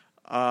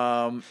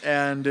 And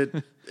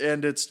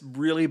it's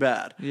really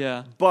bad.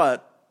 Yeah.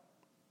 But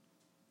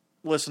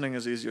listening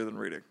is easier than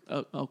reading.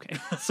 Oh, okay.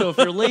 So if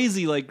you're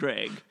lazy like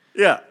Greg,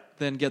 Yeah.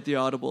 then get the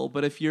Audible.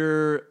 But if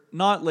you're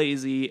not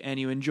lazy and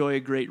you enjoy a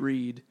great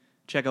read,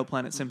 check out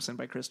Planet Simpson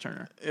by Chris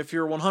Turner. If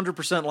you're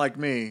 100% like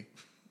me.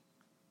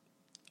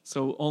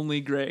 So only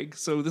Greg.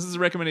 So this is a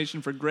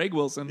recommendation for Greg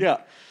Wilson.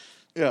 Yeah.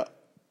 Yeah.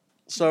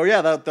 So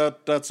yeah,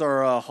 that's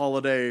our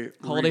holiday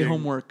reading,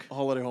 homework.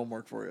 Holiday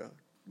homework for you.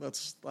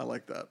 I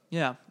like that.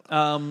 Yeah.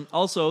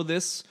 Also,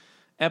 this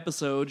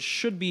episode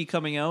should be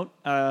coming out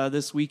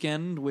this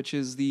weekend, which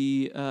is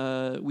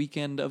the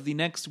weekend of the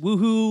next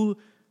Woohoo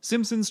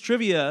Simpsons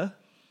Trivia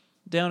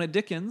down at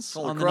Dickens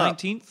on the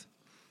 19th.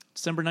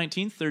 December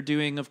 19th. They're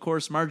doing, of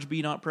course, Marge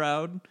Be Not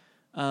Proud,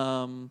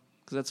 because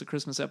that's a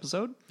Christmas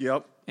episode.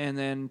 Yep. And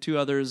then two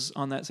others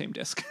on that same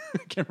disc. I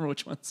can't remember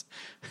which ones.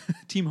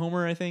 Team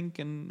Homer, I think,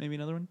 and maybe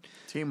another one.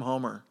 Team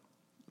Homer.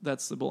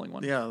 That's the bowling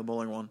one. Yeah, the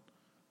bowling one.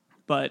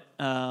 But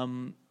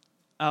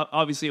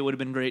obviously it would have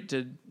been great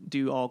to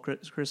do all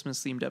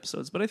Christmas-themed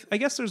episodes. But I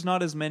guess there's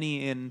not as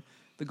many in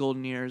the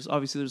golden years.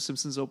 Obviously there's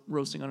Simpsons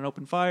roasting on an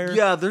open fire.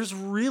 Yeah, there's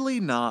really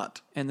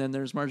not. And then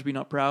there's Marge Be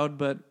Not Proud.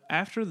 But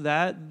after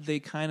that, they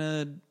kind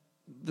of...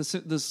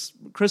 This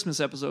Christmas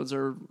episodes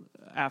are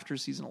after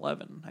season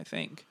 11, I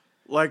think.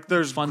 Like,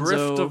 there's Funzo.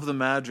 Grift of the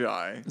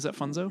Magi. Is that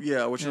Funzo?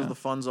 Yeah, which is the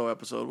Funzo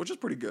episode, which is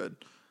pretty good.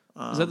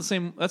 Is that the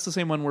same? That's the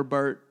same one where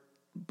Bart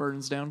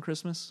burns down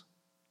Christmas?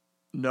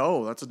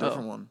 No, that's a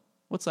different one.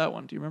 What's that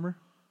one? Do you remember?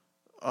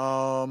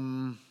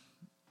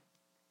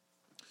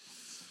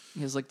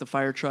 He has like the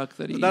fire truck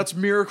that he... That's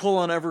Miracle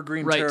on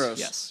Evergreen Terrace.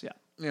 Yes, yeah.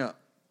 Yeah.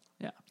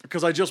 Yeah.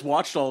 Because I just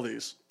watched all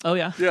these. Oh,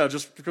 yeah? Yeah,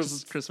 just because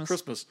it's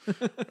Christmas.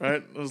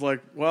 Right? I was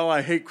like, well,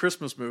 I hate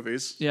Christmas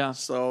movies. Yeah.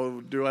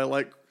 So do I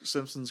like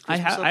Simpsons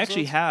Christmas episodes? I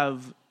actually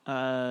have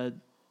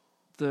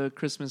the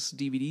Christmas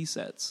DVD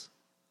sets.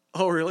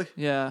 Oh, really?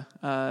 Yeah.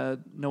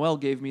 Noelle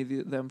gave me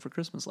them for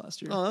Christmas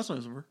last year. Oh, that's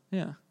nice of her.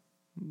 Yeah.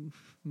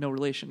 No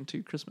relation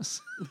to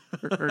Christmas.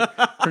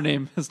 her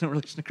name has no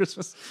relation to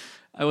Christmas.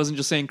 I wasn't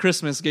just saying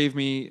Christmas gave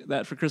me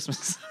that for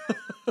Christmas.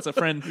 It's a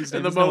friend whose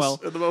name is Noelle.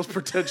 In the most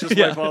pretentious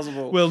way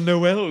possible. Well,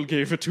 Noelle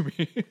gave it to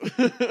me.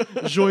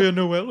 Joyeux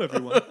Noël,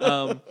 everyone.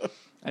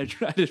 I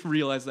didn't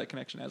realize that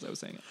connection as I was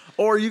saying it.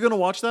 Oh, are you going to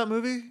watch that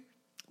movie?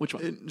 Which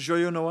one?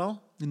 Joyeux Noël?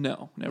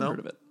 No, never heard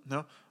of it.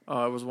 No?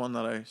 It was one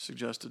that I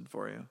suggested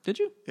for you. Did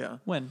you? Yeah.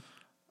 When?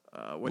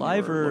 When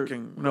Live you were or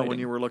looking, writing? when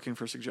you were looking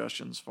for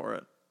suggestions for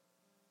it.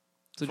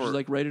 So did you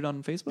like write it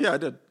on Facebook? Yeah, I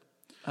did.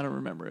 I don't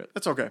remember it.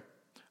 It's okay.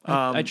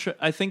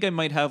 I think I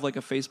might have like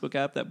a Facebook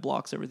app that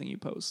blocks everything you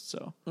post.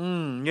 So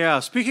Yeah,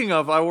 speaking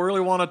of, I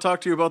really want to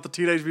talk to you about the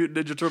Teenage Mutant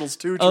Ninja Turtles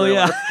 2 trailer. Oh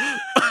yeah.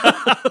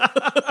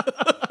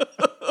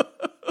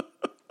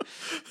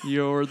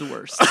 You're the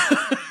worst.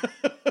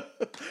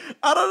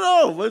 I don't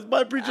know. It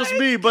might be just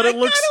me, but it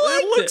looks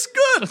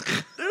good.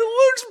 It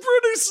looks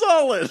pretty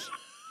solid.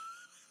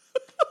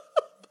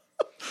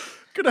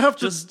 Gonna have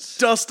to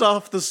dust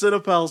off the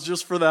Cinepals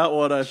just for that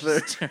one, I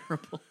think.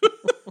 Terrible.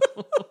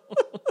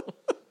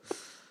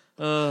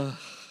 All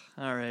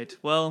right.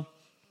 Well,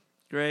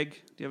 Greg,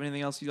 do you have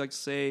anything else you'd like to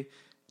say?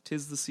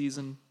 'Tis the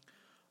season.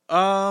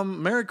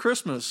 Merry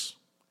Christmas.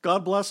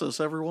 God bless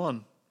us,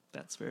 everyone.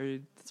 That's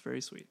very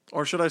sweet.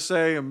 Or should I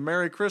say,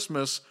 Merry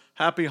Christmas,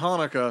 Happy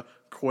Hanukkah,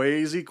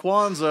 Quasi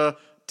Kwanzaa,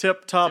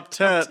 Tip Top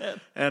Tet,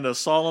 and a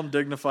solemn,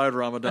 dignified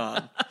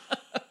Ramadan.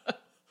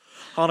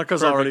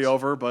 Hanukkah's already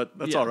over, but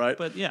that's all right.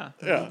 But yeah.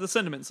 The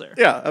sentiment's there.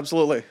 Yeah,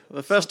 absolutely.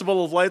 The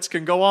Festival of Lights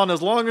can go on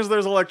as long as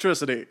there's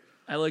electricity.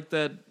 I like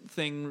that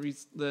thing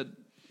that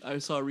I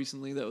saw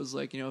recently that was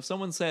like, if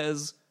someone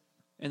says,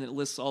 and it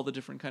lists all the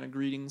different kind of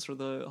greetings for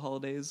the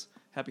holidays,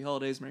 Happy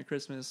Holidays, Merry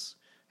Christmas,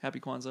 Happy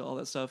Kwanzaa, all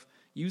that stuff,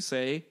 you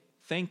say,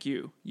 thank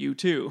you, you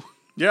too.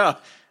 Yeah.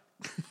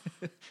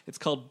 It's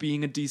called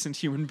being a decent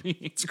human being.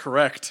 It's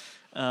correct.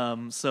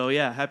 So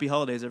yeah, happy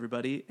holidays,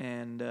 everybody.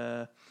 And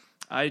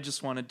I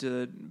just wanted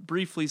to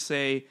briefly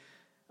say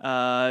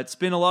it's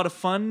been a lot of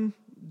fun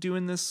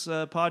doing this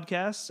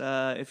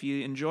podcast. If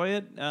you enjoy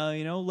it,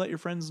 let your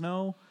friends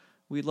know.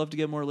 We'd love to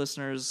get more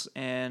listeners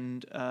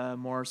and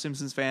more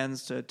Simpsons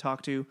fans to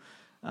talk to.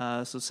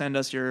 So send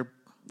us your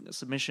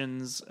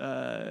submissions,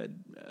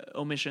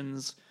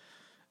 omissions.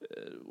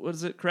 What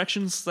is it?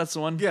 Corrections? That's the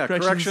one. Yeah,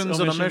 corrections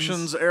and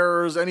omissions,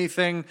 errors,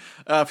 anything.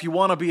 If you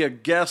want to be a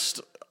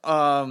guest,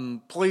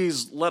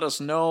 please let us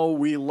know.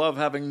 We love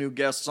having new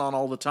guests on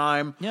all the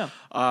time. Yeah.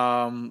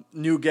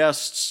 New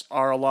guests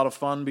are a lot of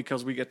fun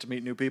because we get to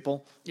meet new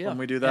people when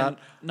we do that. And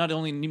not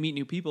only meet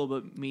new people,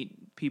 but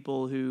meet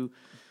people who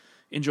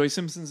enjoy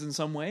Simpsons in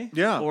some way.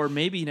 Yeah. Or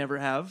maybe never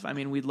have. I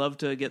mean, we'd love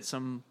to get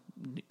some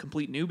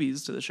complete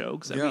newbies to the show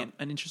because that'd be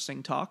an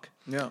interesting talk.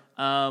 Yeah.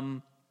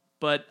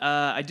 But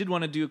I did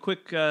want to do a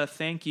quick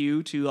thank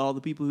you to all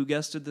the people who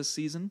guested this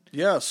season.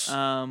 Yes.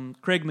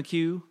 Craig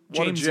McHugh,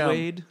 What James a gem.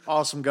 Wade,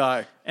 Awesome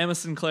guy. Emma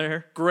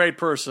Sinclair, Great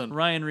person.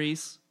 Ryan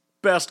Reese,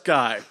 Best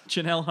guy.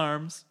 Janelle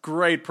Harms,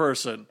 Great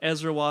person.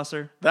 Ezra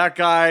Wasser, That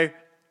guy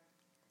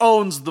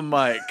owns the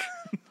mic.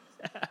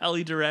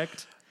 Ali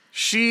Direct,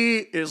 She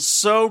is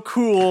so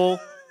cool.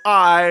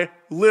 I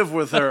live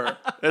with her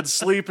and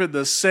sleep in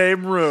the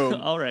same room.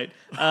 all right,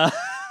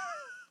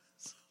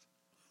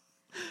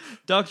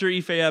 Dr.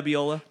 Ife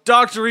Abiola,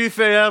 Dr. Ife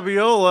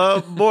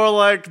Abiola, more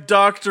like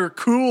Dr.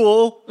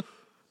 Cool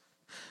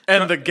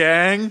and the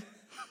gang.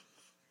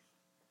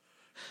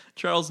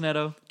 Charles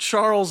Neto,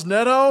 Charles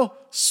Neto,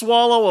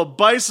 swallow a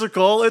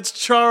bicycle. It's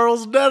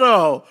Charles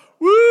Neto.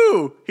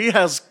 Woo! He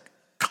has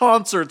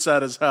concerts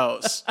at his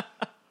house.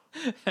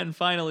 and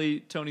finally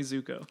Tony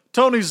Zuko.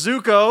 Tony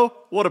Zuko,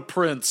 what a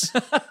prince.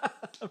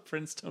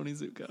 Prince Tony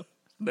Zuko.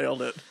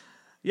 Nailed it.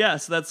 Yeah,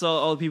 so that's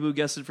all the people who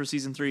guested for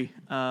season 3.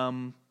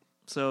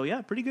 So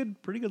yeah, pretty good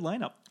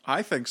lineup.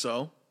 I think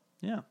so.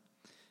 Yeah.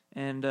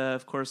 And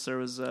of course there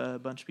was a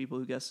bunch of people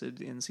who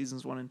guested in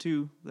seasons 1 and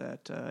 2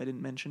 that I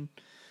didn't mention.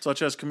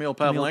 Such as Camille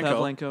Pavlenko. Camille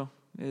Pavlenko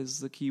is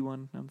the key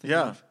one I'm thinking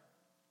of.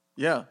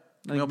 Yeah.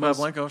 Camille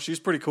Pavlenko. She's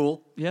pretty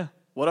cool. Yeah.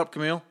 What up,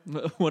 Camille?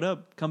 What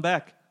up? Come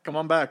back. Come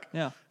on back.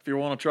 Yeah. If you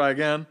want to try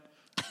again.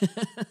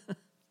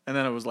 And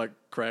then it was like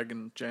Craig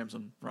and James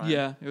and Ryan.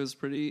 Yeah, it was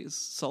pretty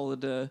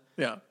solid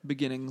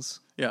beginnings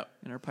Yeah.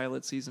 in our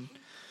pilot season.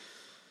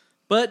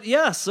 But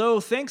yeah, so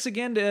thanks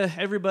again to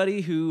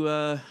everybody who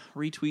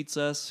retweets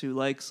us, who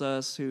likes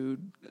us, who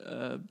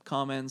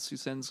comments, who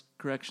sends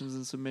corrections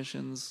and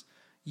submissions.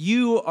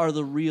 You are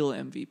the real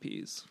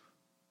MVPs.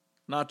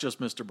 Not just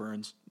Mr.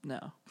 Burns.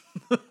 No.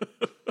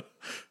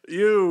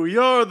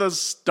 You're the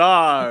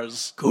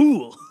stars.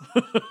 Cool.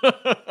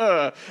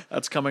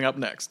 That's coming up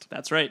next.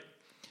 That's right.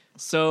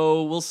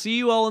 So we'll see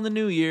you all in the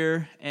new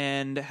year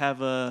and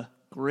have a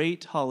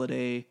great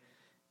holiday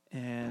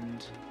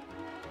and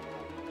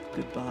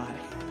goodbye.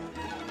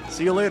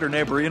 See you later,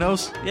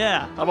 neighborinos.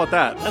 Yeah, How about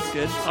that? that's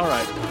good. All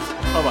right.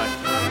 Bye-bye.